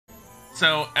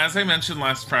So, as I mentioned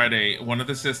last Friday, one of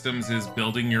the systems is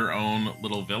building your own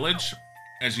little village.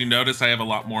 As you notice, I have a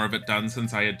lot more of it done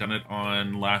since I had done it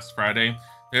on last Friday.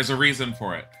 There's a reason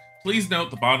for it. Please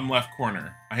note the bottom left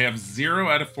corner. I have 0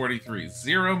 out of 43.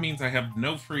 0 means I have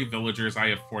no free villagers. I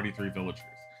have 43 villagers.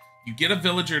 You get a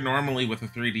villager normally with a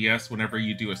 3DS whenever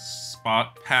you do a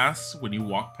spot pass, when you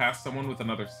walk past someone with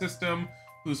another system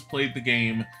who's played the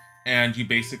game, and you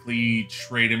basically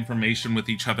trade information with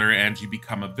each other and you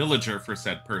become a villager for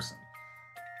said person.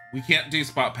 We can't do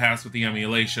spot pass with the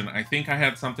emulation. I think I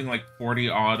had something like 40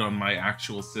 odd on my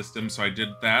actual system, so I did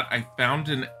that. I found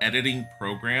an editing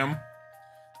program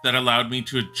that allowed me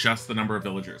to adjust the number of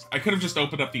villagers. I could have just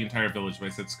opened up the entire village, but I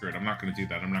said, screw it, I'm not going to do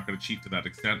that. I'm not going to cheat to that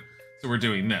extent. So we're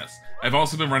doing this. I've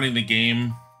also been running the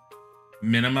game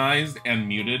minimized and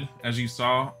muted, as you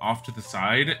saw, off to the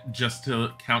side, just to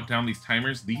count down these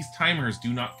timers. These timers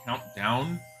do not count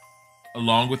down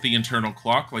along with the internal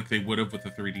clock like they would have with the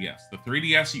 3DS. The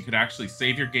 3DS, you could actually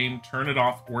save your game, turn it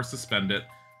off, or suspend it,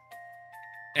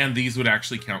 and these would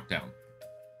actually count down.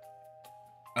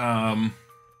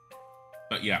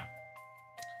 But yeah.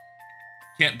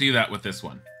 Can't do that with this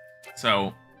one.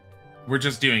 So, we're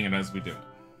just doing it as we do it.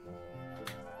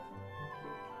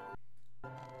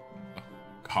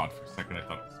 God, for a second I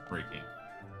thought it was breaking.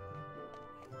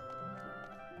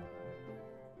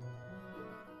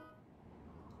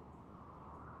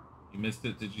 You missed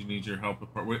it? Did you need your help?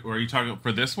 Wait, were you talking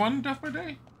for this one, Death by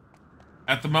Day?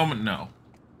 At the moment, no.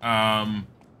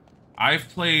 I've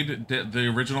played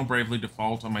the original Bravely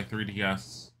Default on my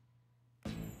 3DS.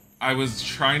 I was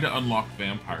trying to unlock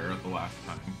Vampire the last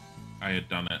time I had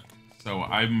done it, so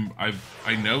I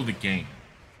know the game.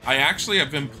 I actually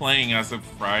have been playing, as of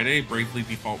Friday, Bravely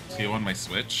Default 2 on my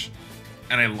Switch,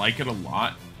 and I like it a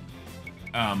lot.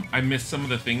 I missed some of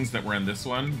the things that were in this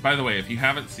one. By the way, if you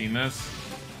haven't seen this,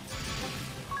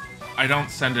 I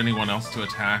don't send anyone else to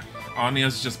attack.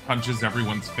 Anya's just punches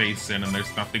everyone's face in and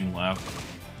there's nothing left.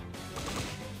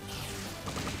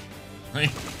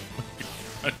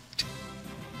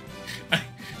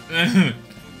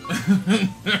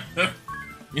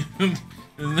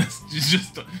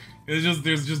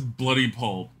 There's just bloody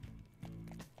pulp.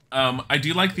 I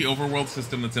do like the overworld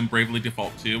system that's in Bravely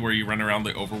Default 2, where you run around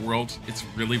the overworld. It's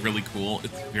really, really cool.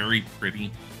 It's very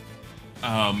pretty.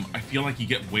 I feel like you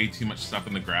get way too much stuff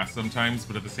in the grass sometimes,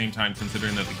 but at the same time,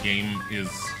 considering that the game is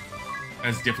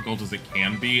as difficult as it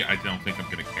can be, I don't think I'm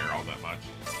gonna care all that much.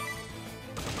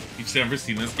 You've never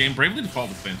seen this game? Bravely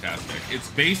Default is fantastic. It's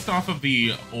based off of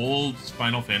the old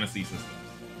Final Fantasy systems.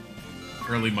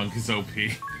 Early Monk is OP,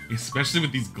 especially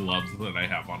with these gloves that I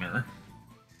have on her.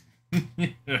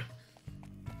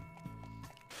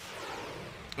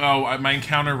 Oh, my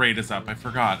encounter rate is up. I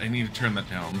forgot. I need to turn that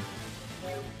down.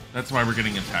 That's why we're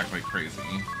getting attacked like crazy.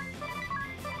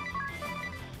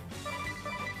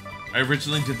 I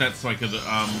originally did that so I could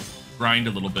grind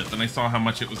a little bit. Then I saw how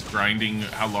much it was grinding,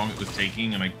 how long it was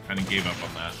taking, and I kind of gave up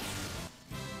on that.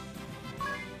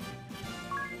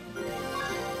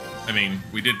 I mean,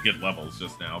 we did get levels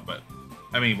just now, but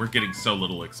I mean, we're getting so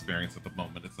little experience at the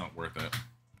moment, it's not worth it.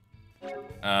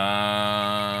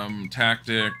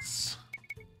 Tactics,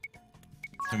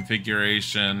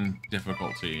 configuration,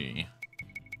 difficulty,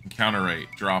 encounter rate,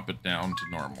 drop it down to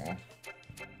normal.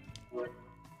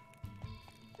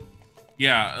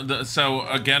 Yeah, so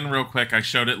again, real quick, I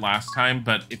showed it last time,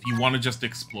 but if you want to just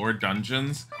explore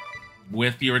dungeons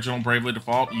with the original Bravely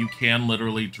Default, you can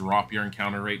literally drop your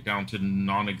encounter rate down to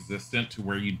non-existent, to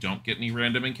where you don't get any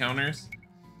random encounters.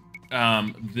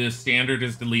 The standard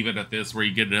is to leave it at this, where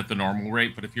you get it at the normal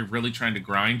rate, but if you're really trying to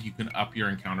grind, you can up your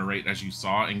encounter rate, as you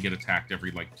saw, and get attacked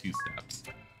every, like, 2 steps.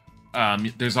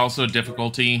 There's also a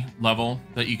difficulty level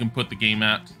that you can put the game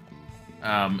at.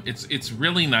 It's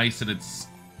really nice, and it's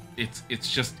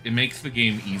just, it makes the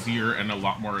game easier and a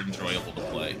lot more enjoyable to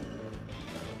play.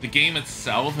 The game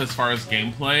itself, as far as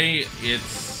gameplay,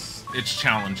 it's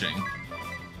challenging.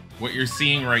 What you're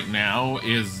seeing right now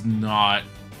is not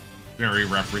very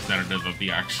representative of the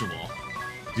actual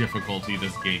difficulty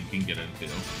this game can get into.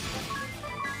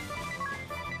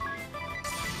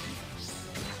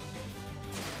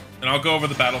 And I'll go over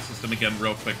the battle system again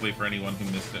real quickly for anyone who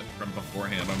missed it from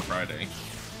beforehand on Friday.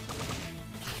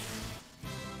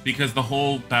 Because the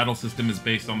whole battle system is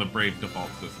based on the Brave default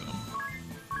system.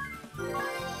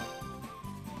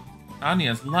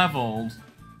 Anya's leveled.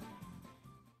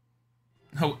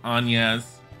 Oh,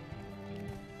 Anya's.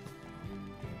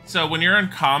 So when you're in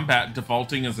combat,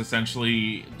 defaulting is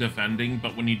essentially defending,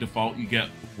 but when you default, you get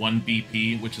 1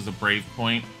 BP, which is a Brave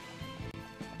point.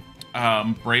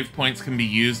 Brave points can be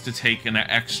used to take an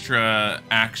extra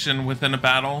action within a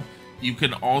battle. You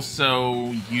can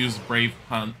also use Brave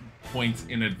points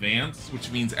in advance,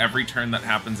 which means every turn that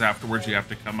happens afterwards, you have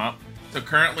to come up. So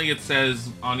currently it says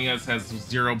Anya's has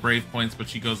 0 Brave points, but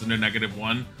she goes into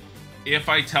 -1. If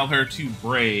I tell her to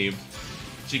Brave,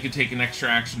 she can take an extra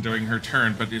action during her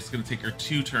turn, but it's going to take her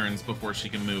 2 turns before she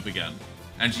can move again.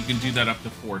 And she can do that up to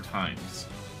 4 times.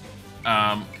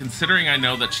 Considering I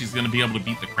know that she's going to be able to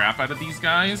beat the crap out of these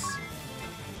guys,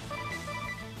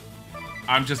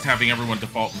 I'm just having everyone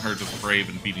default and her just Brave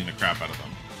and beating the crap out of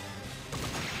them.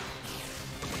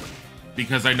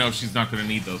 Because I know she's not going to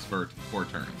need those for 4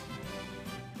 turns.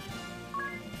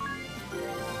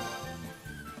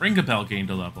 Ring a Bell gained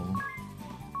a level.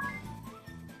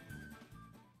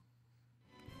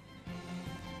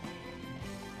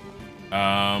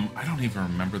 I don't even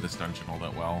remember this dungeon all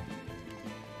that well.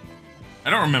 I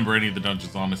don't remember any of the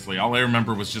dungeons, honestly. All I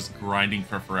remember was just grinding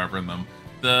for forever in them.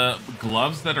 The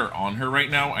gloves that are on her right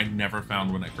now, I never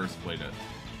found when I first played it.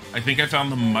 I think I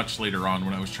found them much later on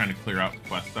when I was trying to clear out the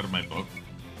quests out of my book.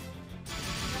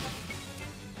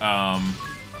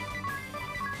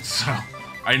 So,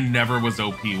 I never was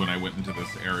OP when I went into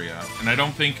this area. And I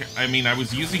don't think, I mean, I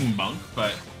was using Monk,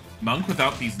 but Monk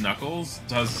without these knuckles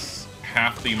does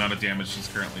half the amount of damage she's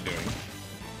currently doing.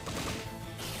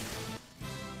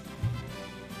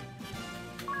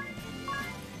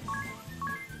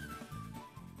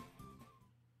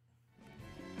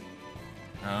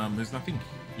 There's nothing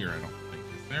here, I don't think.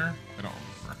 Is there? I don't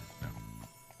remember.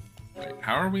 No. Wait,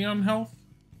 how are we on health?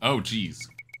 Oh, geez.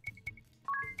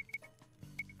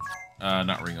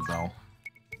 Not ring a bell.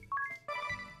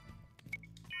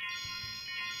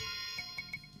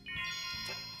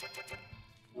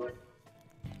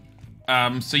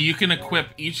 So you can equip,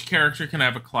 each character can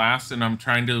have a class, and I'm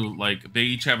trying to, like, they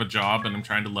each have a job, and I'm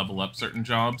trying to level up certain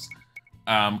jobs.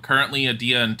 Currently,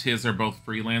 Adia and Tiz are both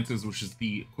freelancers, which is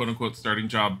the quote-unquote starting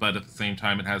job, but at the same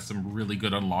time, it has some really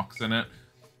good unlocks in it.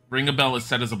 Ring a Bell is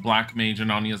set as a black mage, and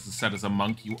Anya is set as a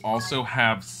monk. You also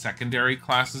have secondary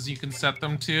classes you can set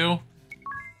them to.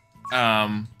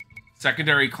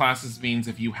 Secondary classes means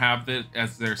if you have it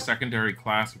as their secondary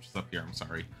class, which is up here, I'm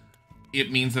sorry, it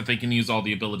means that they can use all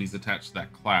the abilities attached to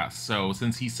that class. So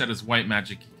since he's set as white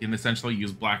magic, he can essentially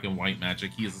use black and white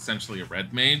magic. He is essentially a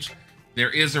red mage. There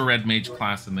is a red mage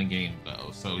class in the game,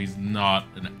 though, so he's not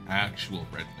an actual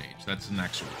red mage. That's an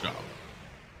actual job.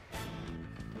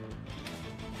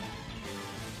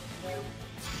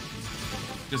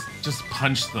 Just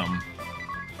punch them.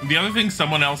 The other thing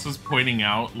someone else was pointing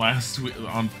out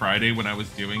on Friday when I was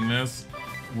doing this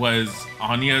was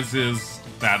Anya's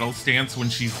battle stance when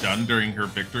she's done during her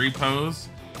victory pose.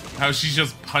 How she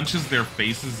just punches their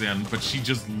faces in, but she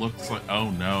just looks like, oh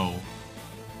no.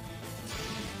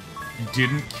 You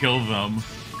didn't kill them.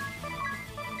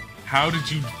 How did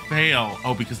you fail?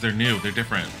 Oh, because they're new. They're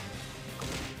different.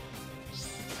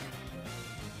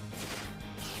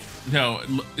 No,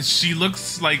 she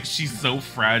looks like she's so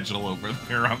fragile over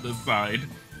there on the side.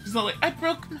 She's all like, I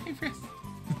broke my wrist.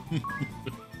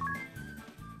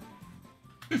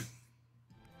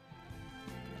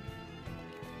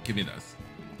 Give me this.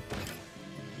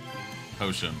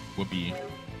 Potion. Whoopee.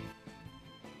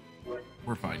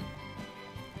 We're fine.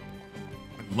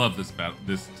 I love this battle.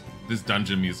 This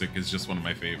dungeon music is just one of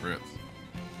my favorites.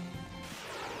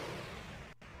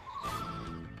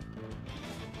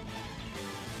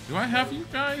 Do I have you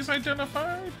guys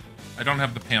identified? I don't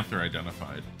have the Panther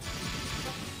identified.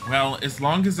 Well, as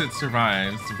long as it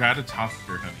survives,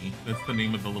 Ratatosker, honey. That's the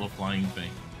name of the little flying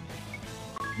thing.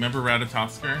 Remember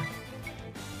Ratatosker?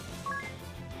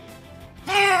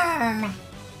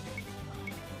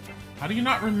 How do you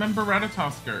not remember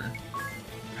Ratatosker?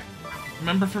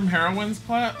 Remember from Heroine's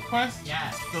quest?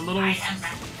 Yes. The little...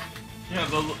 Yeah,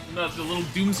 the little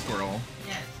Doom Squirrel.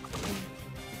 Yes.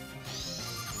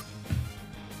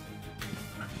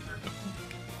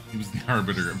 He was the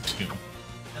Arbiter of Doom.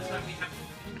 That's why we have...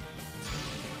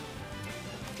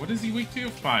 What is he weak to?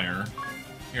 Fire.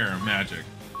 Here, magic.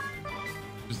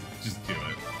 Just do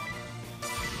it.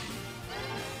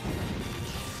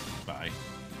 Bye.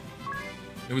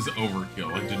 It was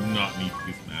overkill. I did not need to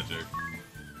use magic.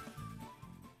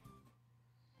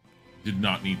 Did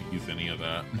not need to use any of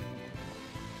that.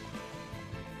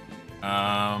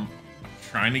 I'm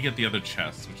trying to get the other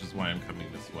chest, which is why I'm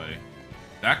coming this way.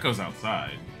 That goes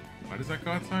outside. Why does that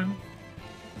go outside?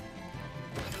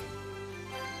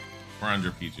 We're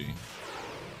under PG.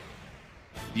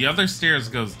 The other stairs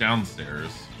goes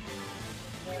downstairs.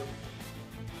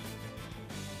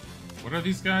 What are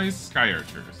these guys? Sky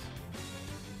Archers.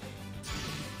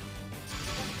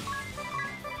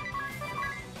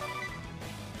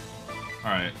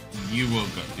 Alright, you will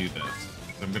go do this.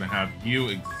 I'm gonna have you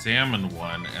examine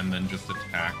one and then just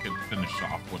attack and finish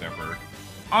off whatever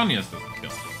Anya's doesn't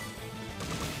kill.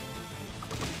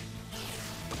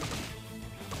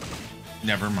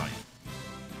 Never mind.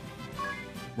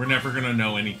 We're never gonna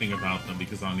know anything about them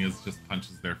because Anya's just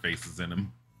punches their faces in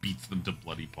and beats them to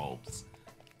bloody pulps.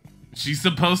 She's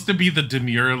supposed to be the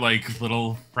demure, like,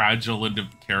 little fragile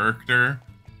character.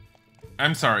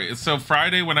 I'm sorry. So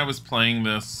Friday, when I was playing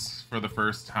this for the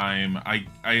first time, I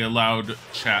allowed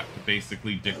chat to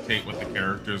basically dictate what the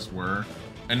characters were.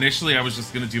 Initially, I was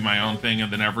just going to do my own thing,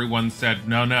 and then everyone said,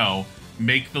 no,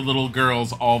 make the little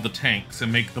girls all the tanks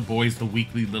and make the boys the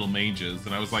weakly little mages.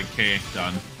 And I was like, okay,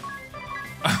 done.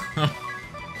 I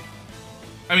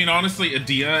mean, honestly,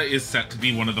 Adia is set to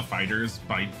be one of the fighters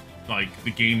by, like,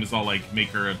 the game is all like, make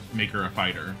her a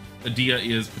fighter. Adia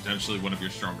is potentially one of your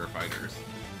stronger fighters.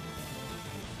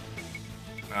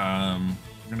 I'm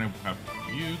gonna have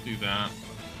you do that.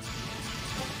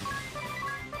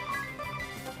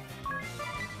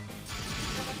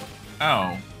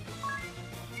 Oh.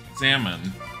 Examine.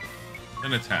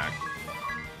 Then attack.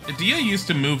 Adia used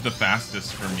to move the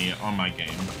fastest for me on my game.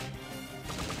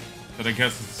 But I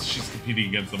guess she's competing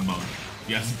against a monk.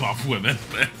 Yes, buff women.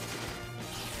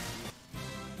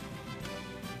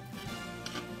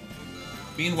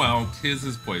 Meanwhile, Tiz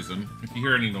is poison. If you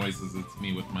hear any noises, it's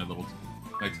me with my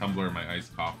tumbler and my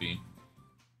iced coffee.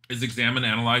 Is examine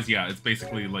analyze? Yeah, it's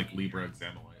basically like Libra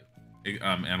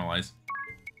analyze.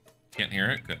 Can't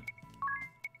hear it? Good.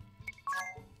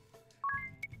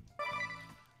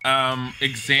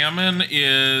 Examine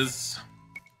is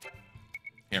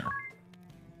here.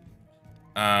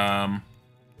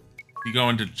 You go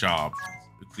into job.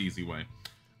 It's the easy way.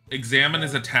 Examine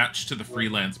is attached to the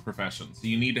freelance profession, so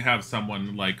you need to have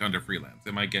someone like under freelance.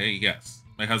 Am I gay? Yes.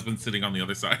 My husband's sitting on the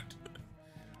other side.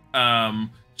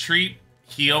 Treat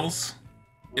heals.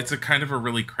 It's a kind of a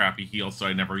really crappy heal, so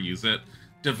I never use it.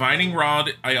 Divining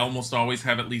Rod, I almost always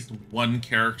have at least one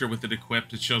character with it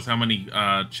equipped. It shows how many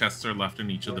chests are left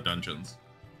in each of the dungeons.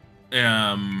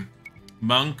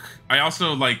 Monk, I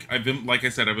also, like I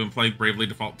said, I've been playing Bravely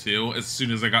Default 2. As soon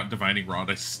as I got Divining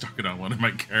Rod, I stuck it on one of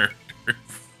my characters.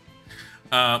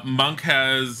 Monk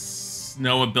has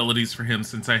no abilities for him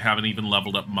since I haven't even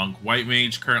leveled up Monk. White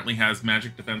Mage currently has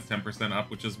magic defense 10%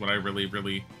 up, which is what I really,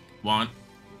 really want.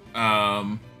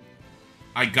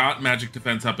 I got magic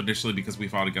defense up initially because we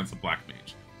fought against a Black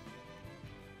Mage.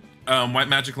 White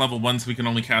Magic level 1, so we can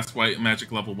only cast White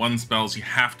Magic level 1 spells. You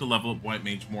have to level up White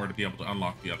Mage more to be able to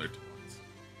unlock the other two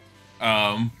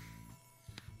ones.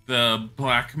 The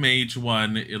Black Mage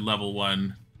one in level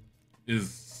 1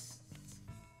 is...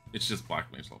 It's just Black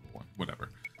Mage level 1. Whatever.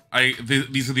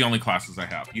 These are the only classes I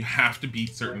have. You have to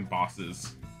beat certain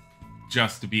bosses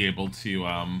just to be able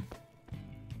to...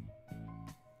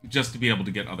 just to be able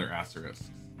to get other asterisks.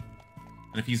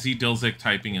 And if you see Dilzik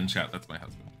typing in chat, that's my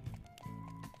husband.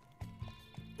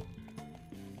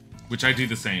 Which I do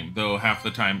the same, though half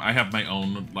the time I have my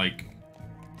own, like,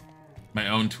 my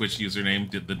own Twitch username,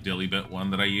 did the Dilly bit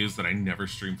one that I use that I never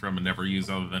stream from and never use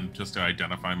other than just to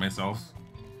identify myself.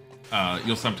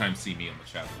 You'll sometimes see me in the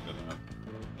chat.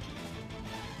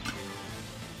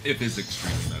 If it's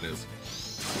extreme, that is.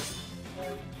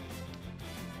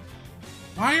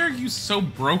 Why are you so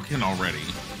broken already?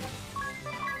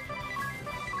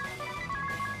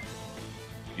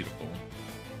 Beautiful.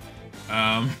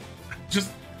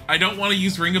 I don't want to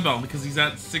use Ring a Bell because he's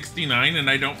at 69 and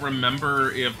I don't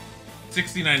remember if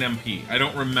 69 MP. I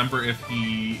don't remember if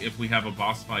we have a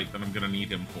boss fight that I'm gonna need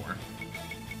him for.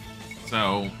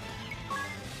 So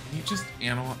can you just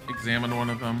examine one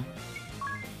of them?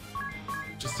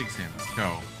 Just examine.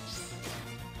 Go.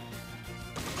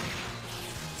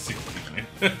 69.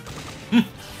 We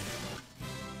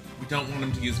don't want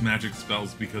him to use magic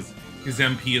spells because his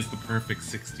MP is the perfect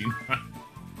 69.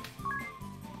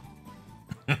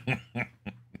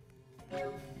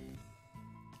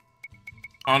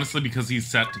 Honestly, because he's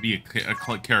set to be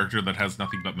a character that has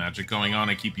nothing but magic going on,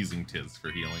 I keep using Tiz for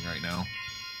healing right now.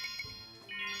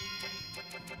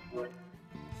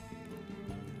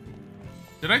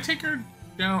 Did I take her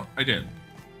down? I did.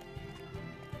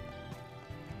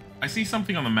 I see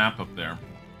something on the map up there.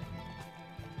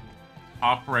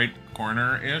 Top right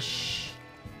corner-ish?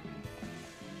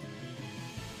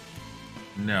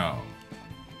 No.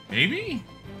 Maybe?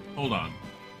 Hold on.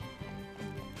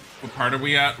 What part are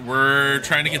we at? We're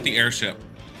trying to get the airship.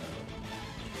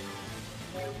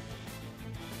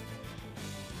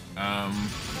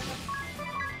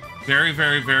 Very,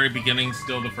 very, very beginning,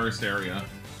 still the first area.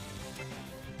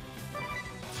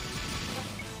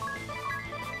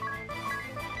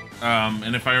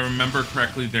 And if I remember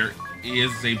correctly, there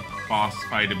is a boss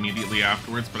fight immediately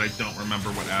afterwards, but I don't remember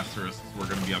what asterisks we're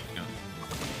going to be up against.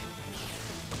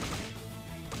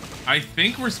 I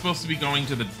think we're supposed to be going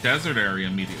to the desert area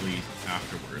immediately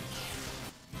afterwards.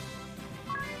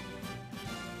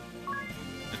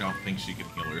 I don't think she can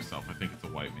heal herself. I think it's a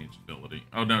white mage ability.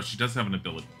 Oh no, she does have an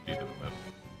ability to do that, but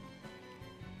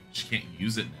she can't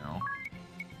use it now.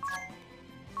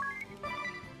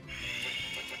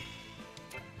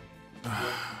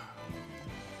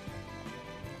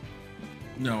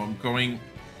 No, I'm going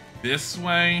this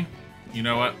way. You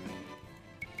know what?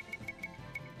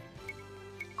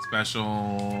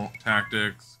 Special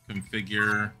tactics,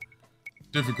 configure,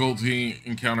 difficulty,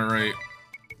 encounter rate.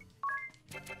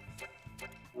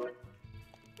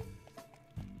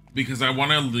 Because I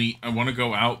want to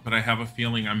go out, but I have a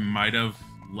feeling I might have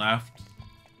left.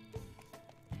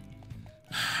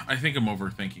 I think I'm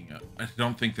overthinking it. I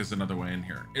don't think there's another way in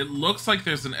here. It looks like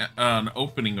there's an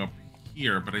opening up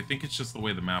here, but I think it's just the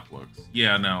way the map looks.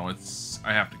 Yeah, no, it's...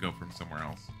 I have to go from somewhere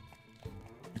else.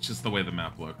 It's just the way the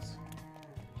map looks.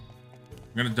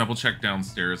 I'm gonna double check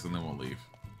downstairs and then we'll leave.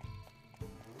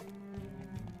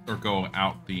 Or go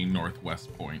out the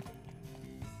northwest point.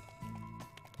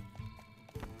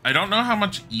 I don't know how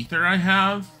much ether I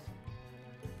have.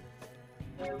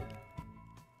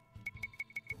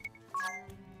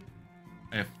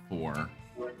 I have 4.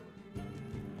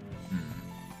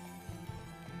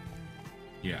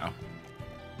 Yeah.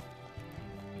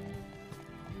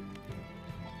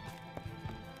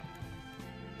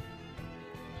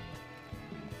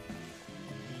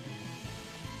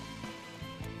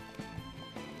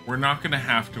 We're not going to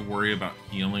have to worry about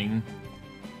healing.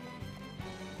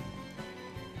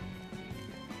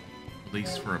 At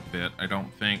least for a bit, I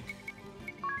don't think.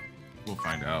 We'll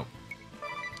find out.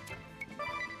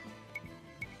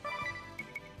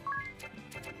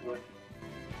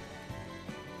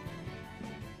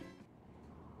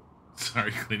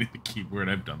 Sorry, cleaning the keyboard.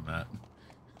 I've done that.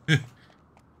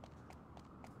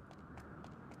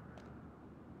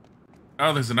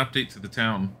 Oh, there's an update to the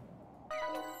town.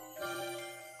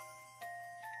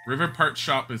 River Part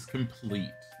Shop is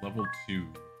complete. Level 2.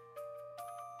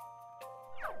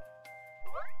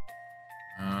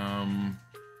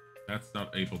 That's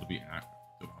not able to be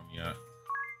acted on yet.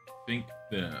 I think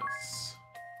this.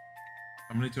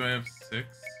 How many do I have? 6? Here,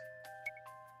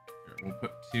 we'll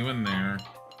put 2 in there.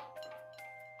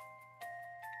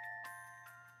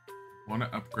 Want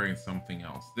to upgrade something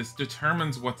else. This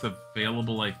determines what's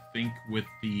available, I think, with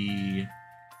the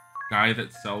guy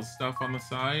that sells stuff on the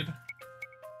side.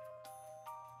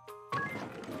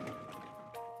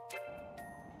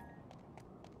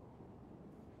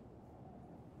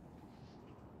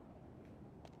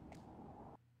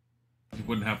 You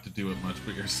wouldn't have to do it much,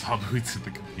 but you're saw boots at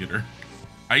the computer.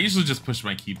 I usually just push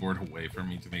my keyboard away from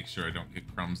me to make sure I don't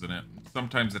get crumbs in it.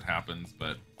 Sometimes it happens,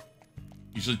 but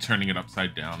usually turning it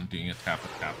upside down, doing a tap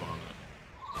on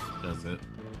it, does it.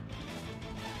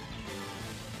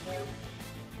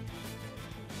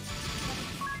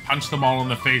 Punch them all in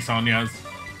the face, Anyas.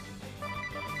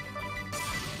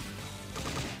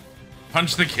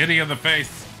 Punch the kitty in the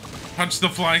face. Punch the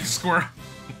flying squirrel.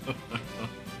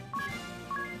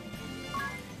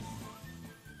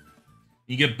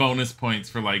 You get bonus points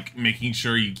for, like, making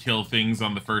sure you kill things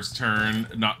on the first turn,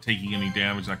 not taking any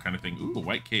damage, that kind of thing. Ooh,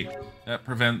 white cape. That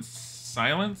prevents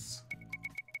silence?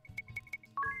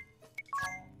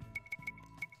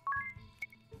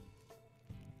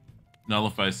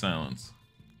 Nullifies silence.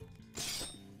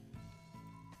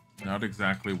 Not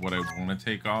exactly what I want to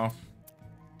take off.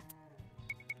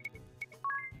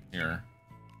 Here.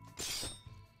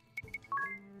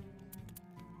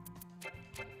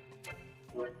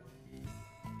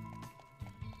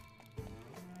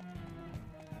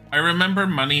 I remember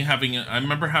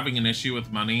having an issue with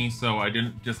money, so I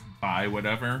didn't just buy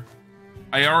whatever.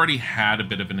 I already had a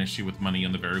bit of an issue with money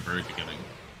in the very, very beginning.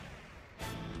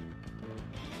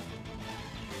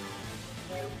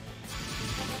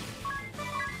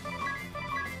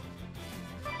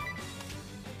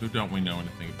 Who don't we know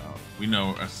anything about? We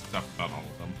know stuff about all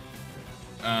of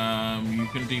them. You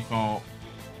can default.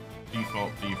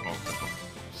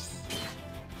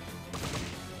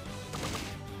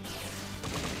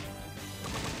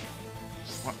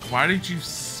 Why did you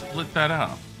split that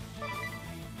up?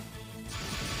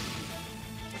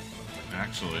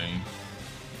 Actually,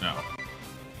 no.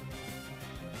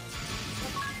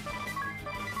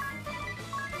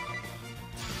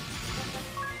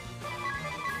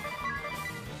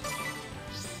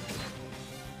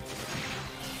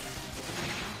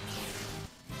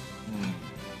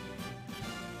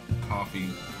 Coffee.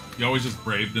 You always just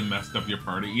braved and messed up your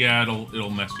party. Yeah, it'll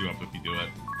mess you up if you do it.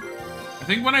 I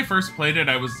think when I first played it,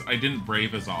 I didn't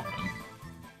brave as often.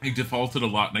 I defaulted a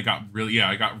lot, and I got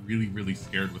really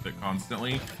scared with it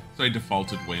constantly. So I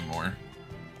defaulted way more.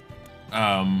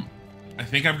 I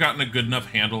think I've gotten a good enough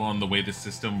handle on the way the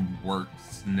system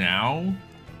works now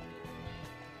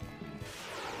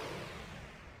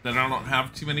that I don't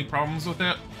have too many problems with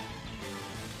it.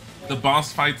 The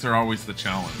boss fights are always the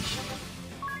challenge.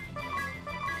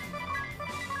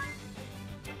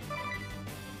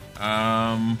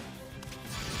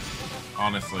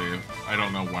 Honestly, I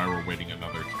don't know why we're waiting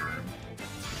another turn.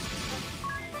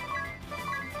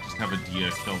 Just have a Dia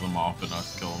kill them off and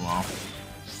us kill them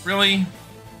off. Really?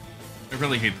 I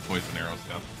really hate the poison arrow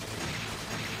stuff.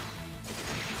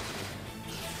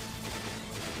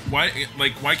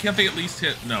 Why can't they at least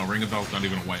hit? No, Ring of Bells not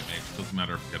even a white mage. Doesn't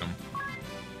matter if you hit him.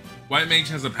 White mage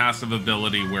has a passive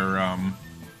ability where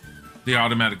they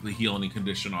automatically heal any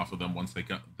condition off of them once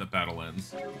the battle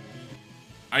ends.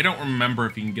 I don't remember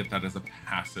if you can get that as a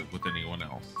passive with anyone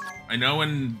else. I know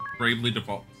in Bravely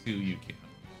Default 2 you can.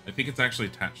 I think it's actually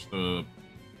attached to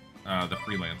the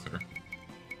Freelancer.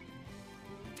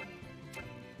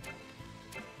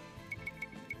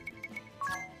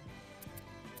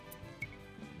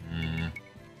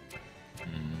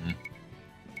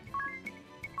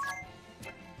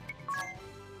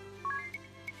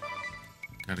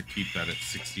 Gotta keep that at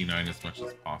 69 as much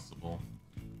as possible.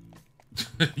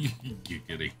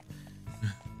 Giggity.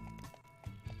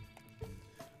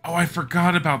 Oh, I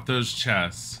forgot about those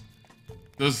chests.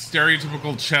 Those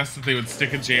stereotypical chests that they would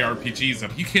stick in JRPGs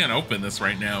up. You can't open this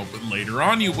right now, but later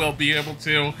on you will be able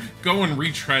to. Go and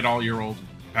retread all your old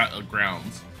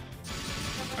grounds.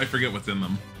 I forget what's in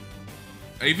them.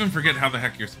 I even forget how the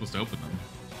heck you're supposed to open them.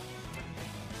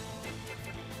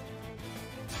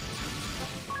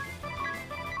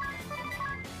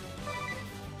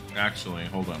 Actually,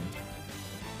 hold on.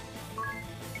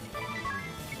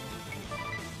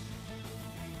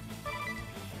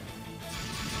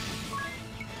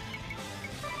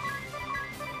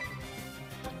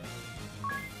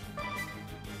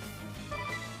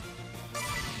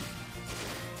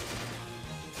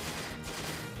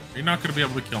 You're not going to be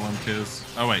able to kill him, Tiz.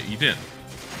 Oh, wait, you did.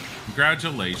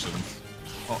 Congratulations.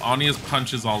 Well, Anya's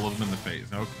punches all of them in the face.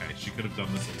 Okay, she could have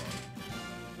done this alone.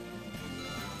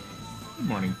 Good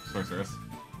morning, Sorceress.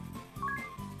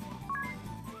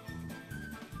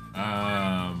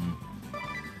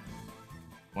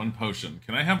 One potion.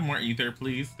 Can I have more ether,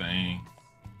 please? Thanks.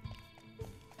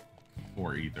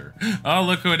 4 ether. Oh,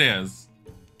 look who it is.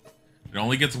 It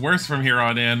only gets worse from here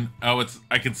on in. Oh,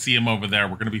 I can see him over there.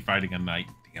 We're going to be fighting a knight.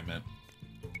 Damn it.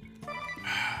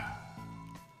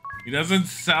 He doesn't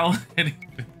sell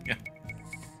anything else.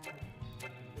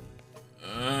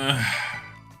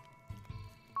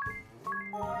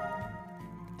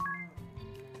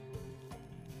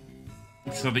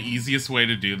 So the easiest way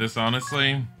to do this,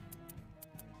 honestly,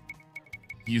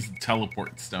 use the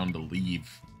teleport stone to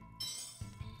leave.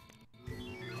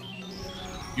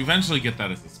 You eventually get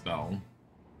that as a spell.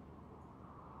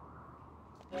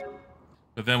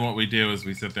 But then what we do is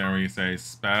we sit there and we say,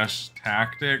 Spash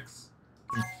Tactics,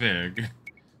 Config,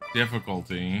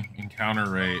 Difficulty, Encounter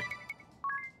Rate.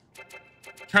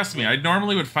 Trust me, I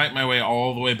normally would fight my way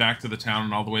all the way back to the town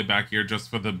and all the way back here just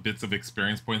for the bits of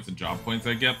experience points and job points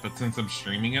I get, but since I'm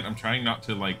streaming it, I'm trying not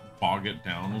to, like, bog it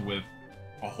down with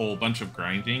a whole bunch of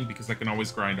grinding, because I can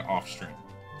always grind off-stream.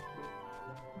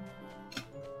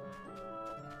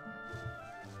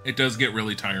 It does get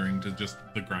really tiring to just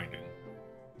the grinding.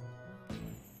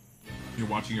 You're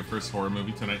watching your first horror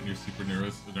movie tonight and you're super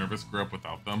nervous, grew up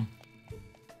without them.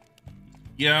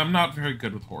 Yeah, I'm not very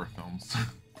good with horror films.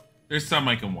 There's some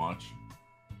I can watch.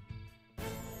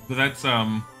 But that's,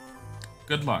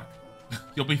 good luck.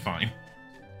 You'll be fine.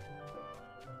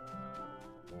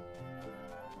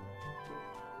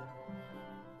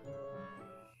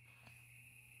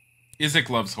 Isaac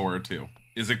loves horror, too.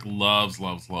 Isaac loves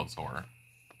horror.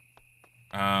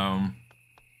 I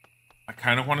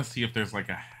kind of want to see if there's, like,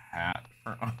 a hat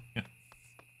for Anya.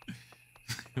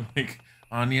 Like,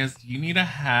 Anya's, do you need a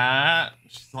hat?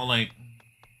 She's all like...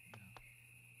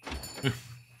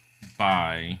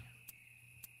 Bye.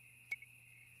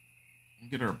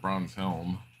 Get her a bronze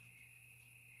helm.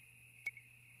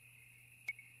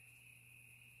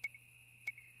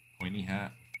 Pointy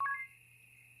hat.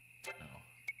 No.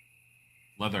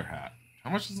 Leather hat.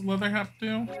 How much does a leather hat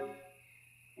do?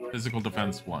 Physical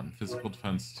defense 1. Physical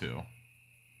defense 2.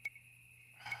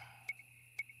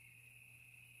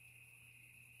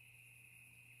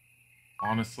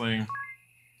 Honestly...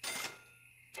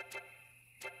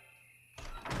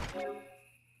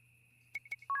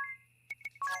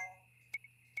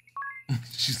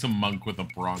 She's a monk with a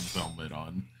bronze helmet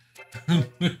on.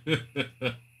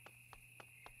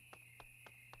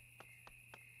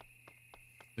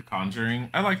 The Conjuring?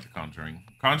 I like The Conjuring.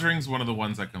 Conjuring's one of the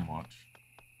ones I can watch.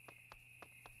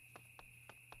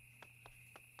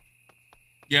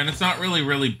 Yeah, and it's not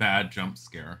really bad jump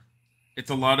scare. It's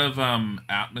a lot of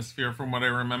atmosphere from what I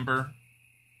remember.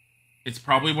 It's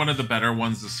probably one of the better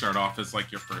ones to start off as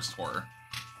like your first horror.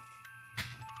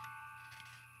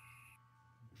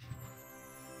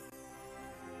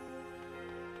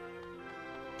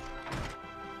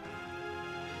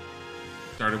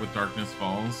 Started with Darkness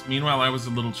Falls. Meanwhile, I was a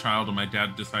little child and my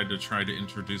dad decided to try to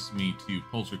introduce me to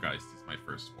Poltergeist as my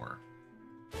first horror.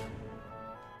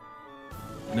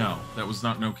 No, that was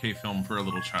not an okay film for a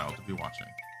little child to be watching.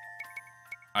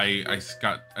 I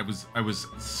was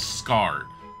scarred.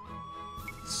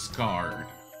 Scarred.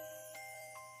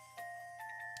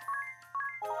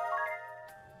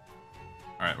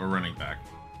 Alright, we're running back.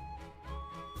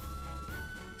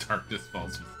 Darkness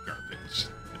Falls was garbage.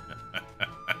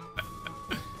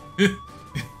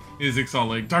 Isaac's all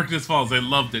like, Darkness Falls, I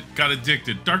loved it. Got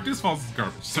addicted. Darkness Falls is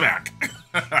garbage. Smack!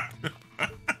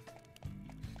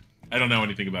 I don't know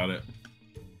anything about it.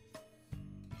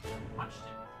 Watched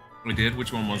it. We did?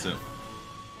 Which one was it?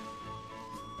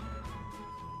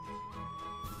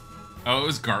 Oh, it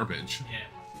was garbage. Yeah.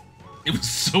 It was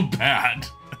so bad.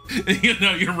 You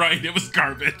know, you're right. It was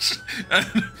garbage.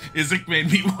 Isaac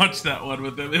made me watch that one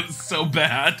with him. It was so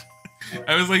bad.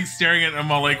 I was like staring at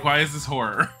him all like, why is this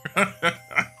horror?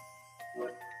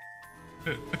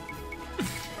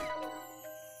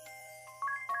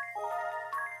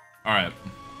 Alright.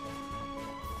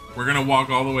 We're gonna walk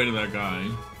all the way to that guy.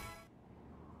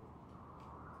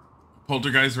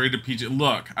 Poltergeist ready to peach it.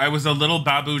 Look, I was a little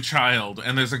babu child,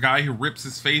 and there's a guy who rips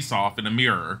his face off in a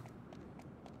mirror.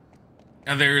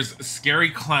 And there's a scary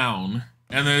clown,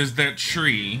 and there's that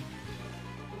tree.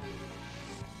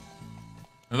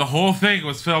 And the whole thing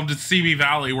was filmed at Simi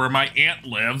Valley, where my aunt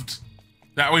lived,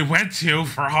 that we went to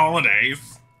for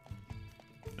holidays.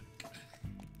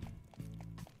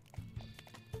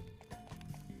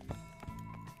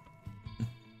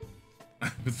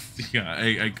 Yeah,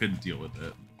 I couldn't deal with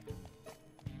it.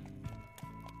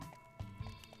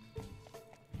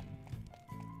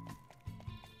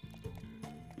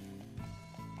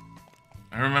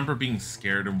 I remember being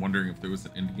scared and wondering if there was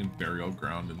an Indian burial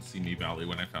ground in Simi Valley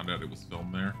when I found out it was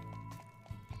filmed there.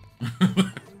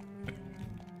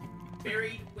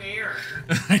 Buried where?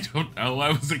 I don't know.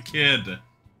 I was a kid.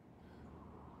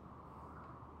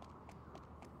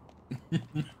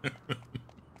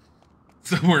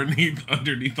 Somewhere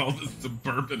underneath all the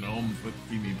suburban homes that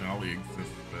Simi Valley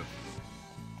exists in.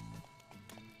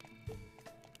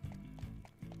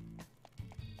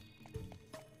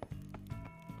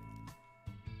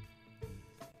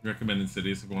 Recommend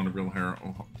Insidious if you want a real horror.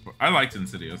 Oh, I liked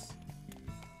Insidious.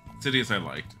 Insidious I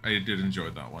liked. I did enjoy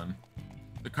that one.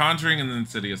 The Conjuring and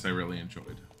Insidious I really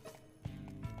enjoyed.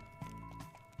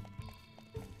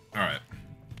 Alright.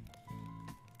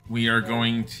 We are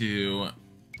going to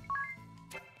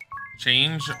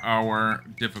change our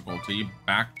difficulty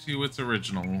back to its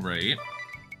original rate.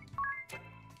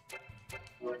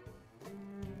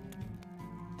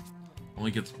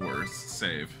 Only gets worse.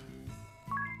 Save.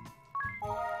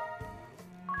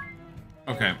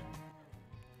 Okay.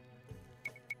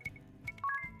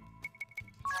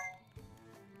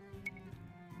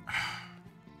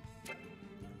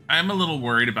 I'm a little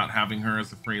worried about having her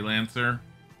as a freelancer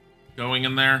going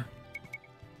in there.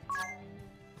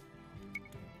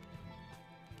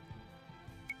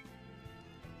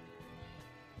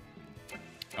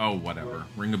 Oh, whatever.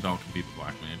 Ring a Bell can be the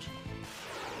Black Mage.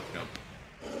 Yep.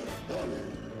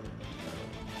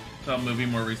 Saw a movie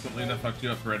more recently that fucked you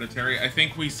up, Hereditary. I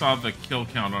think we saw the kill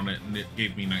count on it and it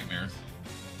gave me nightmares.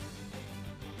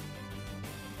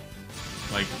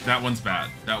 Like, that one's bad.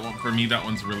 That one, for me, that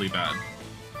one's really bad.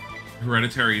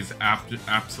 Hereditary is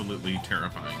absolutely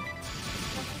terrifying.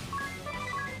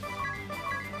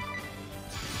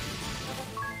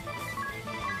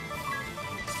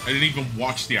 I didn't even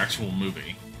watch the actual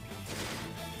movie.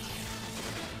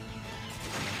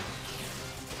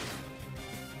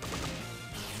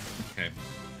 Okay.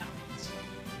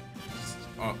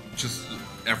 Just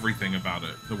everything about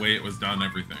it. The way it was done,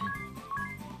 everything.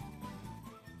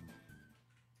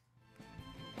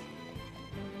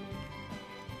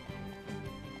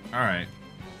 Alright.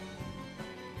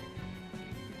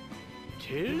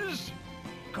 "'Tis?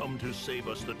 Come to save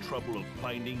us the trouble of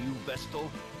finding you,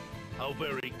 Vestal? How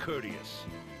very courteous.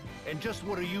 And just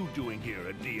what are you doing here,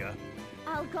 Adia?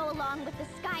 I'll go along with the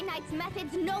Sky Knight's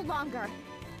methods no longer.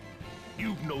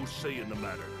 You've no say in the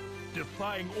matter.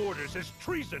 Defying orders is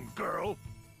treason, girl!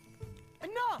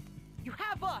 Enough! You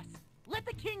have us! Let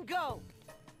the king go!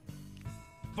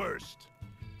 First,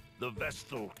 the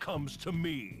Vestal comes to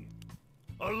me.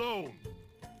 Alone.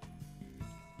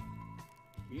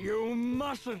 You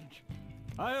mustn't!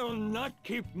 I'll not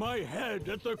keep my head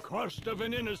at the cost of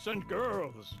an innocent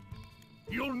girl's.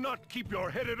 You'll not keep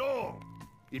your head at all,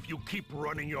 if you keep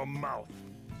running your mouth.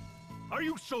 Are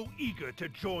you so eager to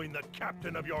join the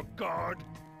captain of your guard?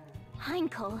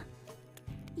 Heinkel,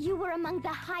 you were among the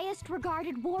highest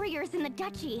regarded warriors in the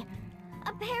duchy.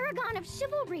 A paragon of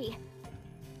chivalry.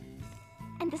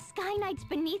 And the Sky Knights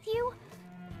beneath you?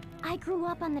 I grew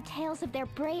up on the tales of their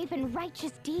brave and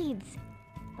righteous deeds.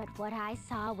 But what I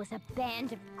saw was a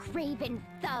band of craven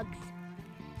thugs.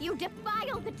 You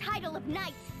defiled the title of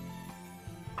knight!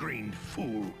 Green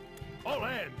fool. All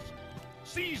hands!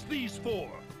 Seize these four!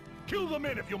 Kill the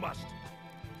men if you must!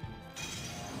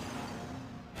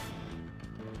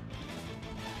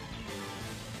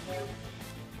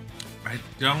 I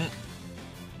don't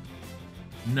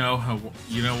know how...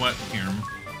 You know what? Here.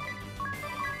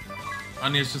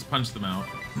 Anya's just punch them out.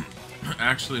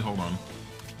 Actually, hold on.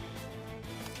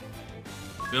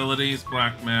 Abilities,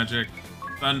 black magic,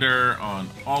 thunder on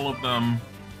all of them.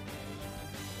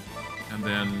 And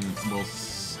then we'll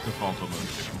default on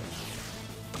those two.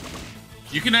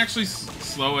 You can actually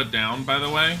slow it down, by the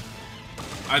way.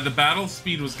 The battle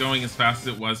speed was going as fast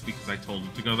as it was because I told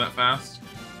it to go that fast.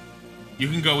 You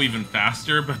can go even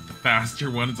faster, but the faster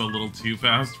one's a little too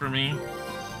fast for me.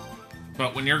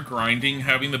 But when you're grinding,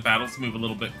 having the battles move a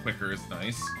little bit quicker is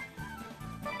nice.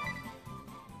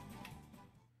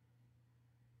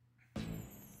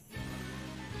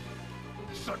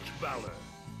 Such valor.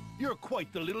 You're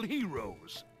quite the little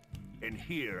heroes. And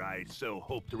here I so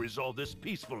hope to resolve this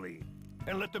peacefully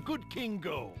and let the good king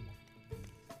go.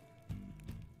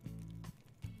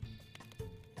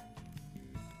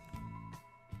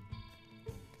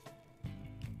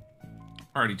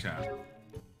 Party chat.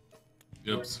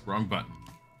 Oops, wrong button.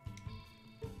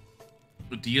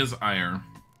 Dia's ire.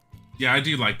 Yeah, I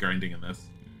do like grinding in this.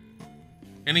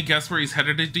 Any guess where he's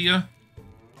headed, Dia?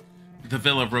 The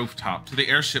villa rooftop, to the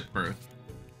airship berth.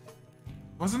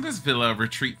 Wasn't this villa a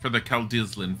retreat for the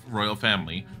Kaldizlin royal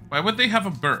family? Why would they have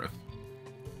a berth?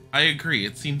 I agree,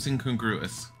 it seems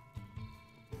incongruous.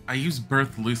 I use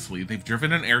berth loosely. They've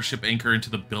driven an airship anchor into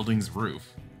the building's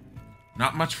roof.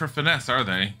 Not much for finesse, are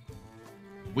they?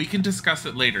 We can discuss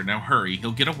it later. Now hurry,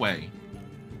 he'll get away.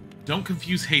 Don't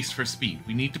confuse haste for speed.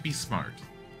 We need to be smart.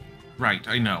 Right,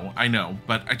 I know,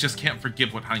 but I just can't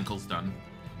forgive what Heinkel's done.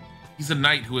 He's a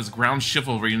knight who has ground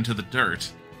chivalry into the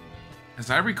dirt. As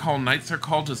I recall, knights are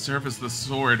called to serve as the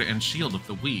sword and shield of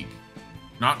the weak,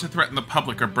 not to threaten the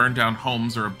public or burn down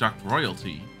homes or abduct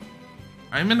royalty.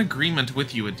 I am in agreement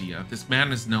with you, Adia. This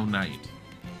man is no knight.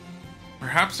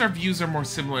 Perhaps our views are more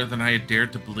similar than I had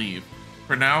dared to believe.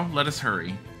 For now, let us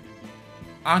hurry.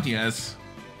 Anya's.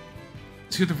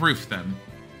 To the roof, then.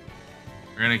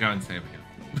 We're gonna go and save again.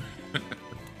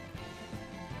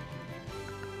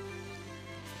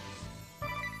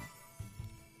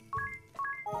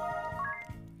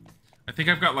 I think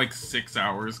I've got like 6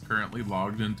 hours currently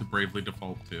logged into Bravely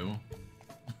Default 2.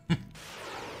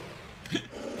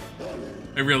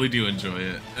 I really do enjoy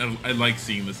it. I like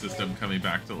seeing the system coming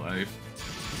back to life.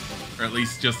 Or at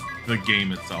least just the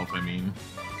game itself, I mean.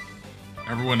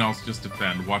 Everyone else just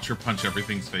defend. Watch her punch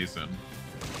everything's face in.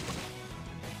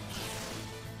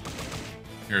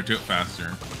 Here, do it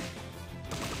faster.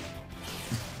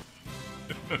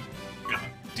 God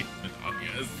damn it,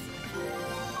 Anya's.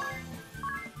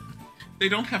 They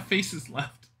don't have faces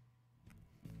left.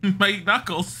 My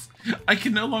knuckles. I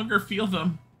can no longer feel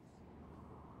them.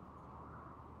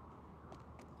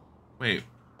 Wait.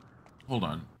 Hold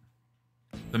on.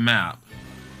 The map.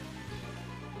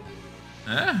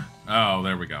 Oh,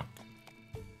 there we go.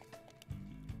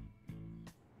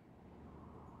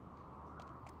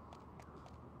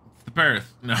 It's the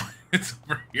berth. No, it's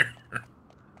over here.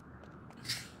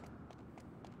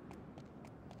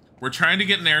 We're trying to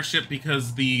get an airship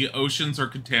because the oceans are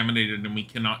contaminated and we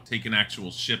cannot take an actual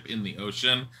ship in the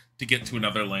ocean to get to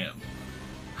another land.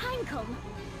 Heinkel,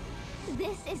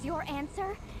 this is your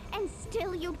answer? And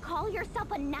still you'd call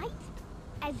yourself a knight?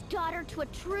 As daughter to a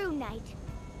true knight,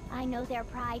 I know their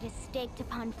pride is staked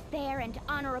upon fair and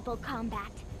honorable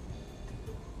combat.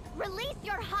 Release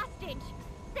your hostage,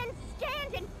 then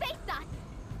stand and face us!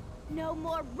 No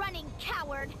more running,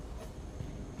 coward!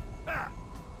 Ah!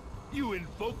 You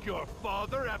invoke your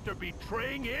father after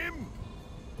betraying him?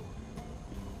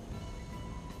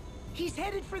 He's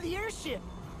headed for the airship!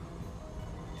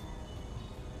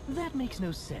 That makes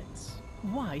no sense.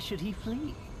 Why should he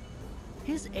flee?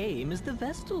 His aim is the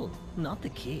Vestal, not the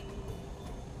key.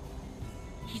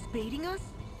 He's baiting us?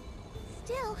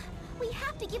 Still, we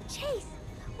have to give chase.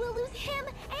 We'll lose him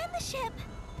and the ship.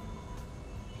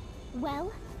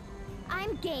 Well,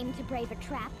 I'm game to brave a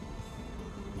trap.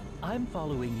 I'm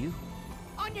following you.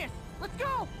 Onions, let's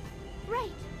go!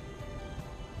 Right.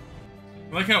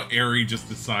 I like how Aerie just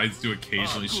decides to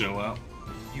occasionally good. show up.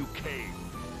 You came.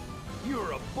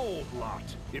 You're a bold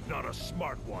lot, if not a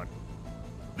smart one.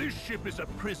 This ship is a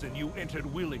prison you entered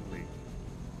willingly.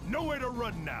 Nowhere to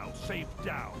run now, safe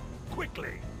down.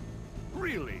 Quickly.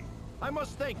 Really, I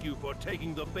must thank you for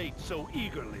taking the bait so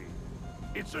eagerly.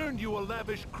 It's earned you a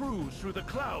lavish cruise through the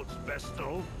clouds,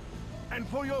 Vestal. And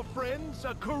for your friends,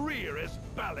 a career as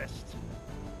ballast.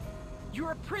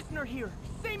 You're a prisoner here,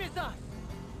 same as us.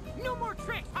 No more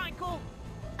tricks, Heinkel!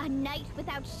 A knight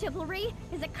without chivalry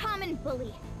is a common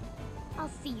bully. I'll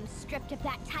see you stripped of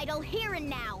that title here and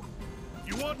now.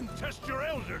 You wouldn't test your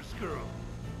elders, girl.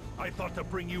 I thought to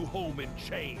bring you home in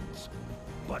chains.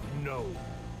 But no.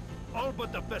 All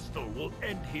but the Vestal will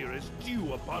end here as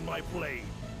dew upon my blade.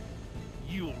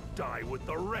 You'll die with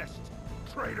the rest,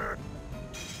 traitor.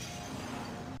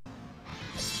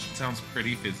 Sounds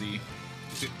pretty fizzy.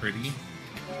 Is it pretty?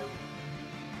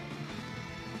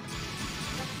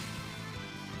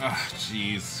 Ah,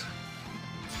 jeez.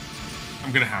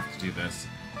 I'm gonna have to do this.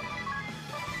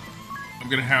 I'm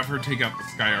gonna have her take out the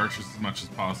Sky Archers as much as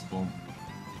possible.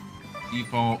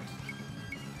 Default,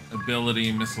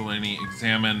 ability, miscellany,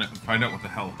 examine, find out what the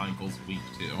hell Heinkel's weak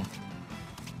to.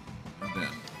 And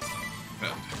then,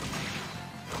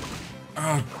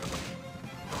 oh,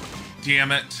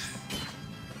 damn it.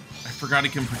 I forgot he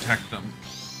can protect them.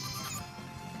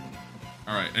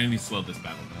 Alright, I need to slow this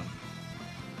battle down.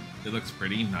 It looks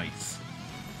pretty nice.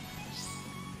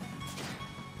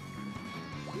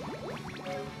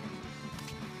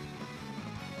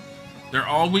 They're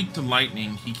all weak to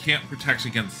lightning. He can't protect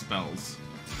against spells.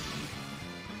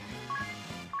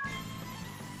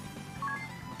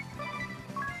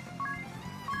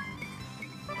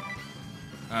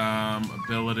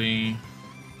 Ability.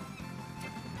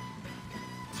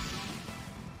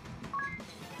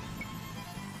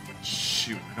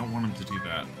 Shoot, I don't want him to do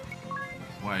that.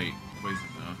 Wait, wait,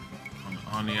 no. On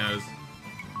Anya's.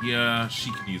 Yeah,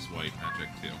 she can use white magic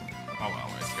too. All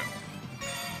allies go.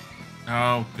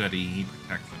 Oh, goody, he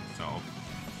protects himself.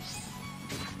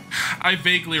 I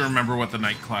vaguely remember what the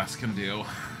knight class can do.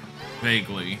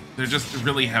 Vaguely. They're just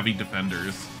really heavy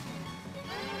defenders.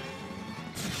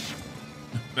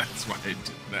 That's why I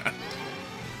did that.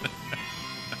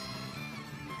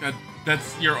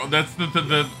 That's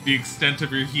the extent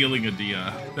of your healing,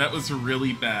 Adia. That was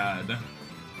really bad.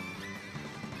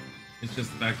 It's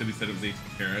just the fact that he said it was 18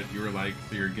 karat. You were like,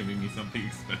 so you're giving me something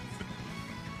expensive.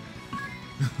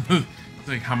 It's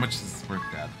like, how much is this worth,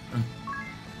 Dad?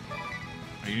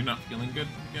 Are you not feeling good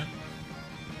again?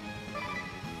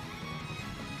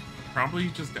 Probably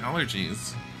just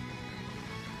allergies.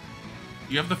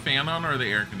 You have the fan on or the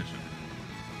air conditioner?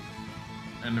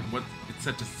 And what? It's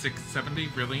set to 670,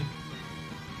 really?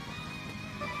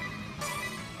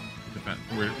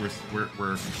 We're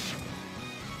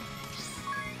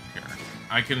here.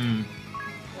 I can.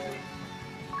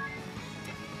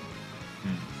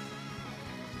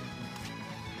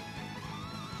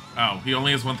 Oh, he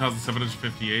only has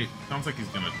 1,758. Sounds like he's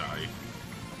gonna die.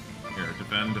 Here,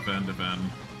 defend, defend,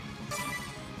 defend.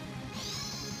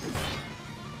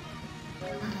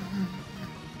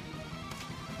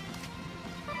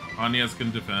 Anya's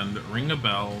can defend. Ring a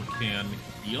bell can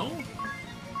heal?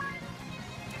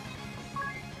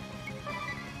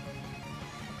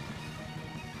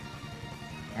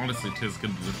 Honestly, Tiz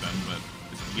can defend, but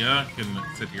yeah, can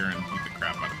sit here and beat the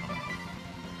crap out of him.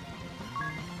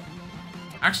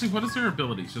 Actually, what is their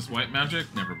abilities? Just white magic?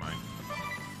 Never mind.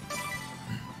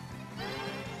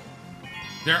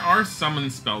 There are summon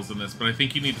spells in this, but I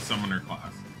think you need a summoner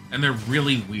class. And they're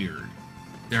really weird.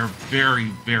 They're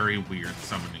very, very weird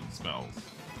summoning spells.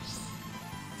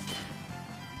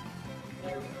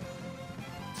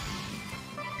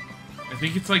 I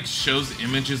think it's like shows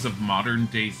images of modern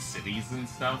day cities and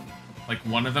stuff. Like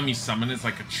one of them you summon is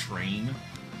like a train.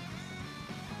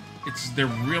 They're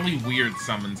really weird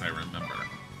summons, I remember.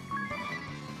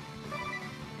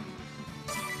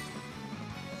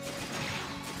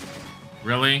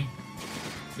 Really?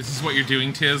 This is what you're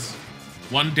doing, Tiz?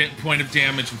 One point of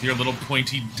damage with your little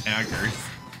pointy daggers.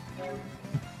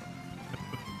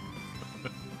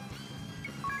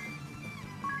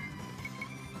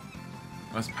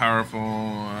 Less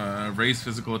powerful. Raise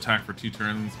physical attack for 2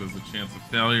 turns with a chance of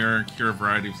failure. Cure a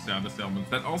variety of status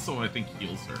ailments. That also, I think,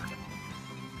 heals her.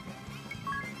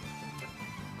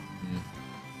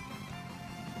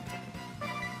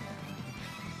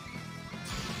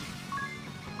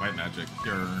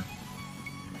 cure.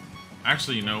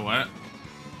 Actually, you know what?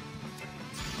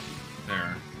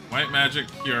 There. White magic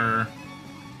cure.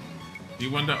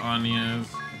 Do one to Anya's.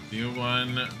 Do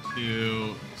one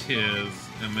to Tiz.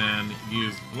 And then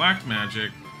use black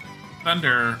magic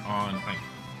thunder on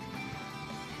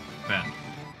Ben.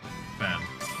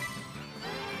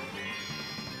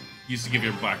 Used to give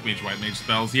your black mage, white mage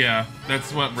spells. Yeah,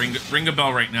 that's what Ring a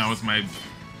Bell right now is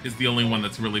the only one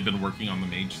that's really been working on the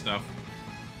mage stuff.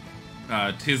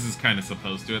 Tiz is kind of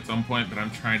supposed to at some point, but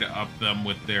I'm trying to up them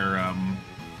with their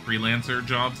freelancer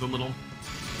jobs a little.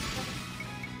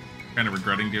 Kind of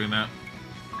regretting doing that.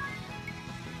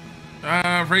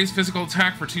 Raise physical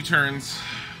attack for 2 turns.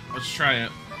 Let's try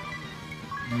it.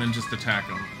 And then just attack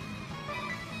them.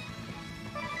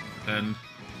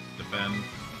 Defend.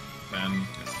 I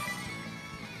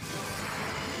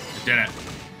did it.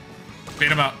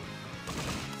 Beat him up.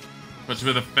 Punch him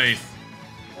in the face.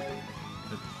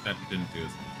 That didn't do as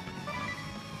much.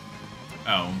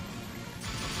 Oh.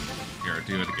 Here,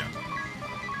 do it again.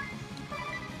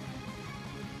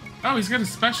 Oh, he's got a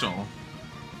special.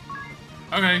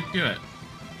 Okay, do it.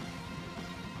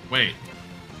 Wait.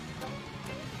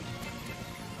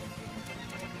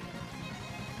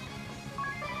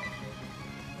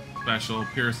 Special,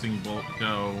 piercing bolt,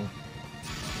 go.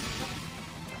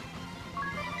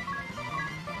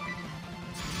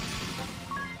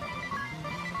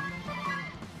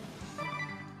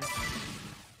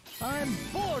 I'm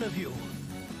bored of you.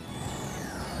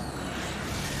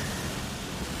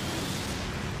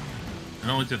 It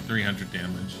only did 300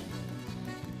 damage.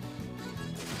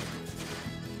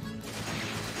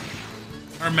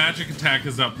 Our magic attack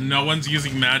is up. No one's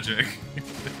using magic.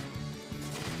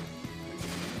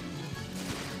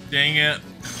 Dang it.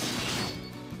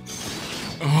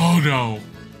 Oh no.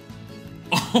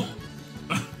 Oh.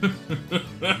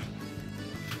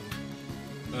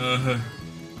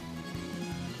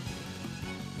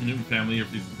 New family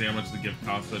refuses to say how much the gift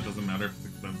costs, so it doesn't matter if it's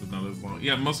expensive, not as long.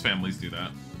 Yeah, most families do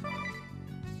that.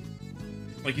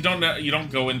 Like, you don't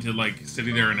go into, like,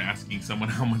 sitting there and asking someone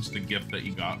how much the gift that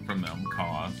you got from them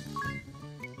cost.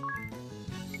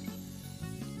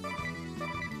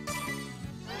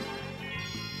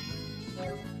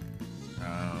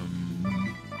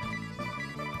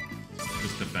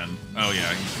 Just defend. Oh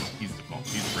yeah, he's default.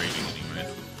 He's raging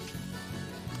anyways.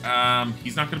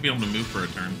 He's not gonna be able to move for a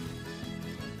turn.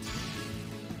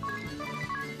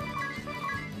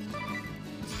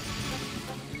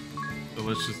 So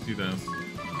let's just do this.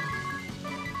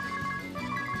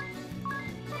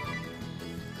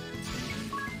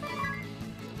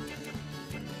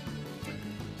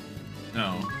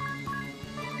 No.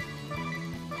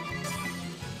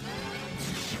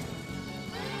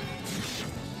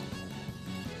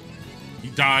 He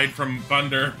died from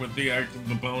thunder with the act of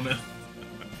the bonus.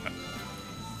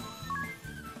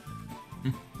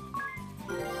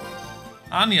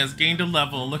 Anya's gained a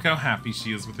level. Look how happy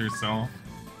she is with herself.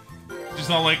 She's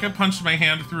all like, I punched my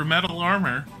hand through metal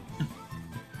armor.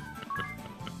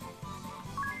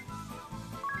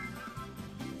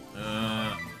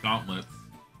 Gauntlets.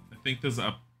 I think this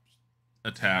up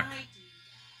attack.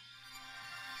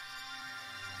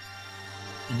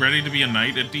 Ready to be a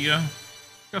knight, Adia?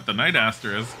 Got the knight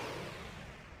asterisk.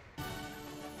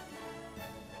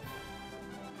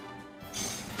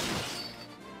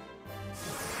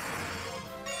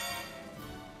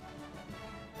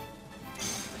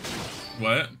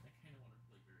 What?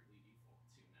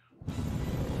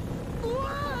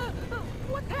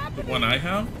 What's happening? The one I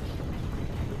have?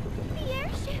 The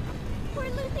airship!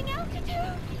 We're losing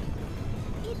altitude!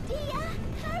 Idia,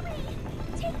 hurry!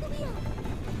 Take the wheel!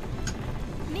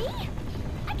 Me?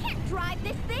 I can't drive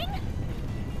this thing!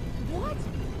 What?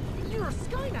 You're a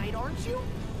Sky Knight, aren't you?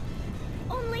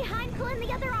 Only Heinkel and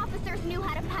the other officers knew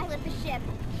how to pilot the ship.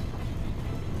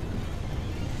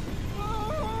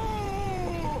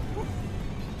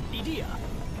 Idia,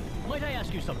 might I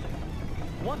ask you something?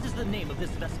 What is the name of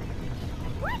this vessel?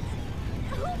 What?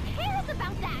 Who cares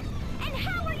about that? And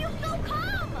how are you so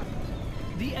calm?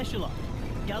 The Echelon,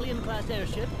 galleon-class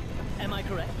airship. Am I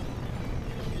correct?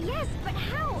 Yes, but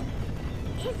how?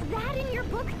 Is that in your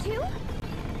book too?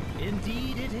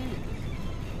 Indeed it is.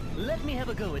 Let me have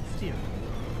a go at steering.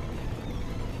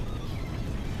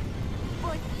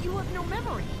 But you have no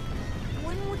memory.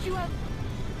 When would you have...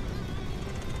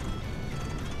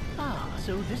 Ah,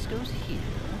 so this goes here.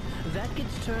 That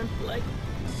gets turned like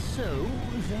so.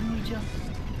 Then we just...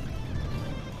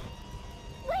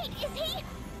 Wait, is he?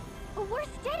 We're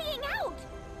steadying out!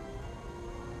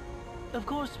 Of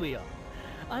course we are.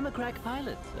 I'm a crack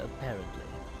pilot, apparently.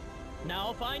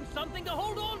 Now find something to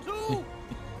hold on to!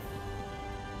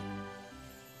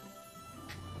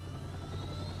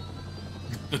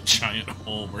 The giant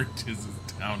hole where Tiz's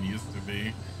town used to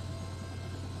be.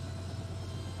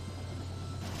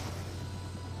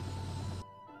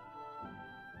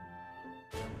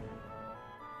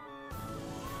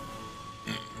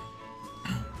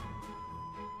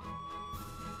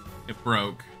 It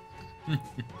broke.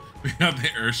 We got the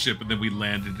airship and then we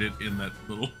landed it in that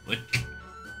little lake.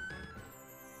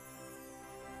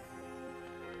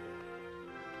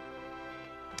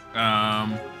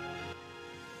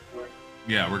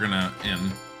 Yeah, we're gonna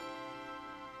end.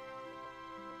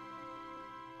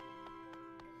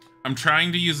 I'm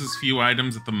trying to use as few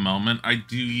items at the moment. I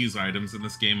do use items in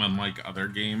this game, unlike other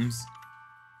games.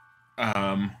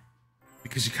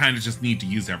 Because you kind of just need to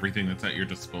use everything that's at your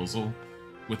disposal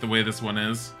with the way this one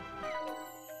is.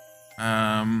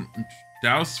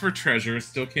 Douse for treasure,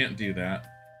 still can't do that.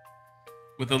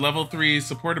 With the level 3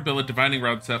 support ability Divining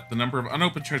Rod set, the number of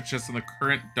unopened treasure chests in the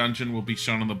current dungeon will be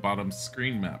shown on the bottom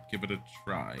screen map. Give it a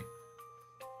try.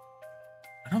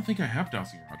 I don't think I have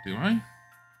Dowsing Rod, do I?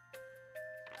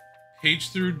 Page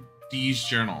through Dee's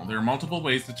journal. There are multiple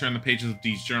ways to turn the pages of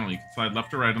Dee's journal. You can slide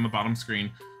left or right on the bottom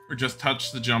screen, or just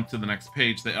touch the jump to the next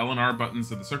page. The L and R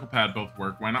buttons of the circle pad both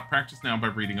work. Why not practice now by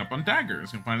reading up on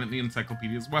daggers? You'll find it in the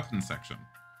encyclopedia's weapons section.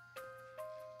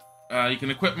 You can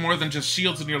equip more than just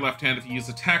shields in your left hand. If you use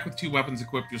attack with 2 weapons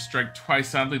equipped, you'll strike twice.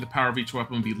 Sadly, the power of each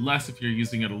weapon will be less if you're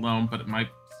using it alone, but it might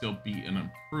still be an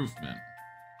improvement.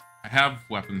 I have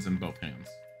weapons in both hands,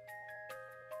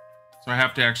 so I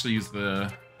have to actually use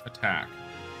the attack.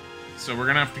 So we're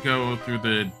gonna have to go through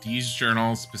the Dee's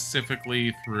journal,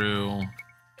 specifically through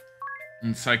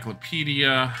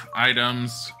encyclopedia,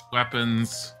 items,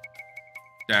 weapons,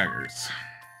 daggers.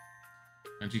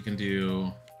 And you can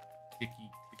do kicky.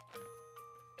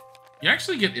 You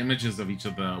actually get images of each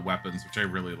of the weapons, which I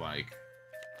really like.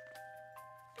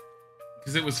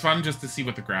 Because it was fun just to see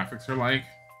what the graphics are like.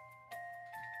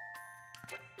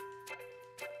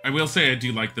 I will say I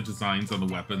do like the designs on the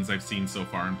weapons I've seen so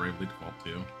far in Bravely Default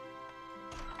 2.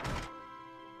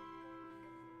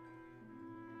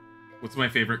 What's my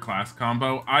favorite class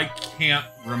combo? I can't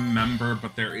remember,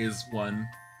 but there is one.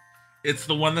 It's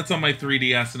the one that's on my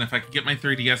 3DS, and if I could get my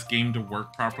 3DS game to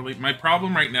work properly... My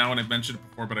problem right now, and I've mentioned it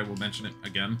before, but I will mention it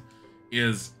again,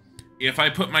 is if I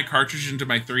put my cartridge into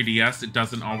my 3DS, it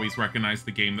doesn't always recognize the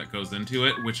game that goes into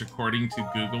it, which according to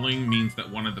Googling means that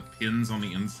one of the pins on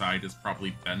the inside is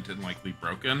probably bent and likely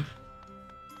broken.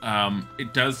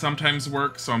 It does sometimes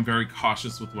work, so I'm very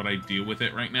cautious with what I do with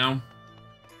it right now.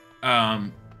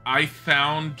 I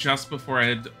found just before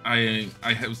I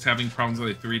was having problems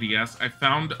with a 3DS, I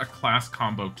found a class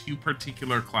combo, 2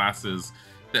 particular classes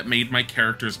that made my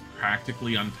characters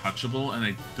practically untouchable, and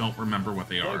I don't remember what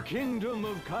they are. The kingdom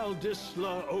of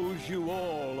Kaldisla owes you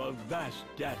all a vast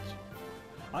debt.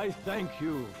 I thank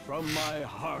you from my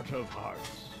heart of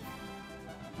hearts.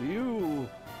 You,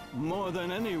 more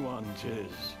than anyone, Tiz.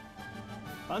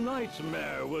 A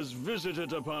nightmare was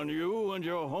visited upon you and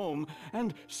your home,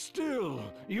 and still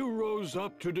you rose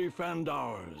up to defend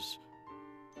ours.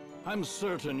 I'm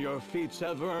certain your feats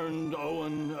have earned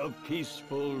Owen a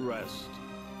peaceful rest.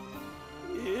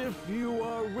 If you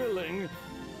are willing,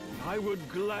 I would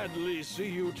gladly see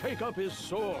you take up his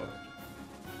sword.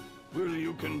 Will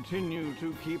you continue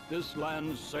to keep this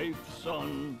land safe,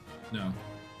 son? No.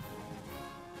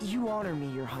 You honor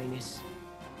me, Your Highness,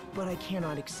 but I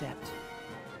cannot accept.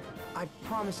 I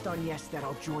promised on Yes that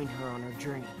I'll join her on her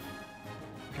journey.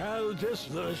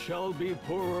 Kaldisla shall be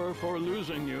poorer for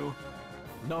losing you.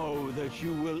 Know that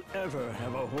you will ever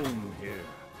have a home here.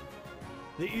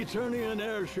 The Eternian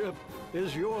airship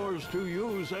is yours to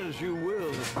use as you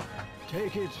will.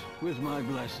 Take it with my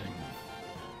blessing.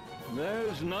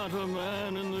 There's not a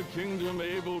man in the kingdom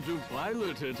able to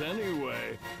pilot it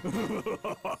anyway.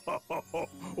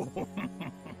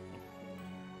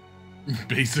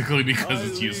 Basically because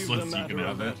it's useless, you can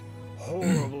have it.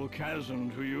 Horrible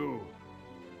chasm to you.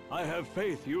 I have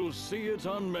faith you'll see it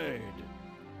unmade.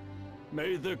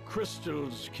 May the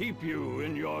crystals keep you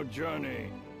in your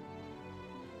journey.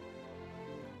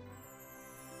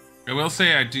 I will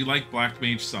say I do like Black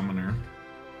Mage Summoner.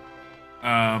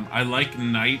 I like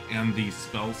Knight and the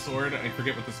Spell Sword. I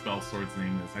forget what the Spell Sword's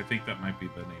name is. I think that might be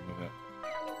the name of it.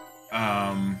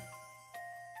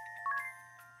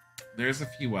 There's a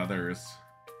few others.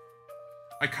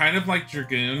 I kind of like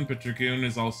Dragoon, but Dragoon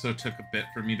is also took a bit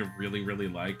for me to really, really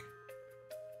like.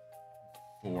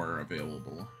 4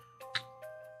 available.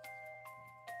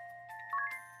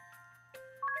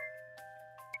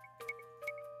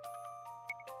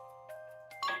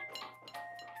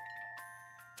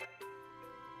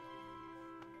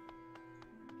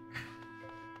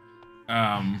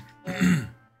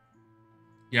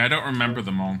 Yeah, I don't remember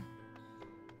them all.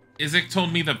 Isaac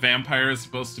told me that vampire is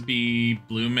supposed to be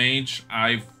blue mage.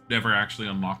 I've never actually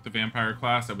unlocked the vampire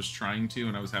class. I was trying to,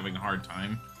 and I was having a hard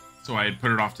time. So I had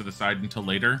put it off to the side until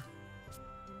later.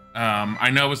 I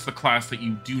know it's the class that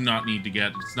you do not need to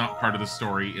get. It's not part of the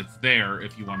story. It's there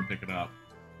if you want to pick it up.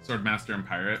 Swordmaster and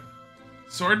Pirate.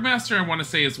 Swordmaster, I want to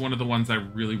say, is one of the ones I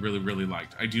really, really, really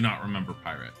liked. I do not remember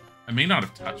Pirate. I may not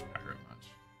have touched Pirate much.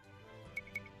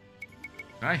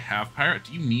 Did I have Pirate?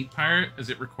 Do you need Pirate? Is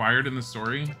it required in the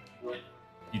story?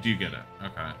 You do get it.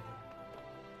 Okay.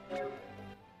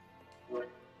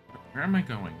 Where am I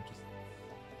going? Just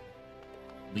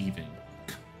leaving.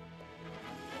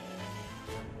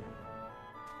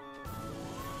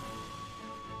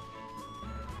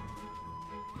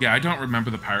 Yeah, I don't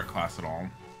remember the pirate class at all.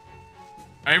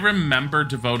 I remember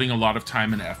devoting a lot of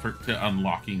time and effort to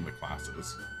unlocking the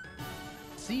classes.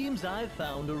 Seems I've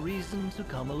found a reason to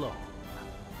come along.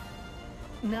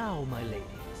 Now, my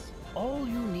ladies, all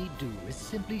you need do is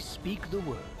simply speak the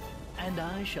word, and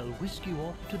I shall whisk you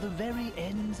off to the very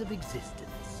ends of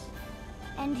existence.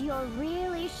 And you're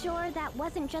really sure that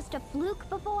wasn't just a fluke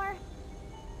before?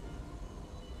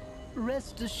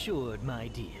 Rest assured, my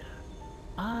dear.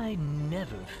 I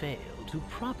never fail to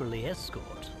properly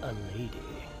escort a lady.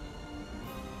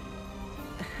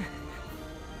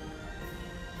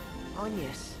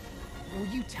 Agnes, will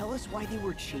you tell us why they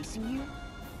were chasing you?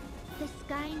 The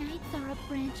Sky Knights are a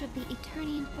branch of the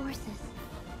Eternian forces.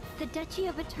 The Duchy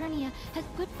of Eternia has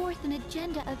put forth an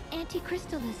agenda of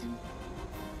anti-crystalism.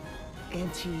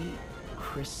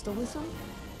 Anti-crystalism?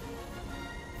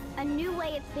 A new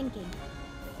way of thinking,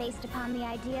 based upon the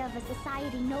idea of a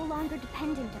society no longer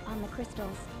dependent upon the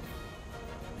crystals.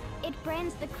 It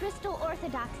brands the crystal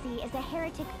orthodoxy as a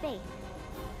heretic faith,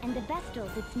 and the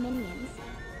Vestals its minions.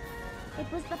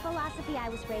 It was the philosophy I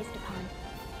was raised upon.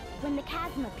 When the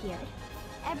chasm appeared,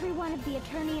 every one of the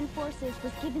Eternian forces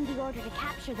was given the order to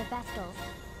capture the Vestals.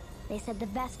 They said the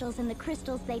Vestals and the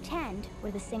crystals they tend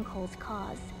were the sinkhole's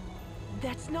cause.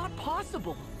 That's not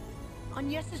possible!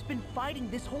 Agnes has been fighting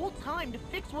this whole time to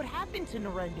fix what happened to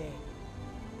Narende.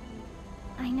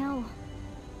 I know.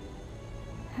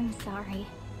 I'm sorry.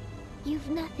 You've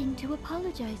nothing to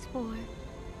apologize for.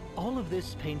 All of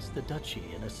this paints the Duchy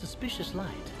in a suspicious light,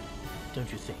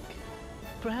 don't you think?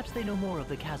 Perhaps they know more of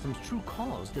the chasm's true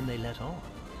cause than they let on.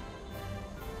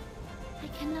 I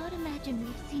cannot imagine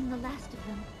we've seen the last of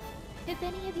them. If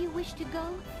any of you wish to go,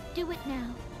 do it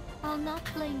now. I'll not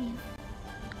blame you.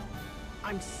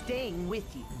 I'm staying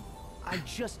with you. I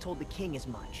just told the king as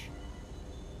much.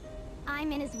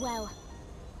 I'm in as well.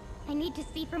 I need to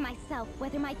see for myself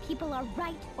whether my people are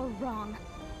right or wrong.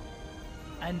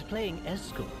 And playing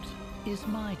escort is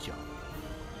my job.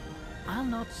 I'll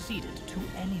not cede it to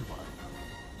anyone.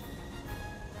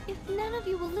 If none of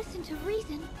you will listen to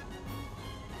reason...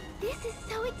 This is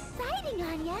so exciting,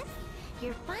 Agnes!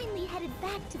 You're finally headed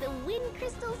back to the Wind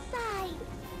Crystal side!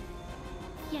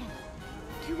 Yes,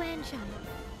 to Anshine,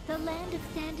 the land of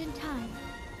sand and time,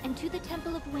 and to the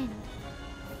Temple of Wind.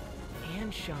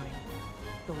 Anshine,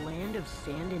 the land of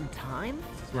sand and time?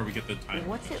 This is where we get the time.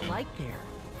 What's it like there?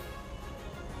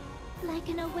 Like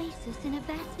an oasis in a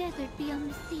vast desert beyond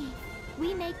the sea.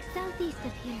 We make southeast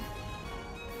of here.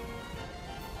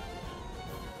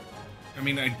 I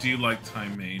mean, I do like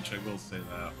Time Mage, I will say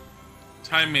that.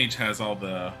 Time Mage has all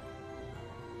the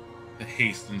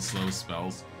haste and slow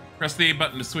spells. Press the A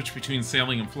button to switch between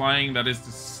sailing and flying.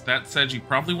 That said, you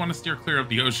probably want to steer clear of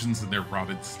the oceans in their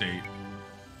rotted state.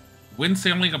 When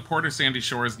sailing a port or sandy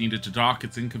shore is needed to dock,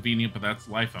 it's inconvenient, but that's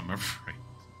life, I'm afraid.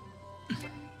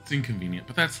 It's inconvenient,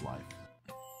 but that's life.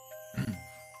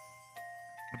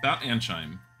 About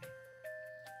Anshine.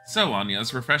 So,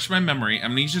 Anya's, refresh my memory.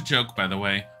 Amnesia joke, by the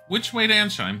way. Which way to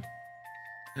Anshine?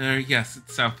 Yes,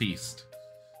 it's southeast.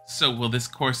 So, will this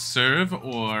course serve,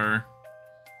 or...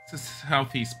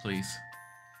 Southeast, please.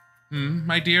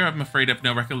 My dear, I'm afraid I've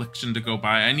no recollection to go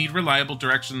by. I need reliable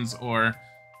directions, or...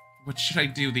 What should I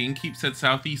do? The innkeep said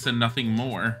southeast and nothing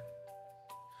more.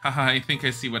 Haha, I think I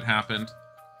see what happened.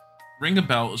 Ring a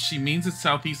bell. She means it's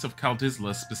southeast of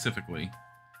Kaldisla, specifically.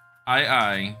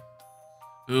 Aye.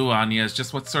 Ooh, Anya's,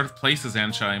 just what sort of place is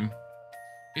Anshine?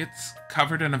 It's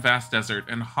covered in a vast desert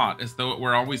and hot, as though it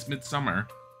were always midsummer.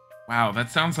 Wow,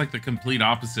 that sounds like the complete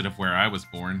opposite of where I was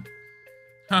born.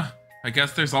 Huh, I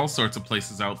guess there's all sorts of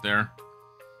places out there.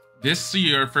 This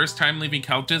your first time leaving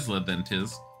Kaldisla, then,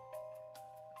 tis?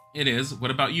 It is.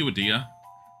 What about you, Adia?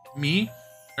 Me?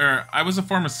 I was a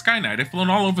former Sky Knight. I've flown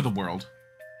all over the world.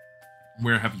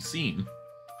 Where have you seen?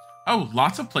 Oh,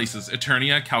 lots of places.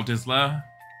 Eternia, Kaldisla.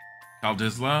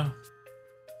 Kaldisla?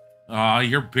 Aw,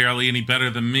 you're barely any better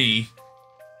than me.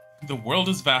 The world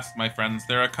is vast, my friends.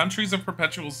 There are countries of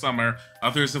perpetual summer,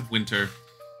 others of winter.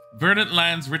 Verdant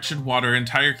lands rich in water,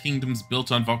 entire kingdoms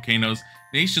built on volcanoes,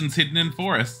 nations hidden in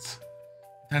forests.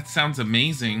 That sounds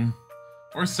amazing.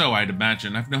 Or so I'd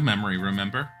imagine. I've no memory,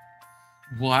 remember?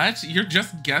 What? You're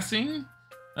just guessing?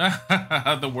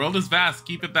 The world is vast.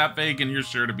 Keep it that vague and you're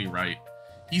sure to be right.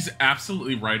 He's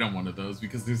absolutely right on one of those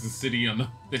because there's a city on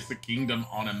there's a kingdom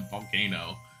on a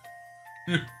volcano.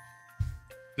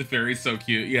 The fairy's so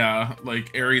cute. Yeah,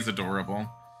 like, Ari's adorable.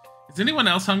 Is anyone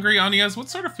else hungry, Anyas? What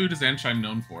sort of food is Ansheim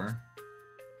known for?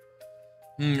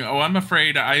 Oh, I'm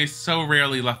afraid I so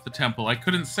rarely left the temple. I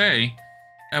couldn't say.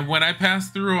 And when I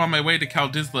passed through on my way to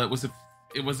Kaldisla,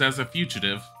 it was as a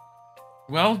fugitive.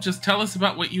 Well, just tell us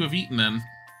about what you have eaten then.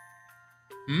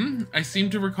 I seem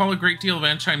to recall a great deal of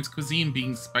Ansheim's cuisine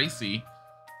being spicy.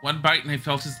 One bite and I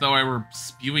felt as though I were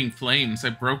spewing flames. I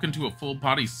broke into a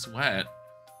full-body sweat.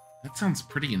 That sounds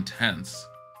pretty intense.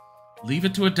 Leave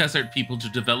it to a desert people to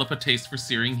develop a taste for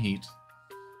searing heat.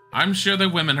 I'm sure their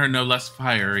women are no less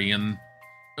fiery and...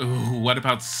 Oh, what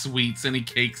about sweets? Any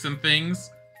cakes and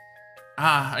things?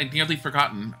 Ah, I'd nearly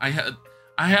forgotten. I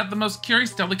had the most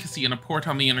curious delicacy in a port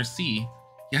on the inner sea.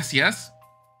 Yes?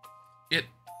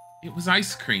 It was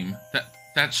ice cream.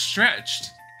 That stretched.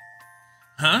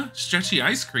 Huh? Stretchy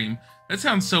ice cream? That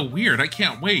sounds so weird. I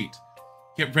can't wait.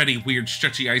 Get ready, weird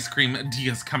stretchy ice cream.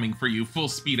 Dia's coming for you. Full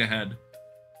speed ahead.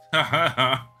 Ha ha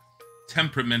ha.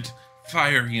 Temperament.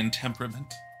 Fiery and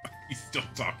temperament. He's still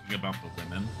talking about the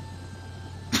women.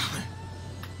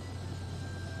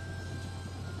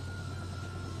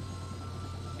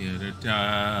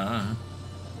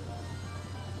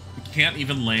 We can't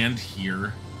even land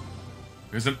here.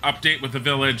 There's an update with the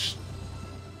village.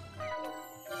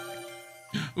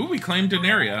 Ooh, we claimed an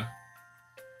area.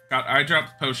 Got eye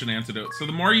drops, potion, antidote. So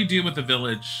the more you do with the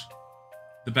village,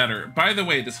 the better. By the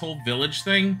way, this whole village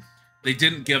thing, they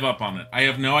didn't give up on it. I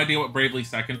have no idea what Bravely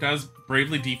Second does.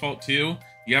 Bravely Default 2,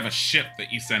 you have a ship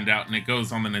that you send out and it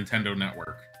goes on the Nintendo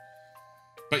network.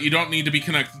 But you don't need to be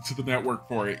connected to the network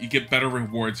for it. You get better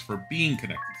rewards for being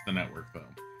connected to the network, though.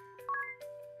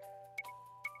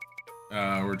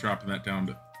 We're dropping that down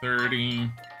to 30.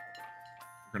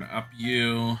 We're going to up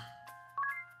you.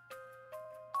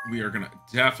 We are going to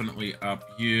definitely up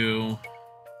you.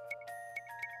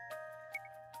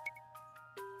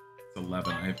 It's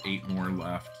 11. I have 8 more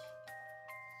left.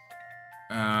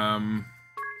 I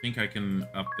think I can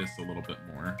up this a little bit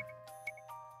more.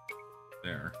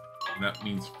 There. And that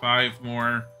means 5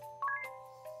 more.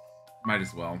 Might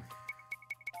as well.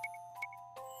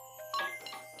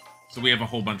 So we have a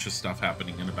whole bunch of stuff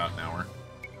happening in about an hour.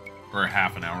 Or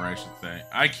half an hour, I should say.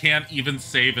 I can't even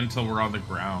save until we're on the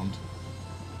ground.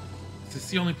 Is this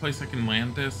the only place I can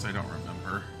land this? I don't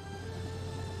remember.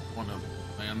 I want to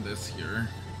land this here.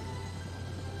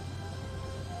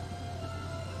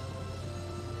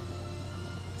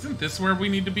 Isn't this where we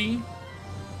need to be?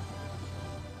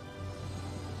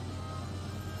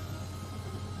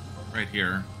 Right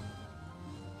here.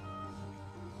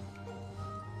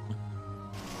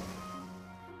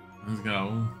 Let's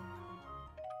go.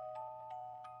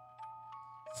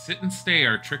 Sit and stay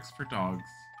are tricks for dogs.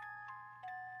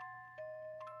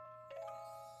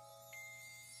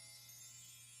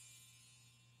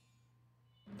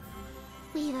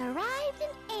 We've arrived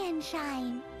in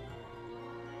Ansheim.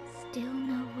 Still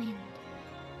no wind.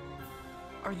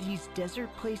 Are these desert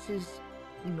places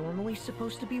normally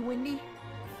supposed to be windy?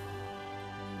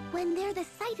 When they're the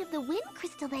site of the wind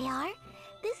crystal they are,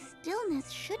 this stillness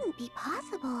shouldn't be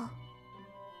possible.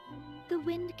 The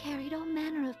wind carried all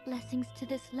manner of blessings to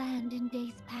this land in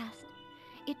days past.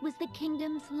 It was the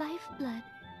kingdom's lifeblood.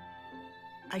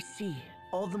 I see.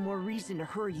 All the more reason to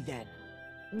hurry then.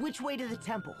 Which way to the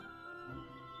temple?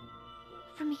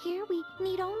 From here we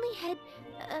need only head...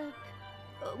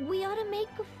 we ought to make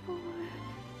for...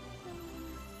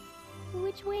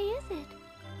 which way is it?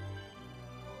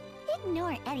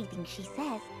 Ignore anything she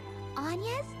says.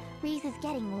 Anya's Reese is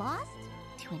getting lost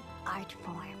to an art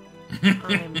form.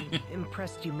 I'm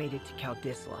impressed you made it to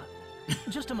Kaldisla.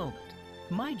 Just a moment.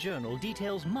 My journal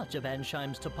details much of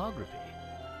Ansheim's topography.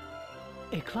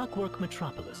 A clockwork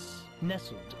metropolis,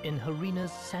 nestled in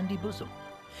Harina's sandy bosom.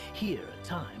 Here,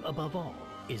 time, above all,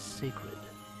 is sacred.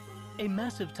 A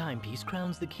massive timepiece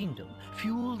crowns the kingdom,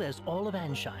 fueled as all of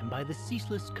Ansheim by the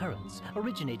ceaseless currents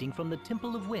originating from the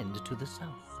Temple of Wind to the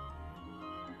south.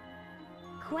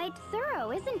 Quite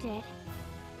thorough, isn't it?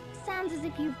 Sounds as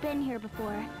if you've been here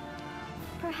before.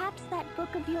 Perhaps that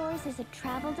book of yours is a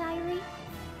travel diary?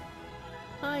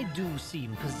 I do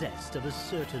seem possessed of a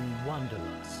certain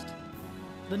wanderlust.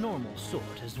 The normal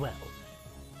sort as well.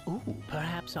 Ooh,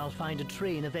 perhaps I'll find a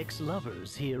train of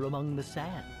ex-lovers here among the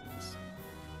sands.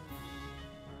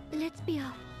 Let's be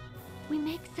off. We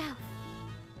make south.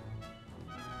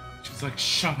 She's like,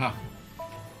 shut up.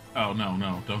 Oh, no,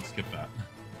 no, don't skip that.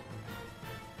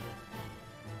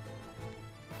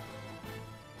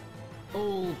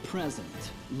 All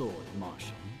present, Lord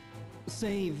Marshal.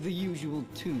 Save the usual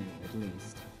tune, at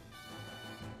least.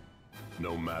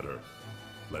 No matter.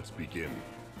 Let's begin.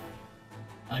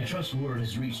 I trust word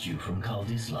has reached you from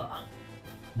Kaldisla.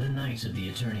 The Knights of the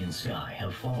Eternian Sky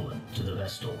have fallen to the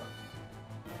Vestal.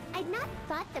 I'd not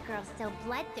thought the girl so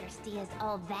bloodthirsty as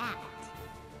all that.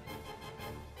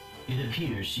 It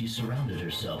appears she surrounded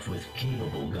herself with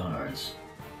capable guards.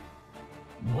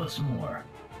 What's more,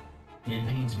 it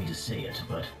pains me to say it,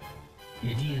 but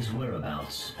Idia's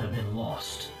whereabouts have been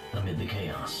lost amid the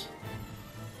chaos.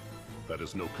 That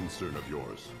is no concern of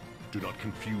yours. Do not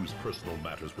confuse personal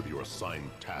matters with your assigned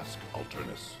task,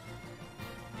 Alternus.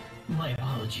 My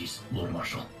apologies, Lord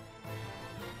Marshal.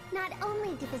 Not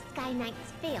only did the Sky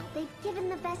Knights fail, they've given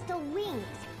the Vestal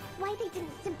wings. Why they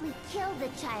didn't simply kill the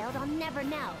child, I'll never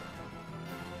know.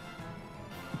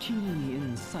 Keenly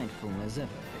insightful as ever,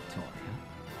 Victoria.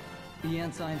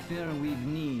 Yet I fear we've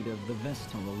need of the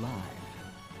Vestal alive.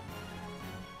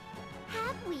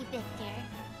 Have we, Victor?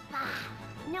 Bah,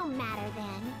 no matter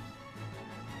then.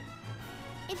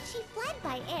 If she fled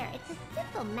by air, it's a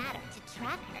simple matter to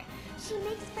track her. She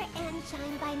makes for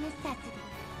Anshine by necessity.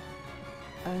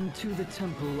 And to the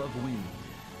Temple of Wind.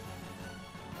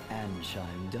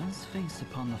 Anshine does face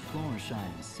upon the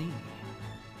Floorshine Sea.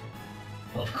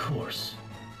 Of course.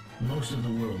 Most of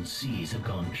the world's seas have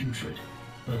gone putrid,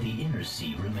 but the inner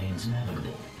sea remains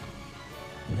navigable.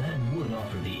 That would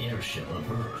offer the airship a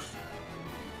berth.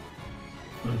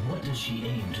 But what does she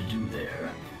aim to do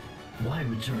there? Why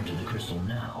return to the crystal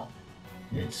now?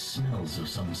 It smells of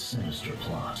some sinister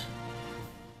plot.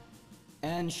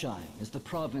 Anshine is the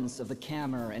province of the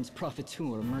Cammer and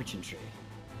Profiteur merchantry.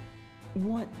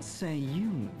 What say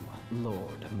you,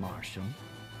 Lord Marshal?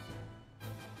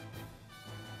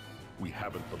 We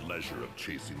haven't the leisure of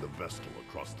chasing the Vestal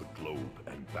across the globe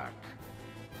and back.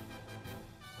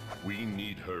 We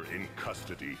need her in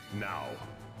custody now.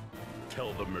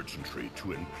 Tell the merchantry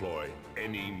to employ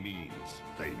any means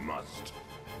they must.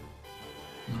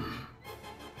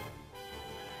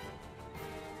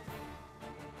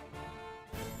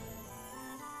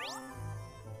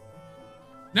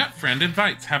 Net friend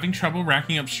invites. Having trouble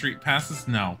racking up street passes?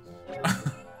 No.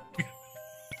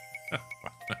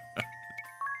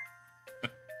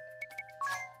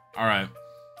 Alright.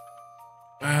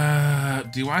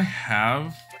 Do I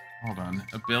have... Hold on.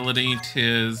 Ability,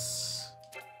 tis...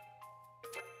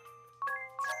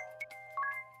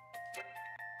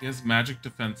 He has magic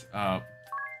defense up.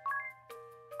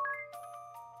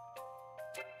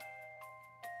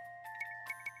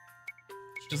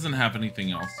 She doesn't have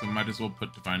anything else, so might as well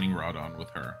put Divining Rod on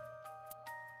with her.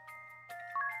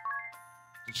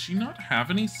 Does she not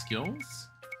have any skills?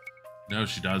 No,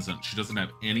 she doesn't. She doesn't have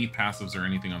any passives or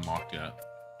anything unlocked yet.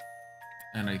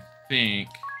 And I think...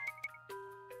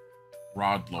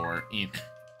 Rod lore.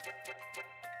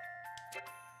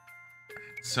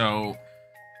 So...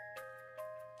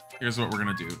 Here's what we're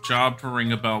gonna do. Job for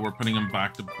Ring a Bell. We're putting him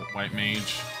back to White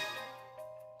Mage.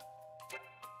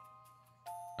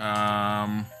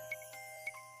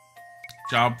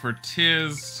 Job for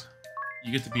Tiz.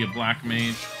 You get to be a Black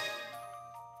Mage.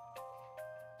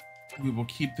 We will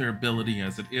keep their ability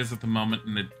as it is at the moment.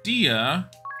 And Adia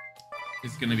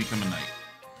is gonna become a Knight.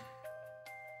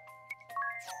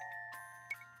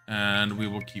 And we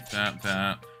will keep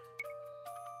that.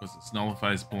 Was it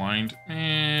nullifies blind?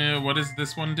 What does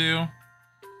this one do?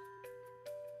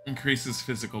 Increases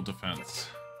physical defense.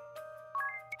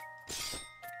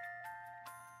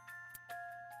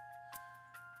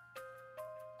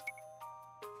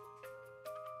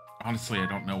 Honestly, I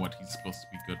don't know what he's supposed to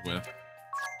be good with.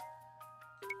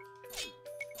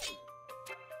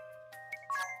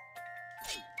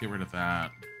 Get rid of that.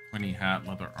 Pointy hat,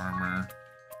 leather armor.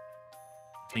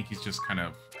 I think he's just kind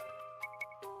of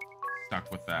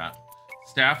stuck with that.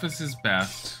 Staff is his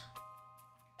best.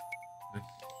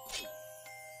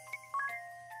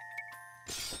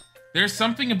 There's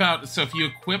something about, so if you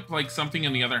equip like something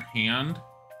in the other hand,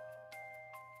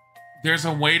 there's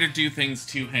a way to do things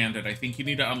two-handed. I think you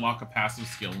need to unlock a passive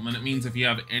skill, and then it means if you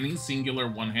have any singular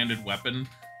one-handed weapon,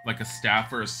 like a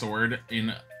staff or a sword,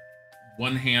 in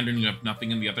one hand and you have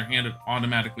nothing in the other hand, it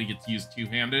automatically gets used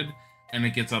two-handed, and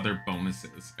it gets other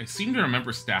bonuses. I seem to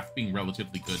remember staff being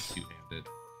relatively good two-handed.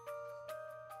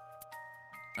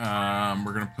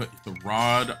 We're gonna put the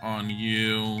rod on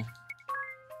you.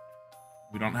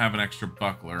 We don't have an extra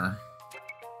buckler.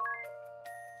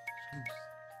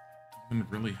 Even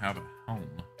really have a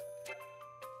helm.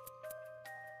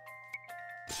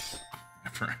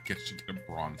 After I guess you get a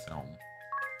bronze helm.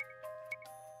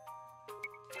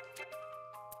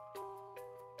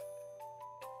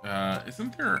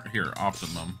 Isn't there here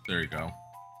optimum? There you go.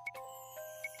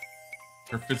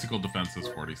 Her physical defense is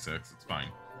 46. It's fine.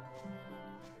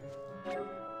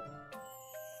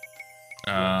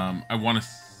 I want to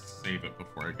save it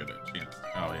before I get a chance.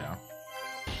 Oh yeah.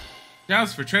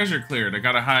 Douse for treasure cleared. I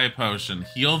got a high potion.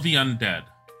 Heal the undead.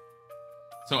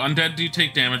 So undead do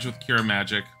take damage with cure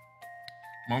magic.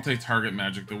 Multi-target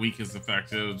magic. The weak is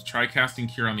effective. Try casting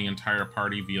cure on the entire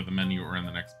party via the menu or in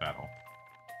the next battle.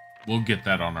 We'll get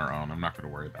that on our own. I'm not going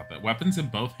to worry about that. Weapons in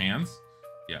both hands?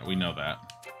 Yeah, we know that.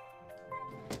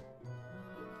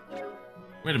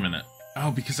 Wait a minute. Oh,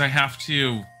 because I have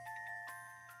to...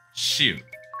 Shoot.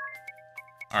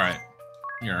 Alright.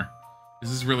 Here. This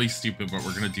is really stupid, but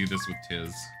we're going to do this with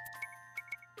Tiz.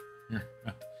 Here.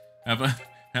 Have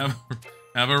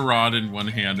a rod in one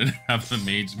hand and have the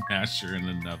mage masher in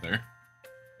another.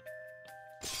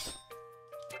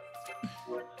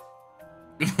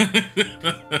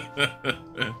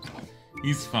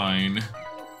 He's fine.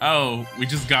 Oh, we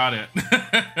just got it.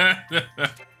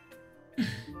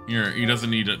 Here, he doesn't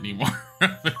need it anymore.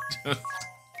 Just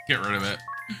get rid of it.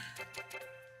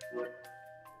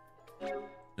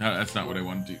 No, that's not what I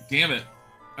want to do. Damn it.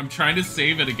 I'm trying to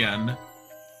save it again.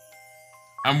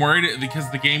 I'm worried because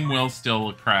the game will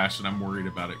still crash, and I'm worried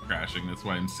about it crashing. That's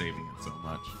why I'm saving it so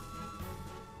much.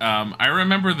 I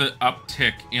remember the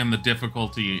uptick in the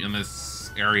difficulty in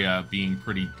this area being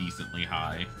pretty decently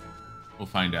high. We'll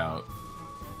find out.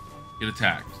 Get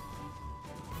attacked.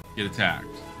 Get attacked.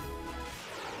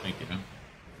 Thank you.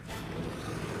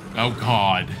 Oh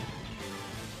god.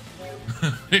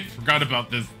 I forgot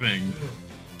about this thing.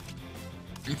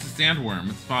 It's a sandworm.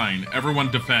 It's fine.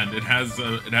 Everyone defend. It has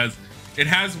 1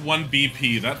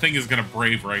 BP. That thing is gonna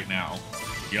brave right now.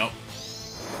 Yep.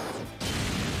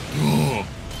 Ugh.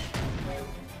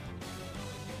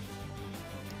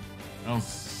 Oh,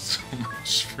 so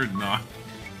much for not.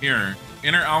 Here,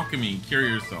 inner alchemy. Cure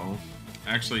yourself.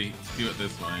 Actually, do it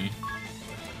this way.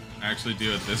 Actually,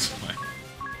 do it this way.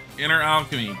 Inner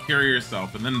alchemy. Cure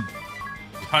yourself, and then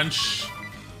punch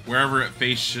wherever it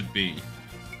face should be.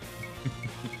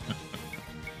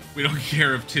 We don't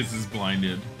care if Tiz is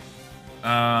blinded.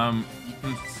 You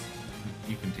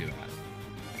can do that.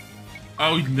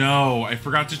 Oh no, I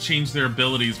forgot to change their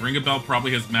abilities. Ring a Bell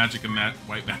probably has magic and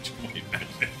white magic.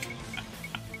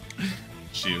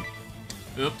 Shoot.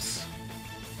 Oops.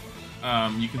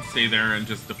 You can stay there and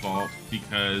just default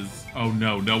because oh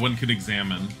no, no one can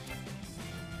examine.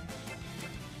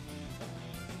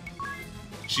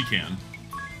 She can.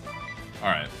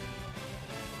 Alright.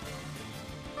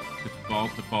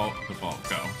 Default, default, default,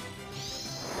 go.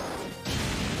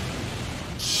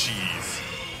 Jeez.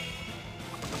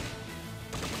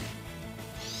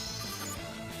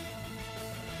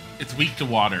 It's weak to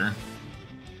water.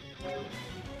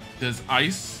 Does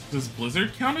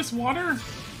blizzard count as water?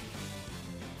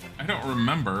 I don't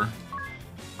remember.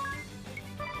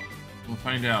 We'll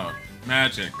find out.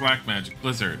 Magic, black magic,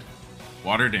 blizzard.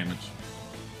 Water damage.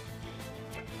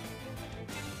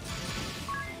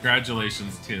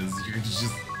 Congratulations, Tiz. You're gonna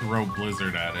just throw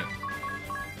blizzard at it.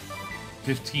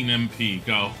 15 MP,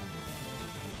 go.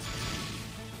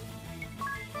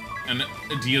 And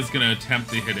Adia's gonna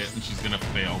attempt to hit it, and she's gonna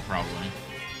fail, probably.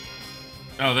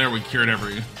 Oh, there, we cured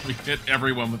we hit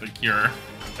everyone with a cure.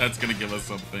 That's gonna give us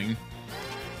something.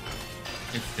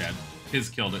 It's dead. Tiz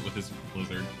killed it with his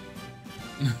blizzard.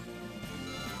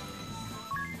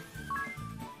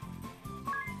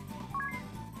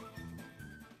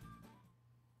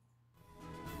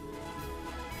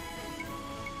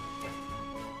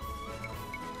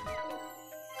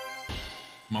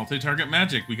 Multi-target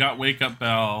magic. We got Wake Up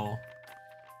Bell.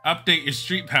 Update your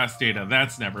Street Pass data.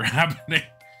 That's never happening.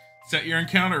 Set your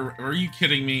encounter. Are you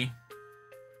kidding me?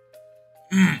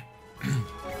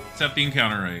 Set the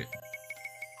encounter rate.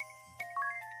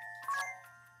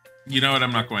 You know what?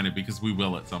 I'm not going to because we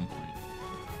will at some point.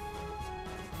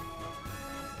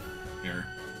 Here.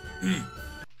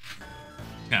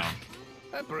 Town.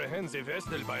 Apprehensive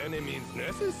Estel by any means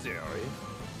necessary.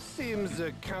 Seems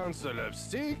the Council of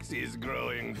Six is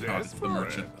growing God, it's the desperate.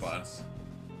 merchant class.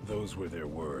 Those were their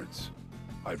words.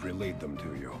 I've relayed them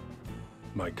to you.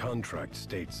 My contract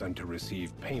states I'm to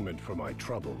receive payment for my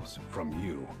troubles from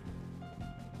you.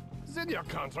 Then your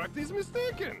contract is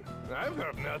mistaken. I've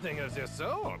heard nothing of the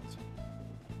sort.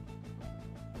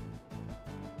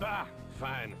 Bah,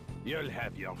 fine. You'll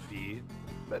have your fee.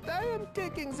 but I am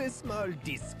taking a small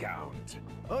discount.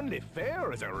 Only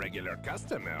fair as a regular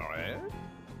customer, eh?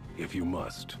 If you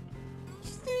must.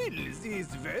 Still,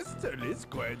 this vessel is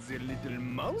quite the little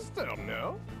monster,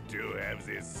 no? To have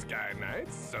this Sky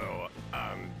Knight so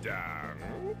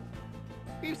undone.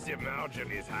 If the margin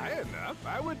is high enough,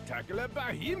 I would tackle a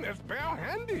behemoth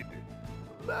bare-handed.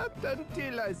 But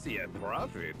until I see a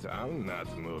profit, I'll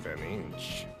not move an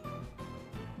inch.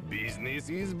 Business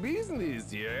is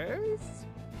business, yes?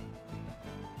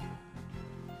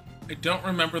 I don't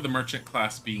remember the merchant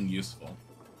class being useful.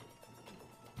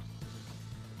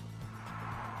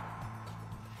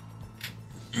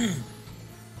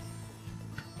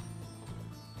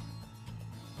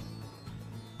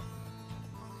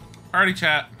 Party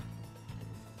chat.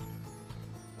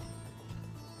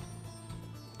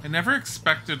 I never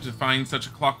expected to find such a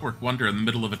clockwork wonder in the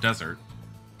middle of a desert.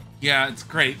 Yeah, it's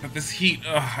great, but this heat,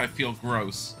 ugh, I feel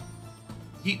gross.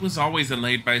 Heat was always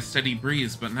allayed by a steady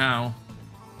breeze, but now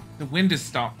the wind has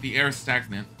stopped, the air is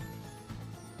stagnant.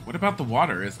 What about the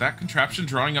water? Is that contraption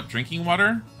drawing up drinking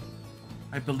water?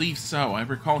 I believe so. I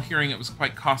recall hearing it was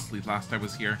quite costly last I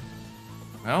was here.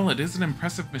 Well, it is an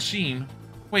impressive machine.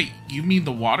 Wait, you mean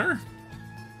the water?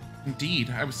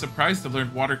 Indeed, I was surprised to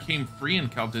learn water came free in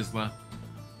Kaldisla.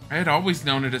 I had always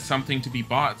known it as something to be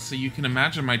bought, so you can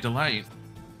imagine my delight.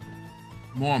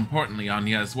 More importantly,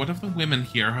 Agnes, what of the women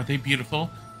here? Are they beautiful,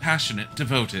 passionate,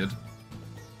 devoted?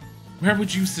 Where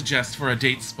would you suggest for a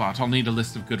date spot? I'll need a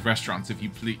list of good restaurants, if you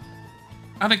please.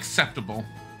 Unacceptable.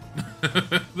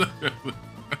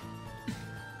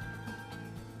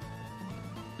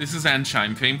 This is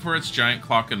Ansheim, famed for its giant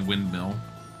clock and windmill.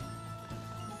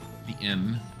 The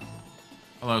inn.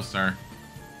 Hello, sir.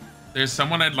 There's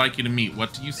someone I'd like you to meet.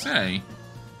 What do you say?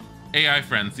 AI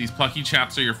friends. These plucky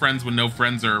chaps are your friends when no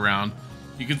friends are around.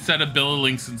 You can set a bill of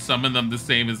links and summon them the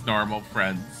same as normal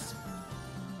friends.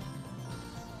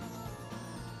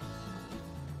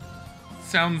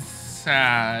 Sounds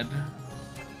sad.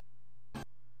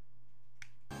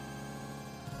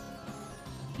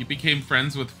 You became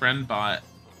friends with FriendBot.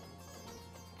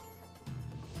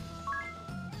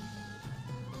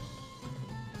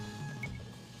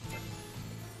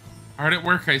 Hard at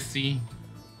work, I see.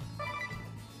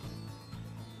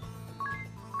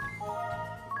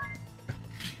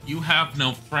 You have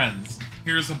no friends.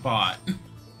 Here's a bot.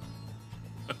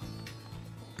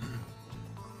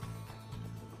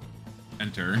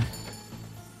 Enter.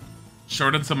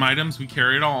 Short on some items, we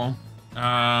carry it all.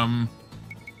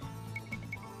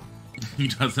 He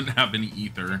doesn't have any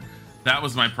ether. That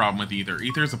was my problem with ether.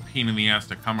 Ether's a pain in the ass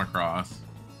to come across.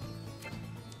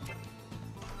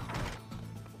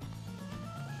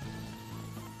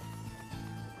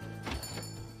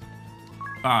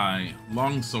 Buy.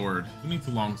 Longsword. Who needs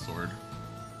a longsword?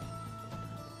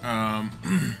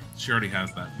 She already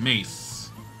has that. Mace.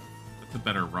 That's a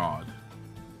better rod.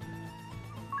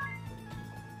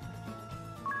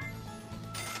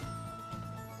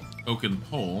 Oaken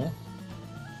pole.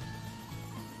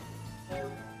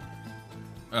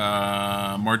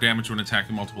 More damage when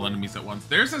attacking multiple enemies at once.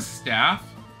 There's a staff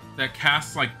that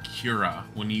casts like Cura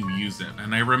when you use it,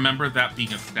 and I remember that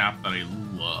being a staff that I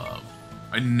loved.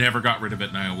 I never got rid of it,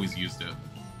 and I always used it.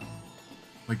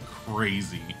 Like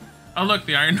crazy. Oh, look,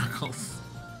 the Iron Knuckles.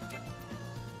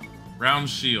 Round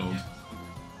shield.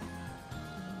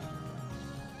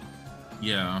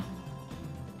 Yeah.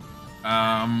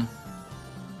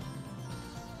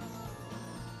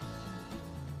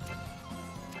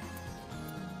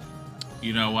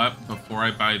 You know what? Before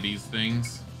I buy these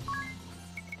things...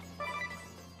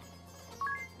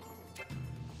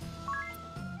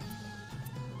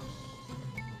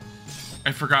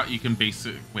 I forgot you can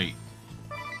basic... Wait.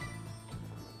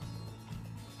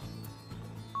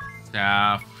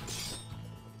 Staff.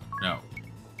 No.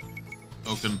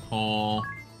 Oaken pole.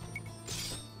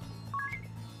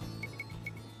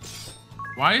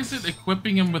 Why is it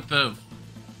equipping him with the...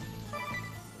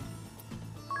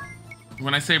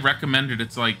 When I say recommended,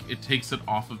 it's like it takes it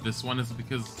off of this one. Is it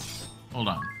because... Hold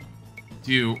on.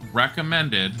 Do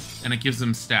recommended, and it gives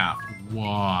him staff.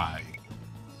 Why?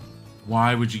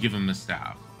 Why would you give him the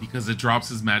staff? Because it drops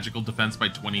his magical defense by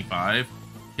 25?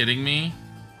 Kidding me?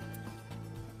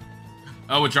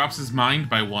 Oh, it drops his mind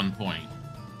by 1 point.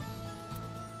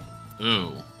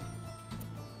 Ooh.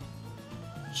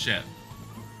 Shit.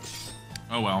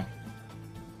 Oh well.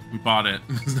 We bought it.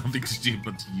 There's nothing to do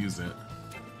but to use it.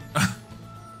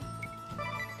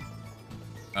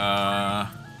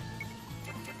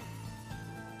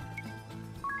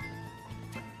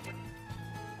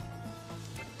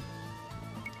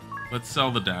 Let's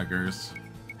sell the daggers.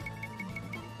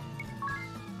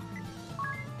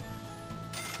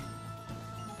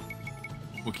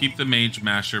 We'll keep the Mage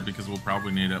Masher because we'll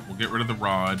probably need it. We'll get rid of the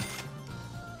Rod.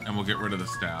 And we'll get rid of the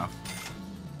Staff.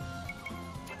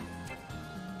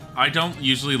 I don't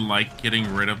usually like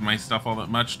getting rid of my stuff all that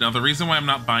much. Now, the reason why I'm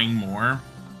not buying more...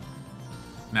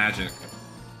 Magic.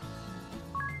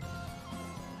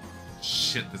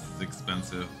 Shit, this is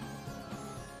expensive.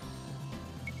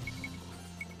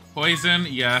 Poison,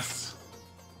 yes.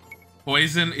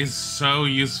 Poison is so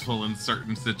useful in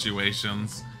certain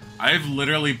situations. I've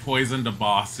literally poisoned a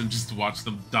boss and just watched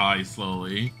them die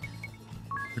slowly.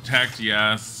 Protect,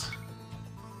 yes.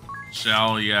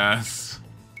 Shell, yes.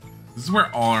 This is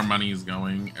where all our money is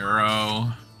going.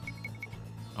 Arrow.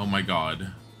 Oh my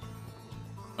god.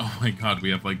 Oh my god,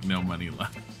 we have like no money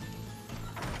left.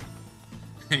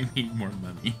 I need more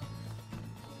money.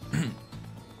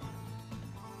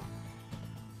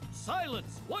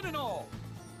 Silence, one and all!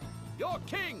 Your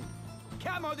king,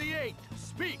 Kammer the Eighth,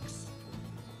 speaks.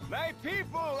 My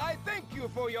people, I thank you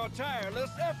for your tireless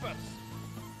efforts.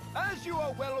 As you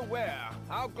are well aware,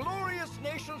 our glorious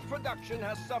nation's production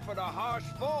has suffered a harsh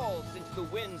fall since the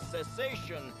wind's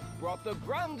cessation brought the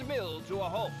Grand Mill to a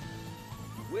halt.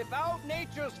 Without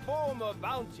nature's form of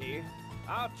bounty,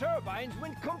 our turbines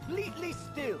went completely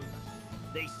still.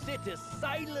 They sit as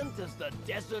silent as the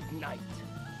desert night.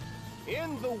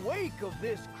 In the wake of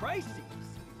this crisis,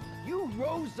 you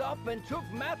rose up and took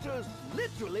matters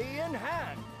literally in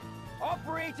hand,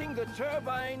 operating the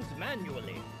turbines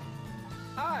manually.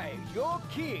 I, your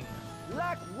king,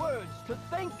 lack words to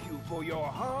thank you for your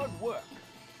hard work.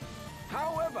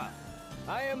 However,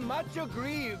 I am much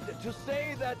aggrieved to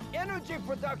say that energy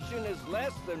production is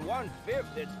less than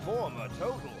 1/5 its former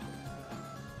total.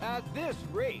 At this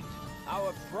rate,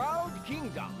 our proud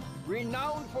kingdom,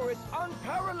 renowned for its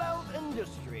unparalleled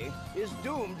industry, is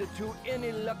doomed to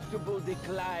ineluctable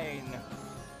decline.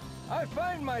 I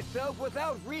find myself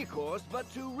without recourse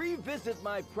but to revisit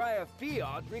my prior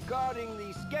fiat regarding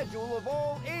the schedule of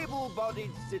all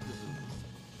able-bodied citizens.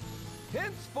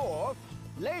 Henceforth,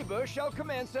 labor shall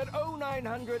commence at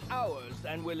 0900 hours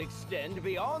and will extend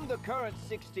beyond the current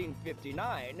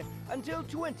 1659 until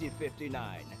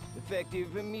 2059,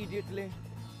 effective immediately.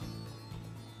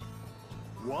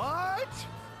 What?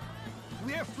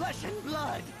 We're flesh and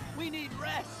blood. We need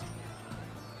rest.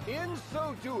 In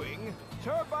so doing,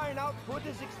 turbine output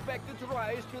is expected to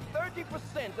rise to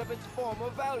 30% of its former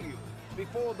value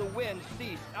before the wind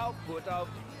ceased output of...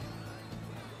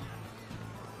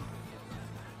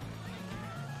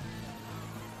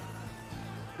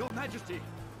 Your Majesty!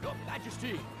 Your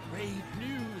Majesty! Brave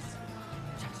news!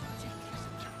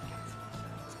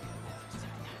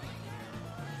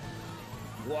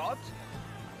 What?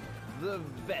 The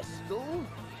Vestal?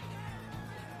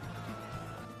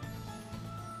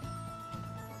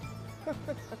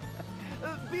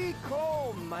 Be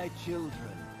calm, my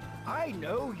children. I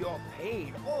know your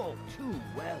pain all too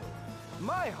well.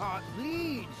 My heart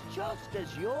bleeds just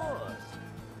as yours.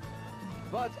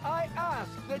 But I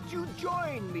ask that you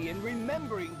join me in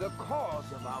remembering the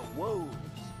cause of our woes.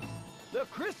 The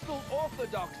Crystal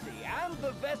Orthodoxy and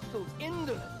the Vestal's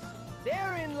indolence.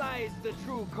 Therein lies the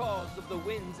true cause of the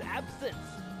wind's absence.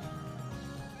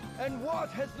 And what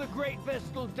has the Great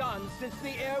Vestal done since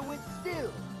the air went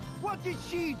still? What did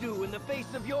she do in the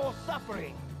face of your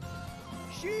suffering?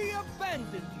 She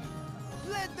abandoned you,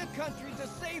 fled the country to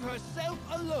save herself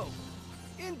alone.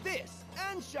 In this,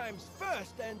 Ansheim's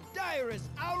first and direst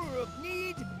hour of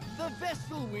need, the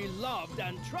Vestal we loved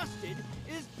and trusted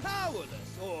is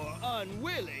powerless or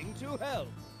unwilling to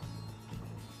help.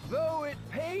 Though it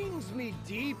pains me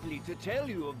deeply to tell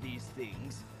you of these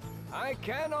things, I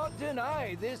cannot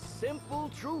deny this simple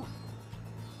truth.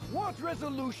 What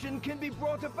resolution can be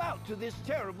brought about to this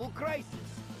terrible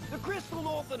crisis? The Crystal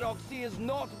Orthodoxy is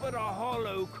naught but a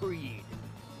hollow creed.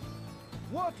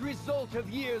 What result have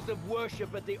years of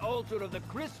worship at the altar of the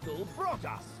Crystal brought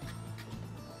us?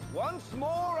 Once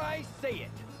more I say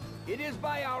it. It is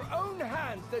by our own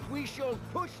hands that we shall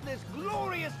push this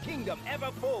glorious kingdom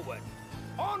ever forward.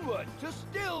 Onward to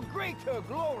still greater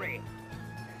glory.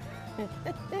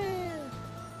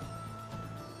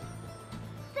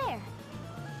 There.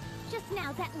 Just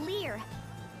now, that leer.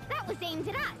 That was aimed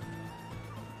at us.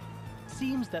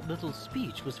 Seems that little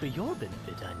speech was for your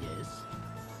benefit, Agnes.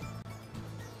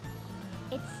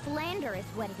 It's slander is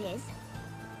what it is.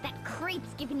 That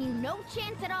creep's giving you no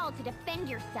chance at all to defend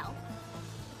yourself.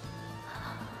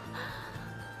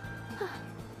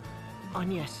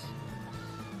 Agnes.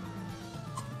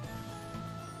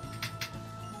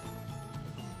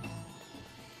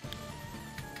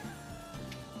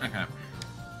 Okay.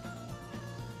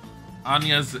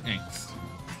 Anya's angst.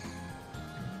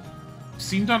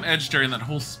 Seemed on edge during that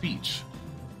whole speech.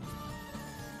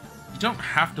 don't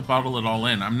have to bottle it all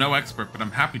in. I'm no expert, but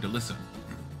I'm happy to listen.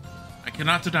 I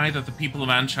cannot deny that the people of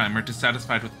Ansheim are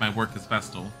dissatisfied with my work as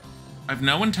Vestal. I've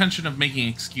no intention of making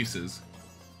excuses.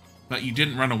 But you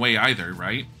didn't run away either,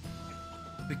 right?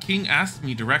 The king asked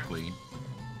me directly. He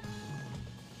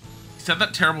said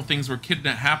that terrible things were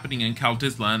happening in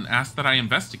Kaldisla and asked that I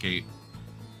investigate.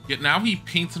 Yet now he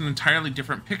paints an entirely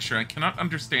different picture. I cannot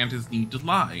understand his need to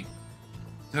lie.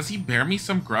 Does he bear me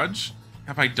some grudge?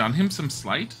 Have I done him some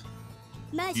slight?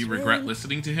 Do you regret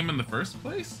listening to him in the first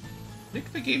place?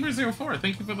 Nick the Gamer04,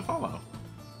 thank you for the follow.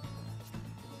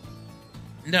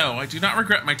 No, I do not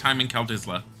regret my time in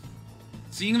Kaldisla.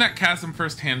 Seeing that chasm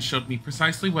firsthand showed me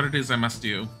precisely what it is I must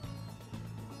do.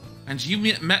 And you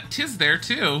met Tiz there,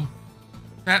 too.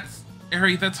 That's...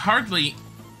 Eri, that's hardly...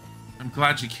 I'm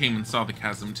glad you came and saw the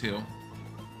chasm, too.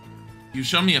 You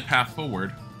show me a path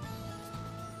forward.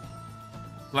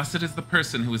 Blessed is the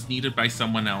person who is needed by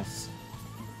someone else.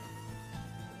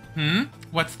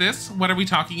 What's this? What are we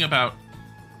talking about?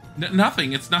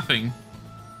 Nothing, it's nothing.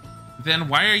 Then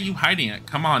why are you hiding it?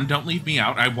 Come on, don't leave me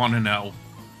out, I want to know.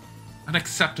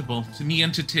 Unacceptable to me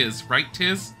and to Tiz, right,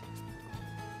 Tiz?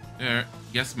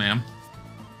 Yes, ma'am.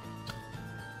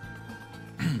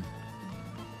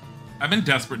 I'm in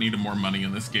desperate need of more money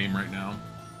in this game right now.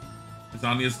 Is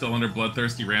Anya still under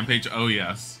bloodthirsty rampage? Oh,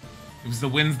 yes. It was the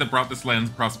winds that brought this land's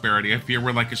prosperity. I fear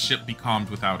we're like a ship becalmed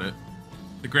without it.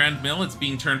 The Grand Mill is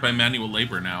being turned by manual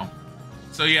labor now.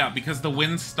 So yeah, because the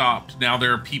wind stopped, now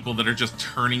there are people that are just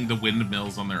turning the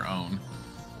windmills on their own.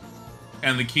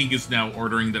 And the king is now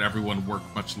ordering that everyone work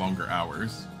much longer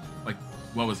hours. Like,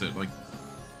 what was it? Like,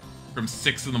 from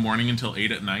 6 in the morning until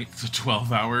 8 at night? So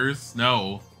 12 hours?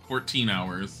 No, 14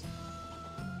 hours.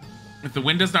 If the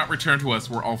wind does not return to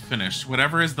us, we're all finished.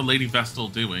 Whatever is the Lady Vestal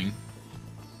doing?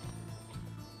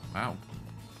 Wow.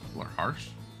 People are harsh.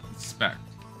 Inspect.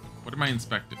 What am I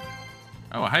inspecting?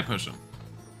 Oh, a high potion.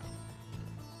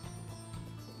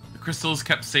 The crystal is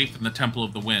kept safe in the Temple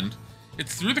of the Wind.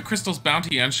 It's through the crystal's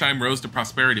bounty Ansheim rose to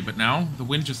prosperity, but now the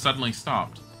wind just suddenly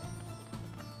stopped.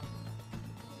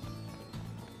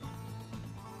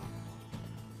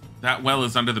 That well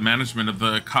is under the management of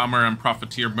the Commerce and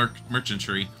Profiteer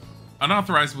Merchantry.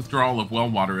 Unauthorized withdrawal of well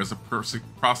water is a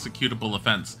prosecutable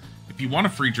offense. If you want a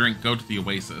free drink, go to the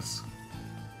Oasis.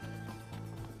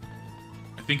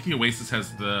 I think the Oasis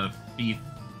has the thief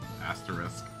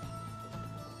asterisk.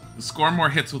 You score more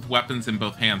hits with weapons in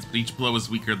both hands, but each blow is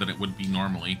weaker than it would be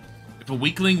normally. If a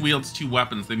weakling wields 2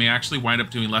 weapons, they may actually wind up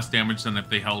doing less damage than if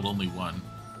they held only one.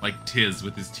 Like Tiz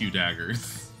with his 2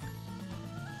 daggers.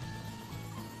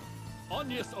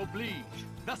 Onius oblige,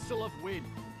 Vessel of Wind.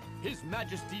 His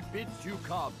Majesty bids you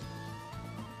come.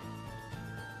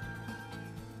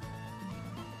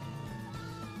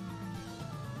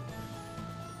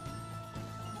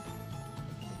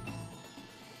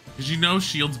 Did you know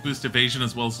shields boost evasion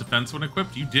as well as defense when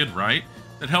equipped? You did, right?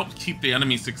 That helped keep the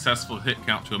enemy's successful hit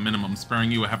count to a minimum,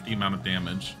 sparing you a hefty amount of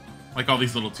damage. Like all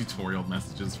these little tutorial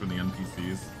messages from the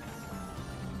NPCs.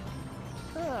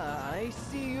 Ah, I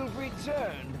see you've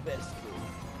returned, Vestal.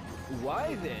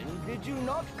 Why then did you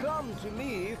not come to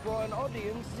me for an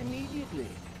audience immediately?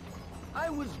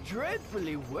 I was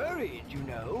dreadfully worried, you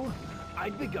know.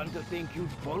 I'd begun to think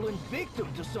you'd fallen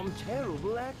victim to some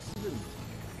terrible accident.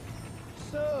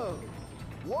 So,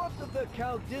 what of the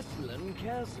Kaldislan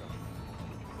chasm?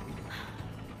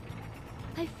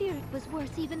 I fear it was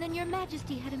worse even than your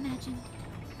Majesty had imagined.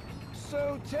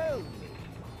 So tell me,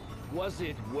 was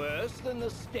it worse than the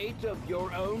state of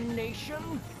your own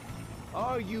nation?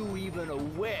 Are you even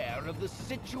aware of the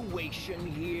situation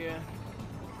here?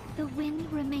 The wind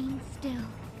remains still.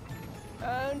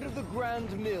 And the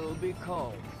Grand Mill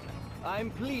becalmed.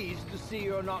 I'm pleased to see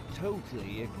you're not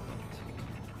totally ignorant.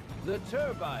 The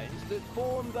turbines that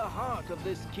form the heart of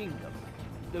this kingdom,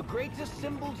 the greatest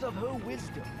symbols of her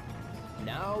wisdom,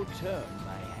 now turn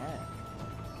my hand.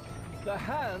 The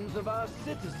hands of our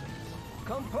citizens,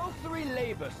 compulsory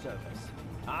labor service.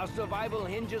 Our survival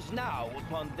hinges now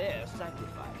upon their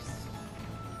sacrifice.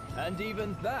 And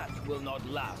even that will not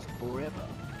last forever.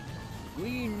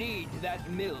 We need that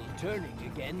mill turning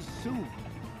again soon.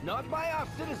 Not by our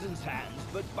citizens' hands,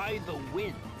 but by the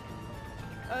wind.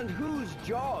 And whose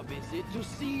job is it to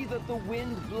see that the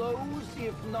wind blows,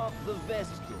 if not the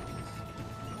Vestals?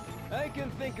 I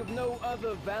can think of no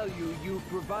other value you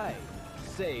provide,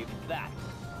 save that.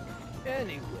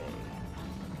 Anyway,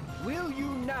 will you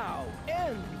now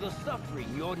end the suffering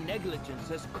your negligence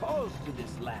has caused to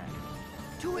this land,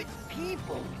 to its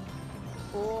people?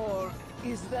 Or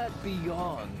is that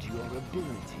beyond your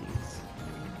abilities?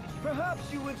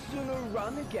 Perhaps you would sooner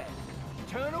run again,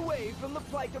 turn away from the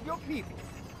plight of your people.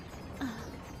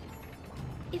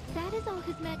 If that is all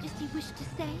His Majesty wished to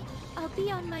say, I'll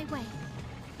be on my way.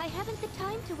 I haven't the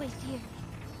time to waste here.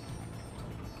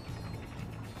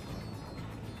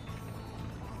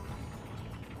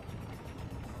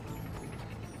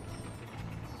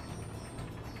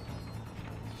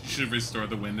 You should restore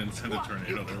the wind and send a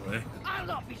tornado their way. I'll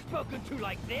not be spoken to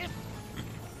like this!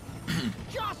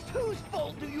 Just whose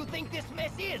fault do you think this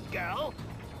mess is, girl?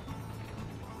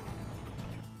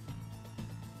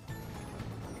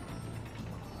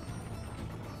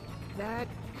 That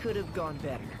could have gone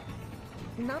better.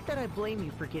 Not that I blame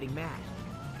you for getting mad.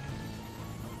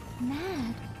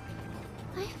 Mad?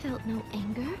 I felt no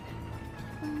anger.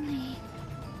 Only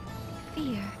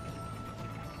fear.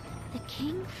 The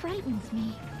king frightens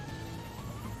me.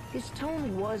 His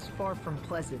tone was far from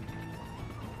pleasant,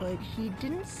 but he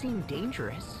didn't seem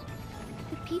dangerous.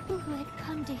 The people who had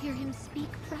come to hear him speak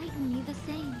frighten me the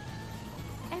same.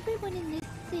 Everyone in this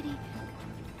city,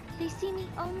 they see me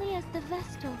only as the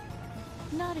Vestal,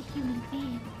 not a human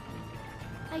being.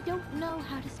 I don't know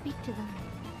how to speak to them.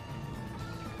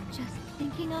 Just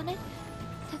thinking on it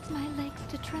sets my legs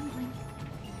to trembling.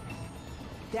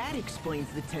 That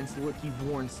explains the tense look you've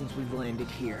worn since we've landed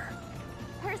here.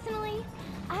 Personally,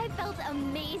 I felt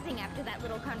amazing after that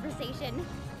little conversation.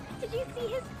 Did you see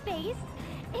his face?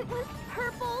 It was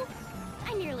purple.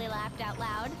 I nearly laughed out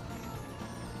loud.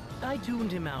 I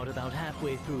tuned him out about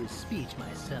halfway through his speech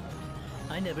myself.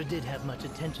 I never did have much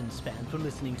attention span for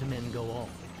listening to men go off.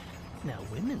 Now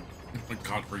women... Oh my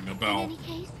God, ring a In bell. any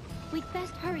case, we'd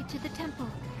best hurry to the temple.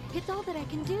 It's all that I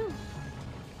can do.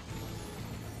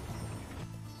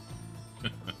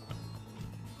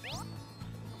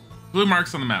 Blue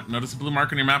marks on the map. Notice a blue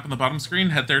mark on your map on the bottom screen.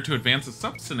 Head there to advance a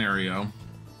sub-scenario.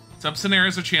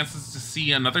 Sub-scenarios are chances to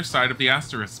see another side of the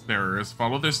asterisk bearers,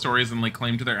 follow their stories, and lay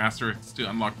claim to their asterisks to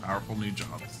unlock powerful new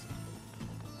jobs.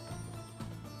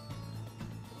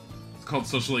 It's called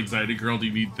Social Anxiety Girl. Do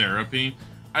you need therapy?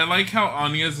 I like how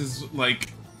Anya's is,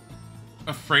 like,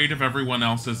 afraid of everyone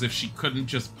else as if she couldn't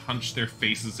just punch their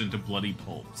faces into bloody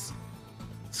pulps.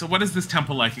 So what is this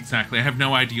temple like exactly? I have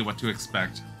no idea what to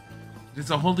expect. It is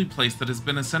a holy place that has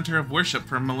been a center of worship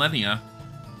for millennia.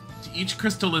 To each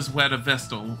crystal is wed a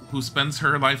Vestal, who spends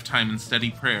her lifetime in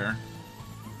steady prayer.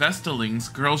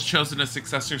 Vestalings, girls chosen as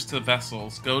successors to the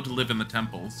Vestals, go to live in the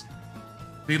temples.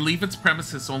 They leave its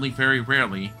premises only very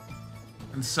rarely,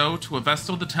 and so to a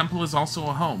Vestal the temple is also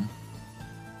a home.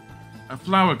 A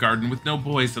flower garden with no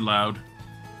boys allowed.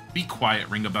 Be quiet,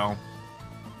 ring a bell.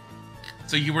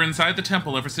 So you were inside the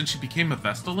temple ever since you became a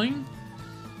Vestaling?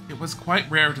 It was quite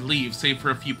rare to leave, save for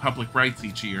a few public rites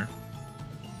each year.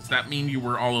 Does that mean you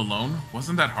were all alone?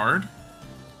 Wasn't that hard?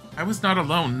 I was not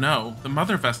alone, no. The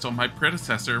Mother Vestal, my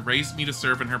predecessor, raised me to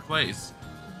serve in her place.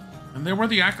 And there were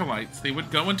the Acolytes. They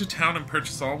would go into town and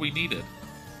purchase all we needed.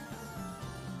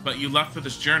 But you left for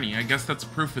this journey. I guess that's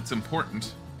proof it's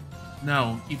important.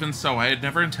 No, even so, I had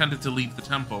never intended to leave the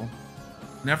temple.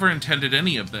 Never intended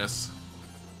any of this.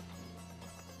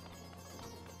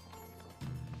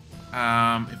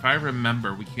 If I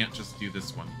remember, we can't just do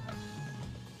this one yet.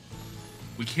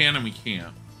 We can and we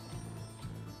can't.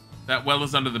 That well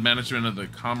is under the management of the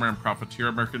Commer and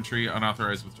Profiteer Merchantry,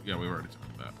 unauthorized with... Yeah, we already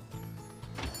talked about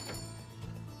that.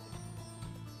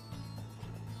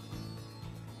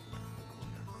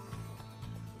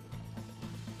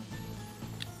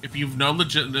 If you've no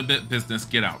legitimate business,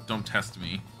 get out. Don't test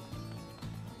me.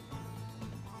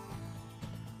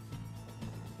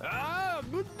 Ah,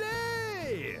 good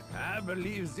day! I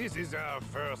believe this is our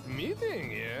first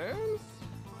meeting, yes?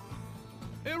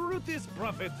 Erutis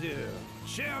Profiteer,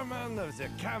 chairman of the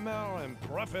Commer and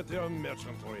Profiteer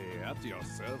Merchantry, at your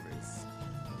service.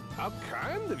 How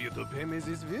kind of you to pay me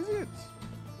this visit.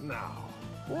 Now,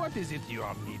 what is it you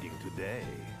are needing today?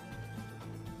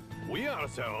 We are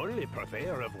the only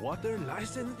purveyor of water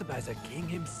licensed by the king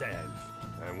himself,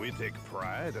 and we take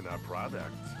pride in our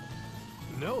product.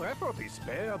 No effort is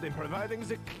spared in providing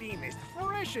the cleanest,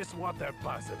 freshest water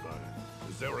possible.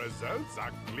 The results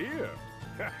are clear.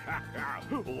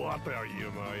 Water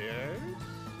humor, eh?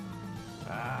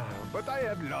 Ah, but I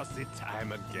have lost the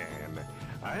time again.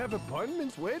 I have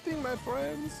appointments waiting, my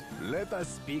friends. Let us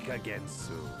speak again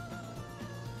soon.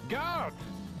 Guard!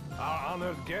 Our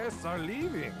honored guests are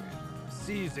leaving.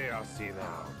 See they are seen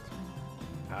out.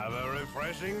 Have a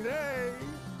refreshing day.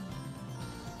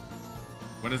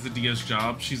 What is Adia's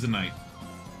job? She's a knight.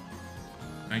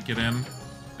 Can I get in?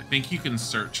 I think you can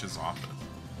search his office.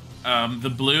 The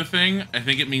blue thing, I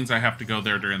think it means I have to go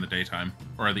there during the daytime.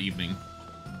 Or the evening.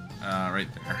 Right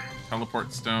there.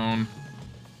 Teleport stone.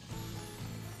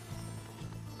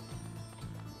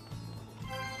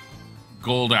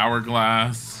 Gold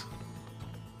hourglass.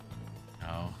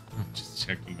 No.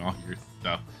 checking all your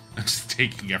stuff. I'm just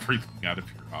taking everything out of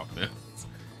your office.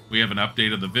 We have an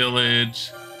update of the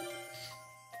village.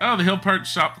 Oh, the hill part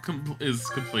shop is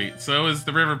complete. So is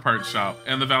the river part shop,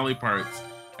 and the valley parts,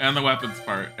 and the weapons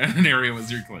part, and an area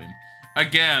was reclaimed.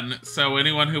 Again, so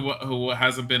anyone who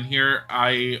hasn't been here,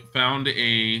 I found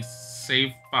a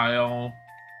save file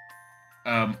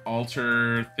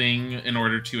alter thing in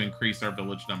order to increase our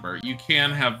village number. You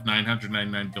can have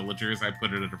 999 villagers. I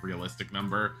put it at a realistic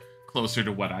number, closer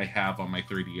to what I have on my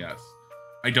 3DS.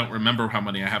 I don't remember how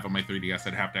many I have on my 3DS.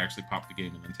 I'd have to actually pop the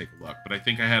game and then take a look. But I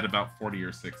think I had about 40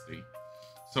 or 60.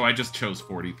 So I just chose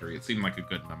 43. It seemed like a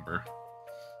good number.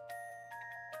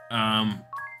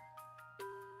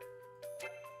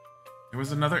 There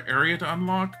was another area to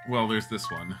unlock? Well, there's this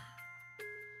one.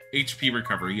 HP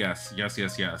recovery. Yes, yes,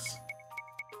 yes, yes.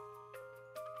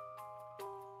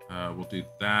 We'll do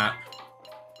that.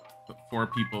 Put 4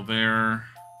 people there.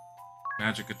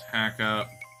 Magic attack up.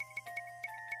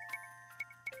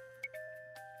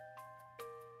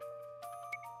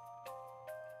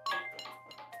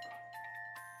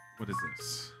 What is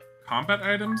this? Combat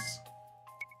items?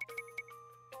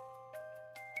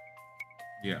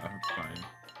 Yeah, that's fine.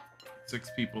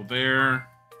 6 people there.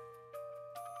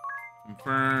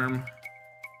 Confirm.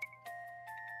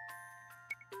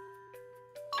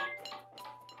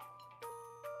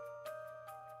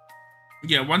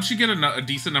 Yeah, once you get a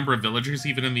decent number of villagers,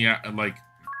 even in the, like,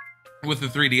 with the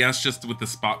 3DS, just with the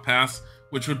spot pass,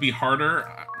 which would be harder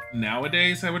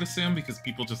nowadays, I would assume, because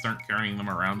people just aren't carrying them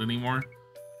around anymore.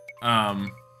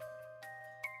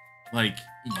 Like,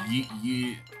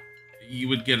 you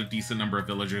would get a decent number of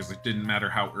villagers. It didn't matter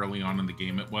how early on in the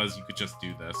game it was, you could just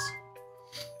do this.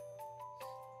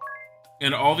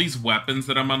 And all these weapons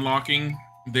that I'm unlocking,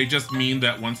 they just mean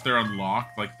that once they're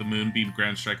unlocked, like the Moonbeam,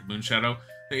 Grand Strike, Moonshadow,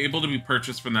 they're able to be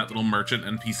purchased from that little merchant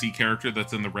NPC character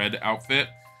that's in the red outfit.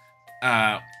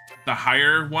 The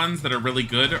higher ones that are really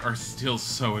good are still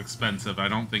so expensive. I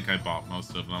don't think I bought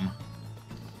most of them.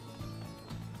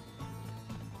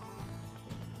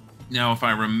 Now, if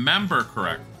I remember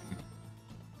correctly,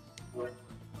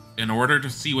 in order to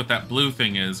see what that blue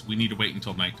thing is, we need to wait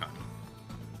until nighttime.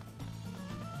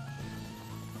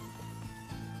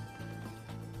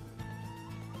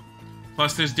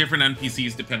 Plus, there's different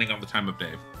NPCs depending on the time of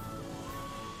day.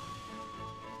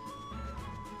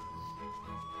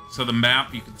 So the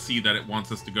map, you can see that it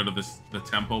wants us to go to the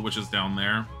temple, which is down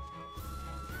there.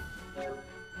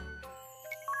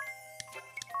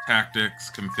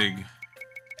 Tactics, config,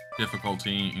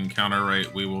 difficulty, encounter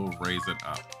rate, we will raise it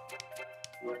up.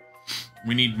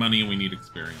 We need money and we need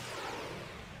experience.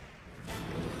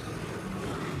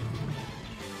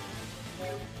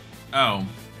 Oh,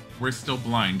 we're still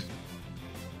blind.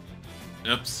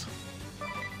 Oops.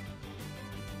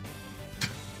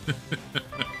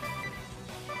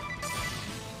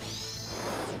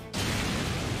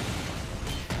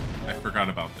 I forgot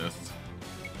about this.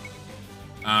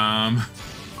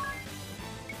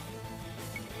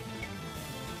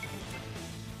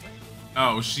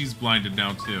 Oh, she's blinded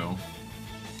now too.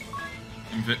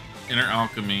 Inner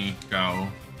alchemy, go.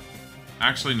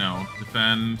 Actually, no.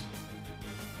 Defend.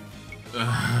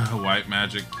 White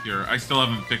magic cure. I still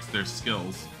haven't fixed their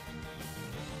skills.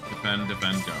 Defend,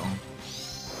 defend, go.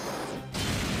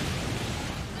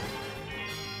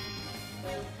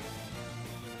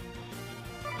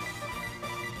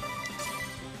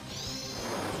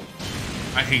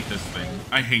 I hate this thing.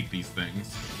 I hate these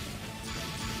things.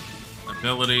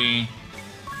 Ability.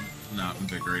 Not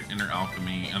invigorate. Inner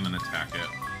alchemy, and then attack it.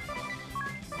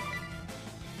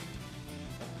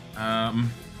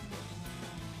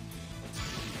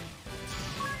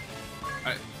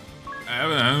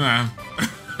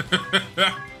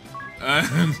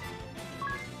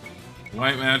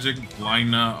 White magic,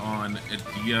 Blina on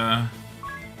Edea,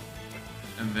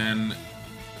 and then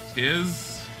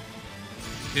his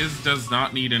does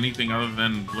not need anything other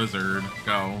than Blizzard.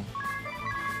 Go.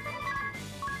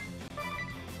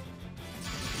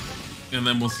 And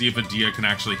then we'll see if Edea can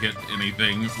actually hit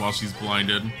anything while she's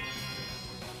blinded.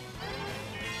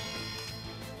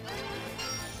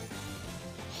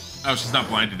 Oh, she's not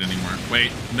blinded anymore.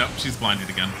 Wait, nope, she's blinded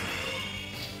again.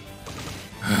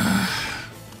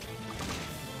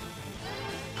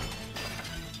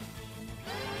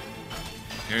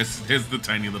 Here's the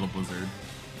tiny little blizzard.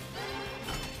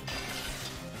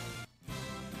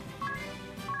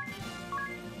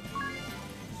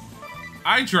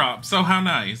 Eye drop, so how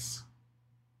nice.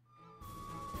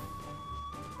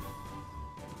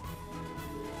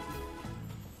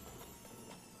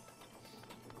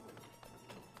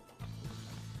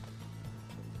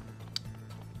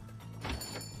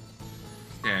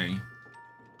 Okay.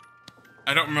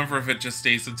 I don't remember if it just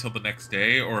stays until the next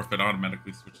day or if it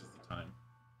automatically switches the time.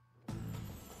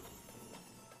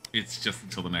 It's just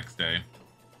until the next day.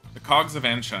 The Cogs of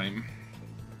Ansheim.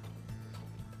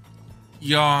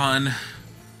 Yawn.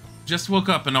 Just woke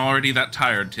up and already that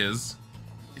tired, tis.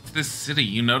 It's this city.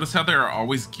 You notice how there are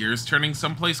always gears turning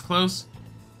someplace close?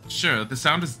 Sure, the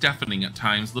sound is deafening at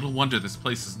times. Little wonder this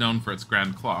place is known for its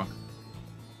grand clock.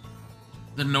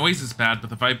 The noise is bad, but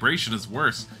the vibration is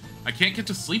worse. I can't get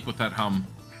to sleep with that hum.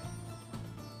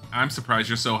 I'm surprised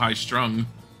you're so high-strung.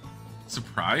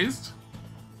 Surprised?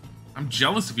 I'm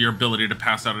jealous of your ability to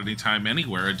pass out any time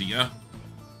anywhere, Adia.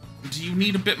 Do you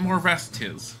need a bit more rest,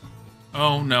 Tiz?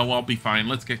 Oh, no, I'll be fine.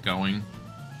 Let's get going.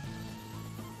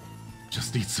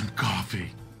 Just need some coffee.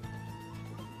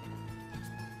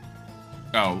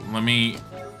 Oh, let me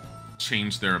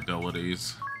change their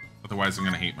abilities. Otherwise, I'm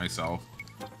going to hate myself.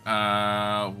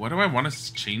 What do I want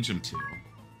to change him to?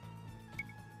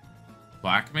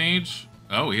 Black Mage?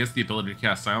 Oh, he has the ability to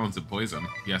cast Silence and Poison.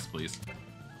 Yes, please.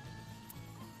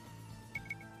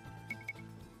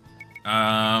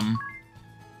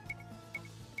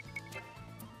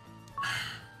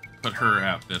 Put her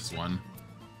at this one.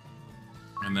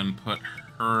 And then put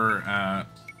her at...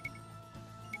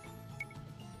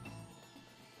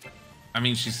 I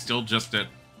mean, she's still just at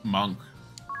Monk.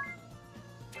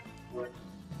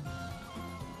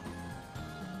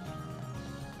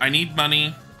 I need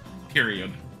money,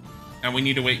 period. And we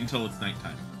need to wait until it's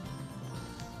nighttime.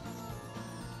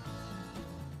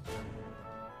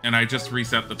 And I just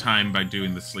reset the time by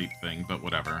doing the sleep thing, but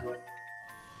whatever.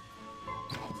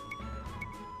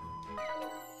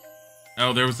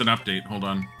 Oh, there was an update. Hold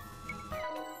on.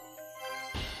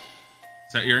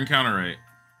 Set your encounter rate.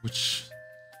 Which...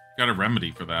 got a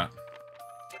remedy for that.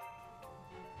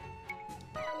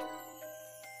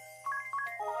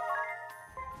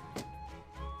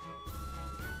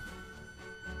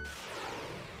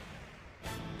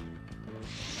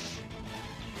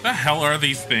 The hell are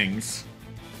these things?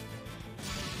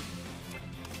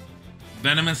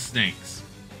 Venomous snakes.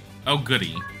 Oh,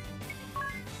 goody.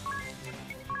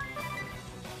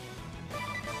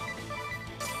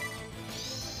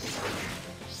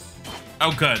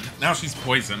 Oh, good. Now she's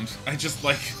poisoned. I just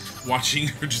like watching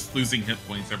her just losing hit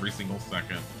points every single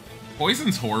second.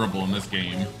 Poison's horrible in this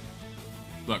game.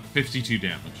 Look, 52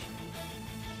 damage.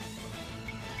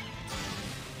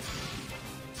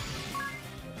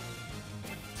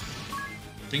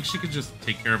 I think she could just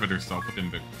take care of it herself with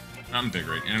not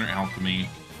Invigorate, Inner Alchemy,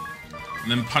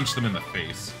 and then punch them in the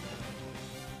face.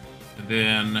 And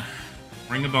then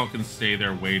Ring a Bell can stay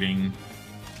there waiting.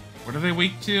 What are they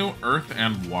weak to? Earth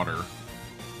and water.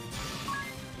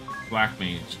 Black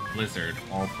Mage, Blizzard,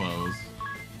 all foes.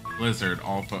 Blizzard,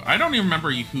 all foes. I don't even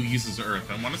remember who uses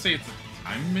Earth. I want to say it's a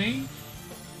Time Mage?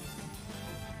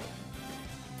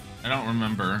 I don't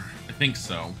remember. I think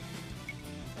so.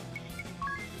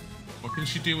 What can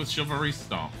she do with Chivalry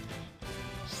Stomp?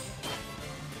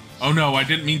 Oh no, I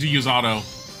didn't mean to use auto.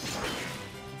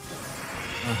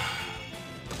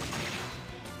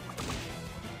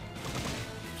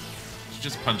 She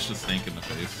just punched a snake in the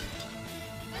face.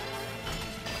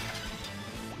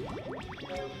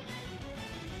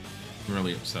 I'm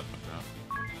really upset with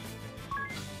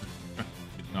that.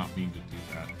 Did not mean to do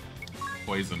that.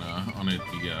 Poison on it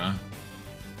via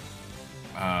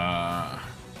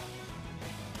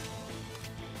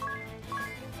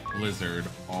Blizzard,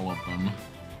 all of them.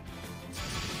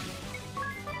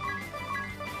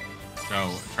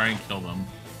 Go, try and kill them.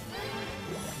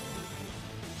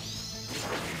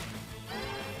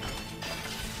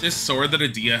 This sword that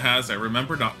Adia has, I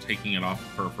remember not taking it off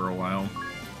of her for a while.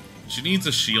 She needs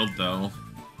a shield, though.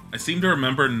 I seem to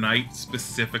remember Knight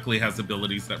specifically has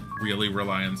abilities that really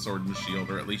rely on sword and shield,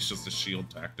 or at least just a shield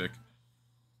tactic.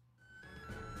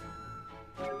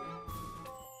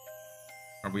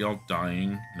 Are we all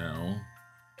dying? No.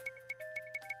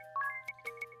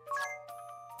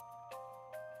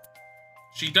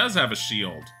 She does have a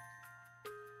shield.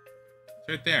 It's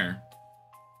right there.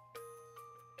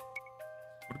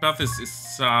 What about this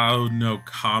Isao no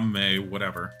Kame,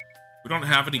 whatever? We don't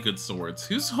have any good swords.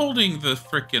 Who's holding the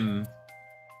frickin'...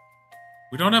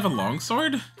 We don't have a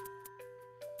longsword?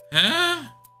 Huh?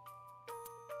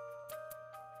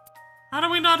 How do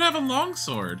we not have a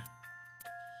longsword?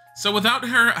 So without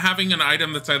her having an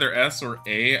item that's either S or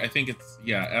A, I think it's,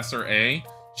 yeah, S or A,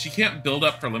 she can't build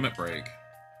up for Limit Break.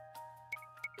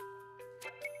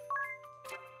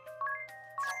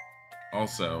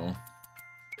 Also,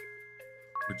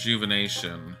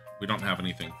 Rejuvenation. We don't have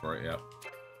anything for it yet.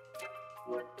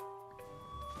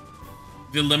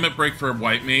 The Limit Break for a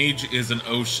White Mage is an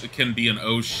can be an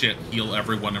oh shit, heal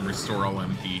everyone and restore all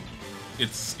MP.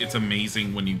 it's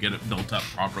amazing when you get it built up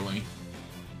properly.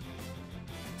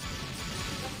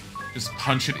 Just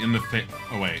punch it in the face.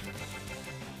 Oh wait.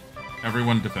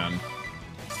 Everyone defend.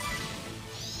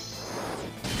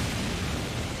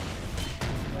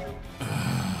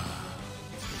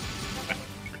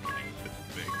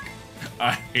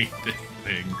 I hate this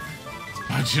thing. Let's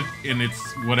punch it in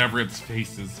its whatever its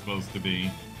face is supposed to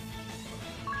be.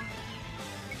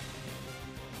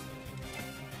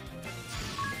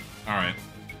 Alright.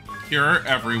 Cure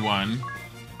everyone.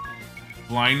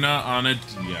 Blinda on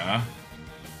Adia.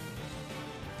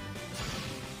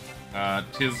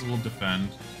 Tiz will defend.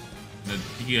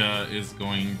 Adia is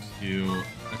going to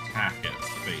attack its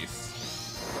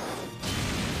face.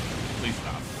 Please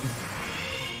stop.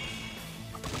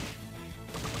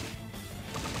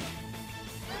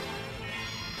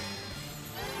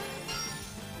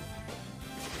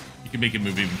 You can make it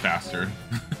move even faster.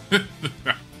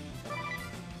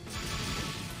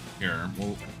 Here,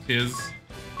 well, Tiz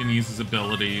can use his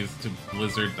abilities to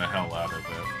blizzard the hell out of it.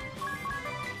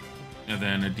 And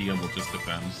then Adia will just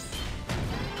defend.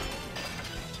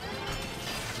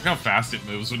 Look how fast it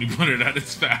moves when you put it at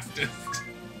its fastest.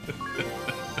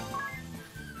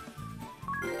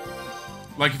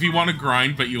 Like, if you want to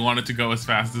grind, but you want it to go as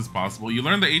fast as possible, you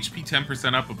learn the HP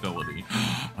 10% up ability.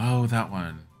 Oh, that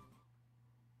one.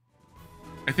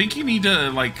 I think you need to,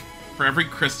 like, for every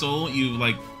crystal you,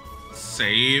 like,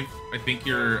 save, I think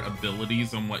your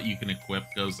abilities on what you can equip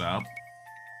goes up.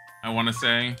 I want to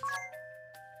say.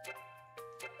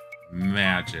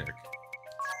 Magic.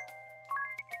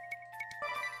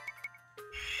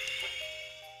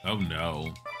 Oh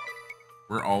no.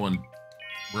 We're all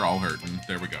hurting.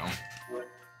 There we go.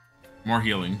 More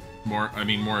healing. More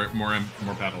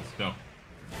battles. Go.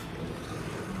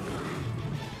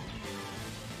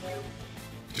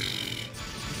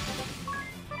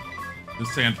 The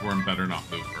sandworm better not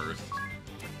move first.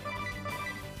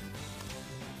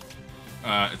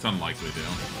 It's unlikely to.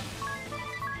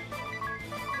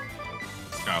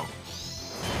 Let's go.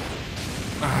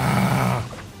 Ah,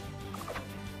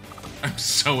 I'm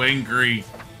so angry.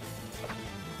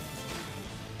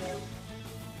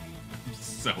 I'm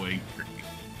so angry.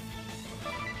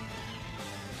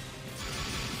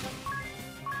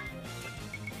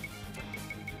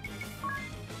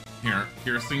 Here,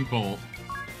 piercing bolt.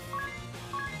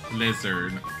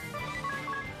 Blizzard.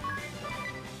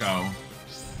 Go.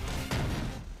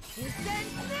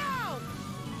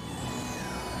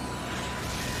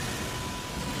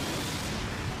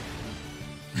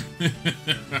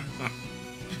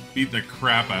 Beat the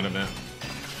crap out of it.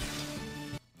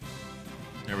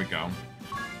 There we go.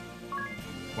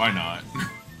 Why not?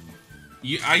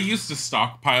 I used to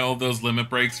stockpile those limit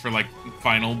breaks for like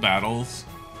final battles.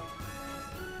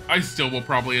 I still will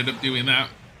probably end up doing that.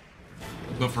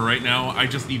 But for right now, I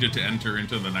just needed to enter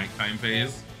into the nighttime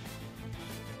phase.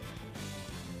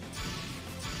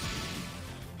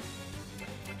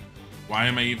 Why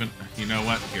am I even... You know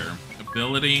what? Here.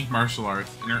 Ability, martial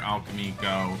arts, inner alchemy,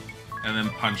 go, and then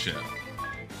punch it.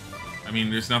 I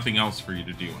mean, there's nothing else for you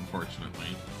to do, unfortunately.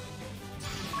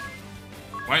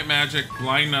 White magic,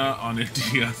 Blinda on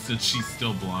Adia since she's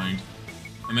still blind.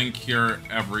 And then cure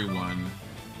everyone.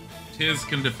 Tiz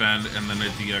can defend, and then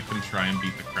Adia can try and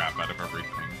beat the crap out of everything.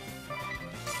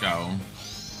 Go.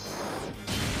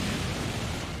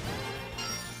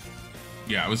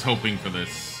 Yeah, I was hoping for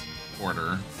this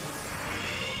order.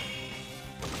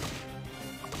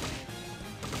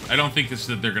 I don't think it's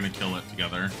that they're gonna kill it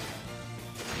together.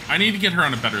 I need to get her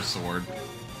on a better sword.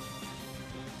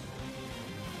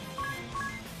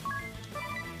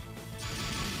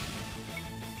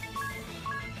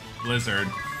 Blizzard.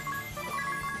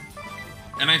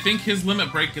 And I think his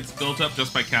limit break gets built up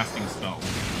just by casting spells.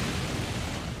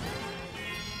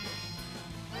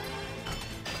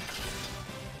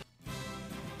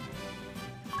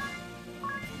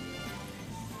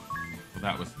 Well,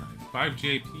 that was nice. 5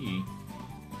 JP.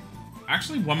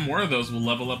 Actually, one more of those will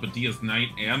level up Adia's Knight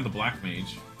and the Black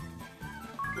Mage.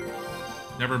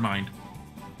 Never mind.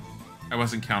 I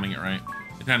wasn't counting it right.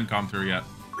 It hadn't gone through yet.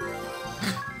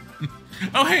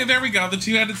 Oh, hey, there we go. The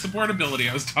two-handed support ability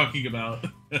I was talking about.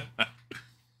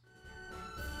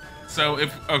 So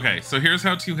here's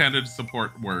how two-handed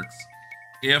support works.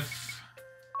 If...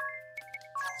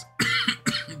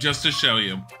 just to show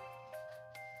you.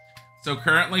 So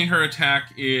currently her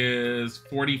attack is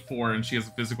 44 and she has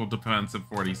a physical defense of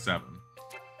 47.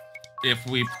 If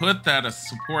we put that a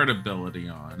support ability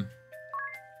on,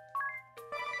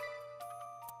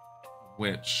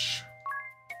 which...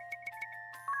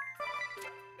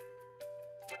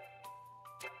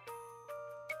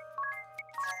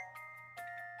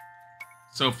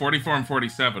 So 44 and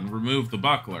 47. Remove the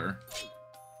buckler.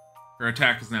 Her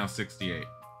attack is now 68.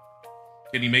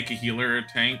 Can you make a healer a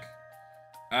tank?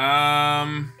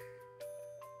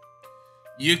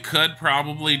 You could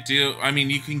probably do... I mean,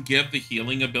 you can give the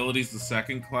healing abilities the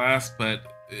second class, but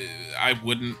I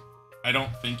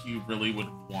don't think you really would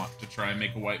want to try and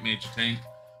make a white mage a tank.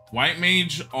 White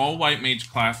mage, all white mage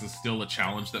class is still a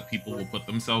challenge that people will put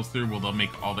themselves through, where they'll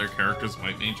make all their characters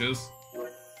white mages.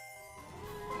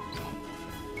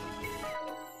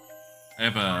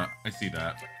 I see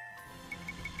that.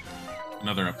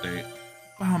 Another update.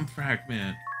 Bomb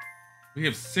fragment. We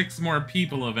have 6 more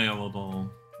people available.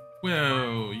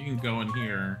 Whoa, you can go in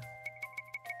here.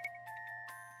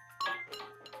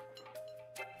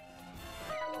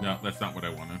 No, that's not what I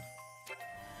wanted.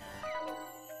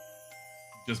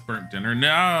 Just burnt dinner?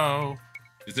 No!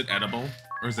 Is it edible?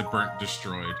 Or is it burnt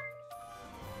destroyed?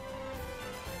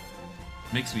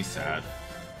 Makes me sad.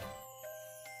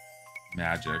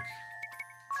 Magic.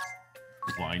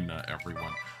 Blind nut,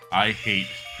 everyone. I hate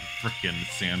frickin'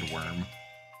 sandworm.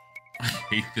 I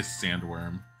hate this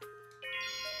sandworm.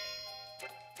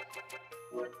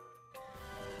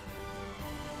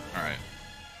 Alright.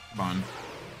 Come on.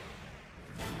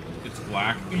 It's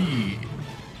black. Eee.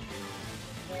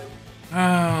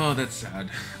 Oh, that's sad.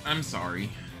 I'm sorry.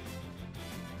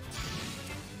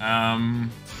 So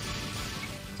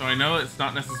I know it's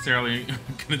not necessarily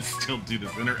gonna still do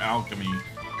this inner alchemy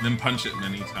and then punch it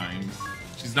many times.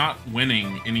 She's not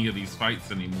winning any of these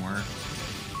fights anymore.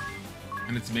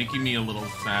 And it's making me a little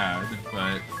sad,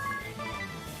 but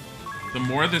the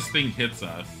more this thing hits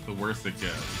us, the worse it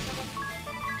gets.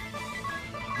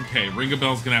 Okay, Ring a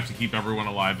Bell's gonna have to keep everyone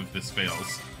alive if this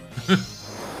fails.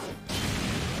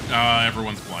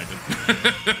 Everyone's blinded.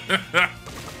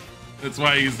 That's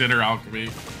why I used Inner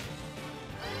Alchemy.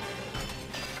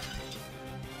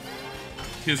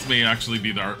 Kiss may actually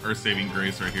be our saving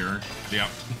grace right here. Yeah.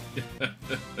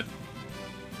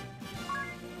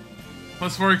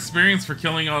 +4 experience for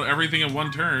killing everything in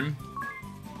one turn.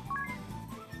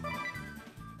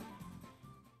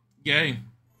 Yay.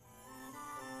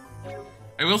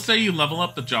 I will say you level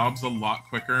up the jobs a lot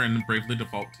quicker in Bravely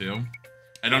Default 2.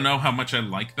 I don't know how much I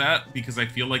like that, because I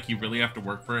feel like you really have to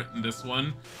work for it in this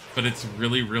one, but it's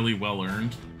really, really well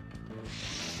earned.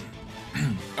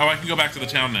 Oh, I can go back to the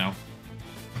town now.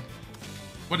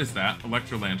 What is that?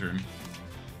 Electro Lantern.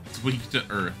 It's weak to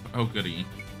earth. Oh, goody.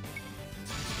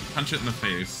 Punch it in the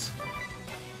face.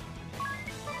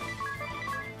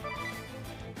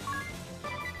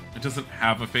 It doesn't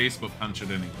have a face, but punch it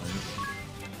anyways.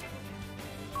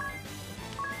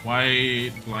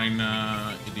 White,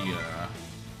 Blina, Idia.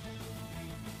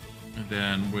 And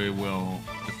then we will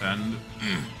defend.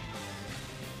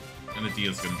 And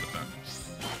Idia's gonna defend.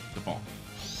 Default.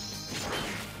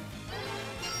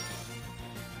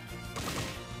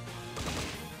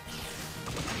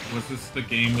 Was this the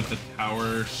game with the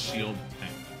tower shield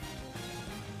tank?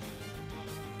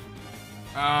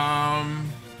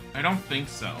 I don't think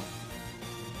so.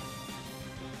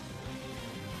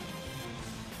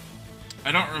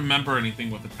 I don't remember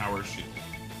anything with the tower shield.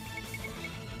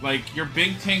 Like, your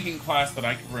big tanking class that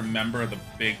I can remember, the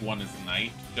big one is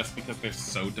Knight, just because they're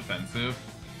so defensive.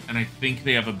 And I think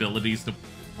they have abilities to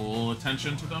pull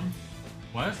attention to them.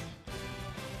 What?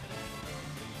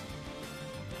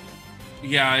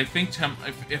 Yeah, I think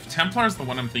if Templar is the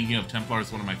one I'm thinking of, Templar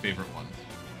is one of my favorite ones.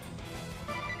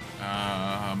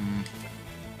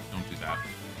 Don't do that.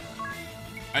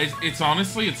 It's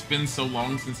honestly, it's been so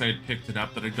long since I had picked it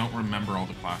up that I don't remember all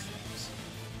the class names.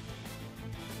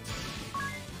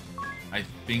 I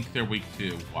think they're weak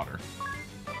to water.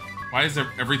 Why is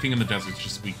everything in the desert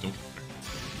just weak to water?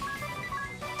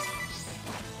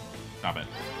 Stop it.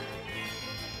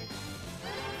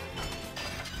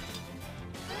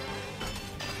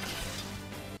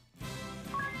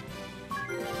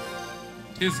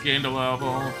 His gained a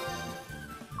level.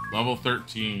 Level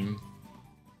 13.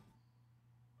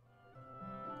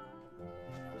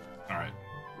 Alright.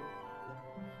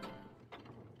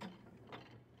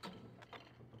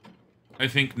 I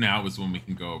think now is when we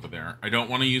can go over there. I don't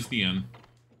want to use the inn.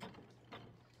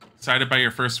 Excited by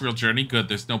your first real journey? Good,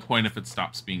 there's no point if it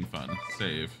stops being fun.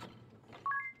 Save.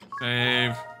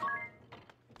 Save.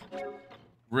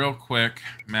 Real quick.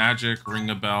 Magic, ring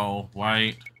a bell,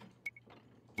 white.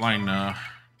 Blina.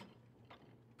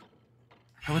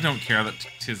 I really don't care that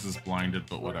Tiz is blinded,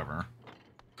 but whatever.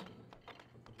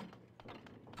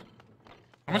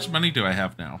 How much money do I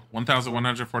have now?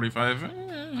 1,145?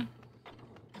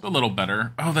 It's a little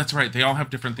better. Oh, that's right. They all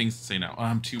have different things to say now. Oh,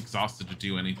 I'm too exhausted to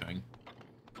do anything.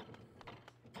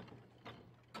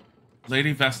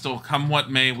 Lady Vestal, come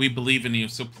what may, we believe in you,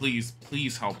 so please,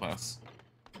 please help us.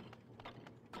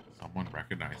 Someone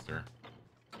recognized her.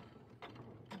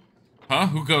 Huh?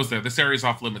 Who goes there? This area's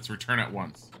off limits. Return at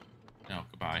once. No,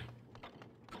 goodbye.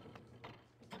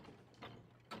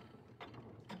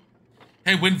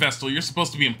 Hey, Wind Vestal, you're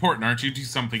supposed to be important, aren't you? Do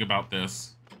something about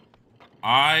this.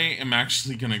 I am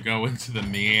actually gonna go into the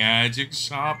magic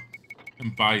shop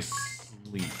and buy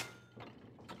sleep.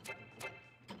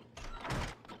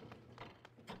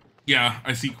 Yeah,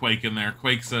 I see Quake in there.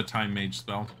 Quake's a time mage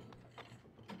spell.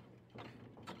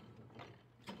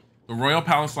 The royal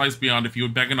palace lies beyond. If you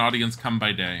would beg an audience, come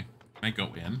by day. Can I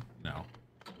go in? No.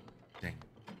 Dang.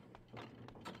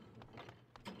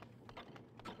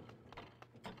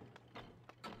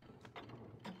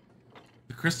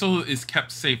 The crystal is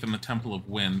kept safe in the Temple of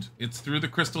Wind. It's through the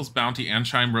crystal's bounty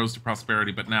Ansheim rose to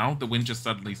prosperity, but now the wind just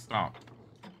suddenly stopped.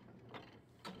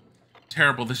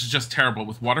 Terrible. This is just terrible.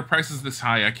 With water prices this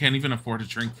high, I can't even afford a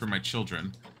drink for my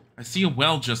children. I see a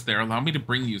well just there. Allow me to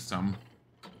bring you some.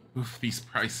 Oof, these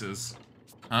prices.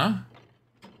 Huh?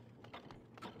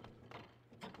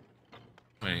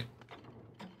 Wait.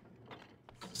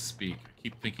 Speak. I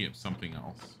keep thinking of something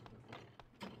else.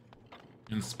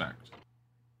 Inspect.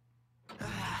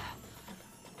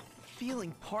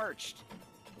 Feeling parched.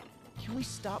 Can we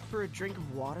stop for a drink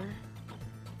of water?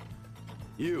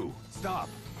 You, stop.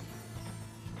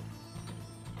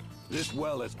 This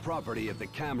well is property of the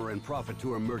Camera and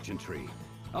Profiteer Merchantry.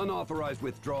 Unauthorized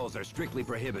withdrawals are strictly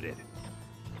prohibited.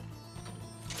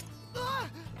 Ah!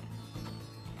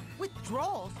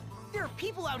 Withdrawals? There are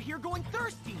people out here going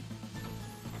thirsty!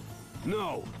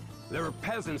 No, there are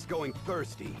peasants going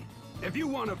thirsty. If you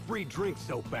want a free drink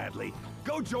so badly,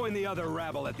 go join the other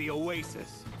rabble at the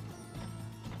Oasis.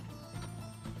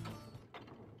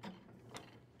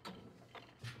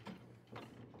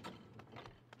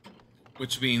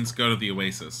 Which means go to the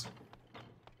Oasis.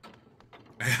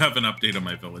 I have an update on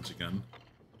my village again.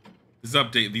 These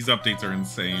updates are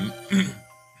insane.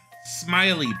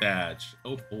 Smiley badge.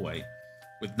 Oh boy.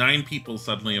 With 9 people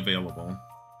suddenly available.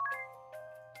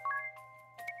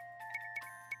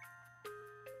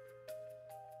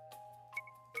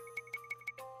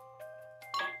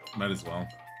 Might as well.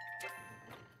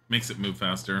 Makes it move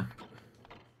faster.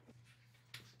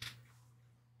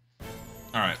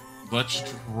 Alright, let's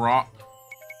drop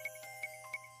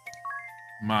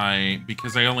my,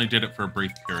 because I only did it for a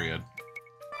brief period.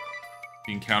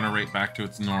 The encounter rate back to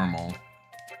its normal.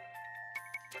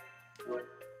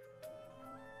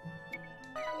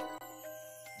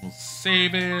 We'll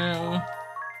save it.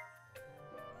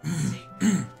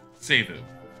 Save it.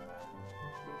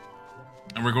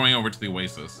 And we're going over to the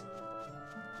Oasis.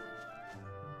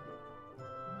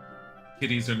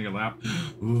 Kitties in your lap.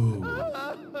 Ooh.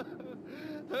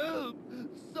 Help!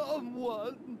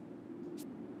 Someone!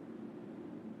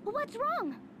 What's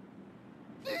wrong?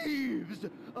 Thieves!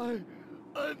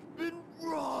 I've been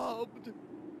robbed!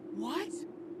 What?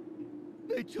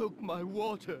 They took my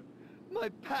water, my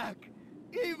pack,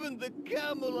 even the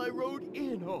camel I rode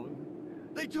in on.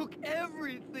 They took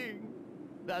everything!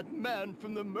 That man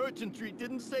from the merchantry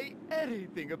didn't say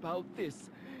anything about this.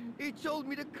 He told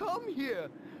me to come here,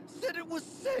 said it was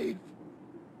safe.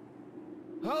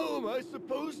 How am I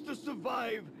supposed to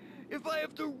survive if I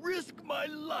have to risk my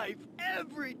life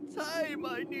every time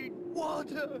I need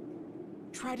water?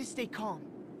 Try to stay calm.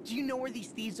 Do you know where these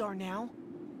thieves are now?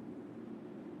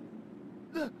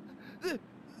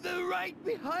 They're right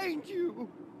behind you!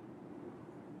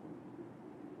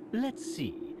 Let's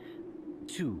see.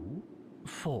 2,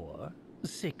 4,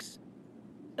 6,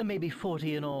 maybe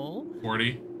 40 in all?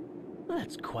 40?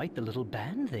 That's quite the little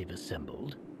band they've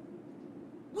assembled.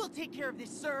 We'll take care of this,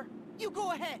 sir. You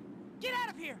go ahead. Get out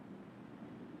of here!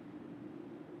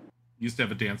 Used to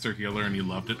have a dancer healer and you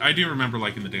loved it. I do remember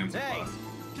liking the dancer Hey! class.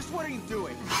 Just what are you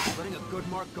doing? Letting a good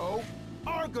mark go?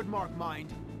 Our good mark,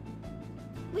 mind!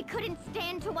 We couldn't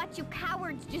stand to watch you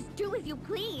cowards just do as you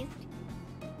pleased.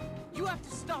 You have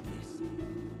to stop this.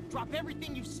 Drop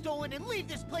everything you've stolen and leave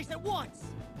this place at once!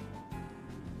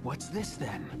 What's this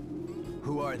then?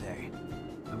 Who are they?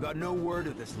 I've got no word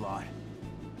of this lot.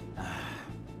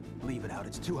 Leave it out,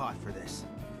 it's too hot for this.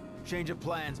 Change of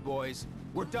plans, boys.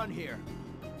 We're done here.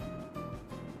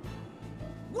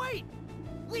 Wait!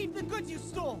 Leave the goods you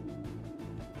stole!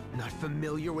 Not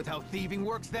familiar with how thieving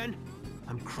works, then?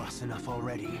 I'm cross enough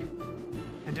already.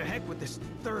 And to heck with this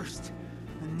thirst.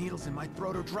 The needles in my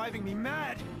throat are driving me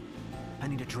mad! I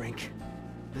need a drink.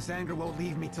 This anger won't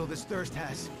leave me till this thirst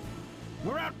has.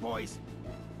 We're out, boys!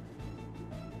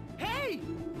 Hey!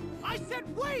 I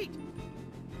said wait!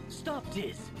 Stop,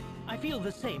 Diz. I feel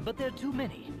the same, but they're too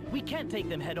many. We can't take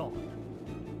them head on.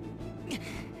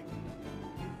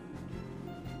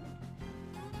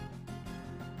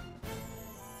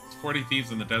 40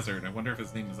 thieves in the desert. I wonder if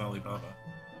his name is Alibaba.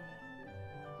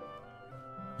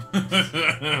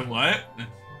 What?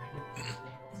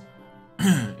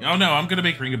 Oh no, I'm gonna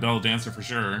make Ring a Bell Dancer for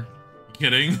sure. You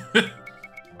kidding?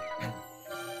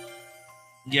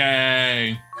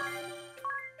 Yay!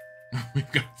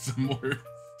 We've got some more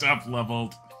stuff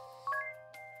leveled.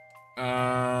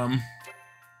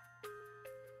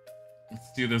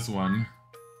 Let's do this one.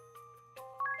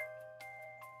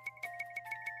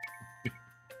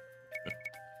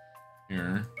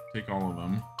 Here, take all of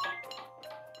them.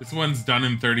 This one's done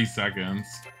in 30 seconds.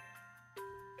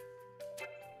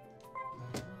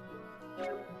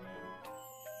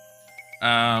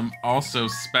 Also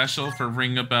special for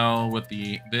Ring a Bell with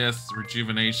this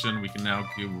rejuvenation, we can now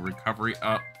do recovery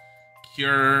up,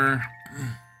 cure.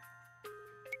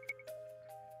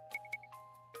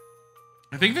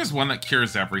 I think there's one that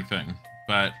cures everything,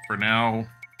 but for now,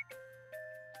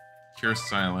 cure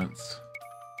silence.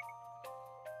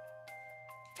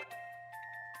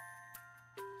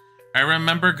 I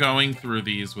remember going through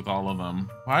these with all of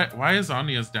them. Why is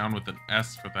Anya's down with an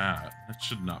S for that? That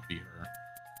should not be her.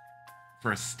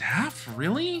 For a staff?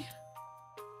 Really?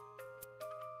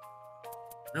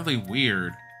 Really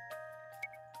weird.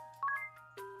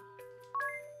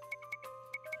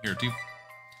 Here,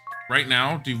 right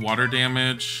now, do water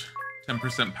damage,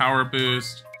 10% power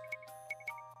boost.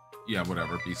 Yeah,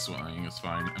 whatever, Beast Swelling is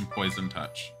fine, and Poison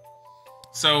Touch.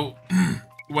 So,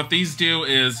 what these do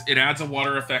is, it adds a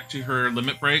water effect to her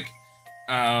limit break.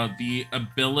 The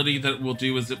ability that it will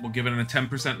do is it will give it a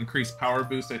 10% increased power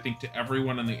boost, I think, to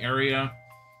everyone in the area.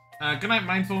 Good night,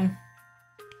 Mindful.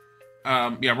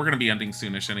 Yeah, we're going to be ending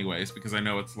soonish anyways, because I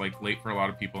know it's, like, late for a lot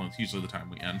of people, and it's usually the time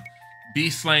we end.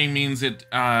 Beast Slaying means it,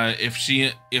 if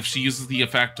she uses the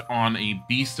effect on a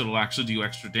beast, it'll actually do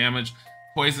extra damage.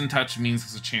 Poison Touch means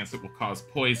there's a chance it will cause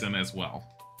poison as well.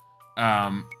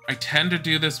 I tend to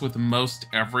do this with most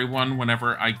everyone.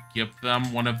 Whenever I give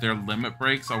them one of their limit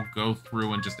breaks, I'll go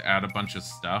through and just add a bunch of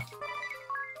stuff.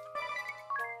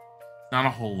 Not a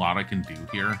whole lot I can do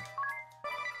here.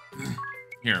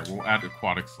 Here, we'll add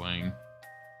Aquatic Slaying.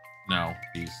 No,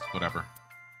 Beast, whatever.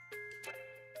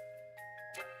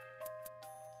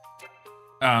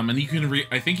 And you can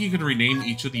I think you can rename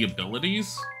each of the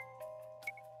abilities.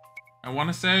 I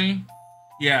want to say.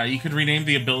 Yeah, you could rename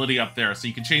the ability up there, so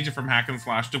you can change it from hack and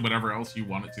slash to whatever else you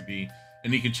want it to be,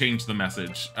 and you can change the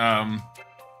message.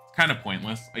 It's kind of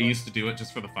pointless. I used to do it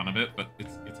just for the fun of it, but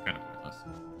it's kind of pointless.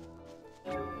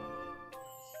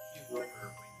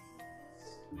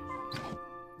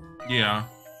 Yeah.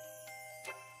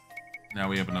 Now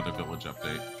we have another village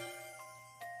update.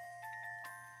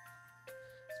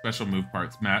 Special move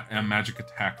parts, magic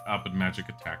attack up and magic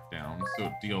attack down, so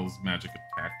it deals magic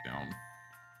attack down.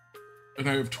 And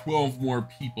I have 12 more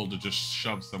people to just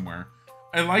shove somewhere.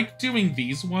 I like doing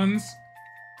these ones,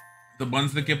 the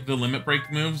ones that give the limit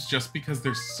break moves, just because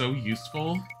they're so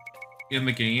useful in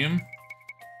the game.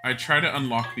 I try to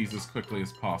unlock these as quickly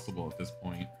as possible at this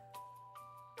point.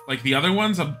 Like, the other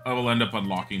ones I will end up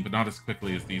unlocking, but not as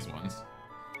quickly as these ones.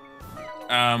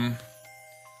 I'm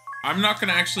not going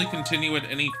to actually continue it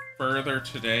any further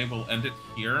today. We'll end it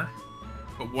here.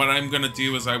 But what I'm going to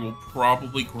do is I will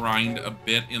probably grind a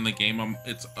bit in the game on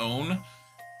its own.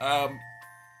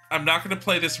 I'm not going to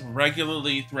play this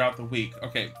regularly throughout the week.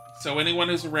 Okay, so anyone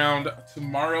who's around,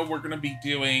 tomorrow we're going to be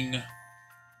doing...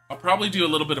 I'll probably do a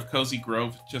little bit of Cozy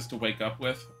Grove just to wake up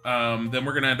with. Then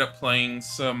we're going to end up playing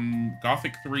some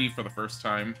Gothic 3 for the first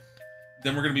time.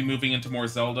 Then we're going to be moving into more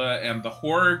Zelda, and the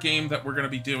horror game that we're going to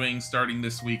be doing starting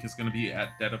this week is going to be at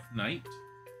Dead of Night.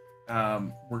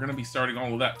 We're going to be starting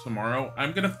all of that tomorrow.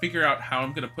 I'm going to figure out how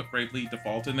I'm going to put Bravely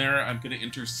Default in there. I'm going to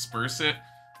intersperse it,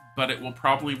 but it will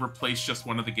probably replace just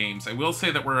one of the games. I will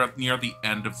say that we're near the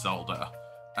end of Zelda.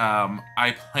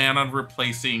 I plan on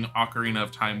replacing Ocarina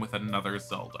of Time with another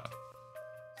Zelda.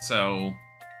 So,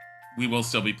 we will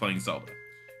still be playing Zelda.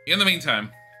 In the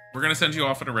meantime, we're going to send you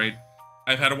off on a raid.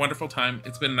 I've had a wonderful time.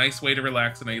 It's been a nice way to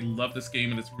relax, and I love this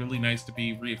game, and it's really nice to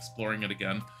be re-exploring it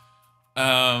again.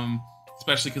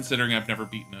 Especially considering I've never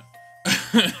beaten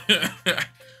it.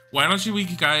 Why don't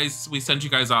we send you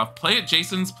guys off? Play it.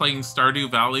 Jason's playing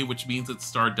Stardew Valley, which means it's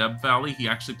Stardeb Valley. He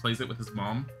actually plays it with his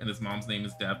mom, and his mom's name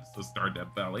is Deb, so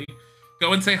Stardeb Valley.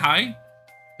 Go and say hi.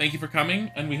 Thank you for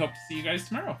coming, and we hope to see you guys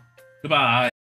tomorrow. Goodbye.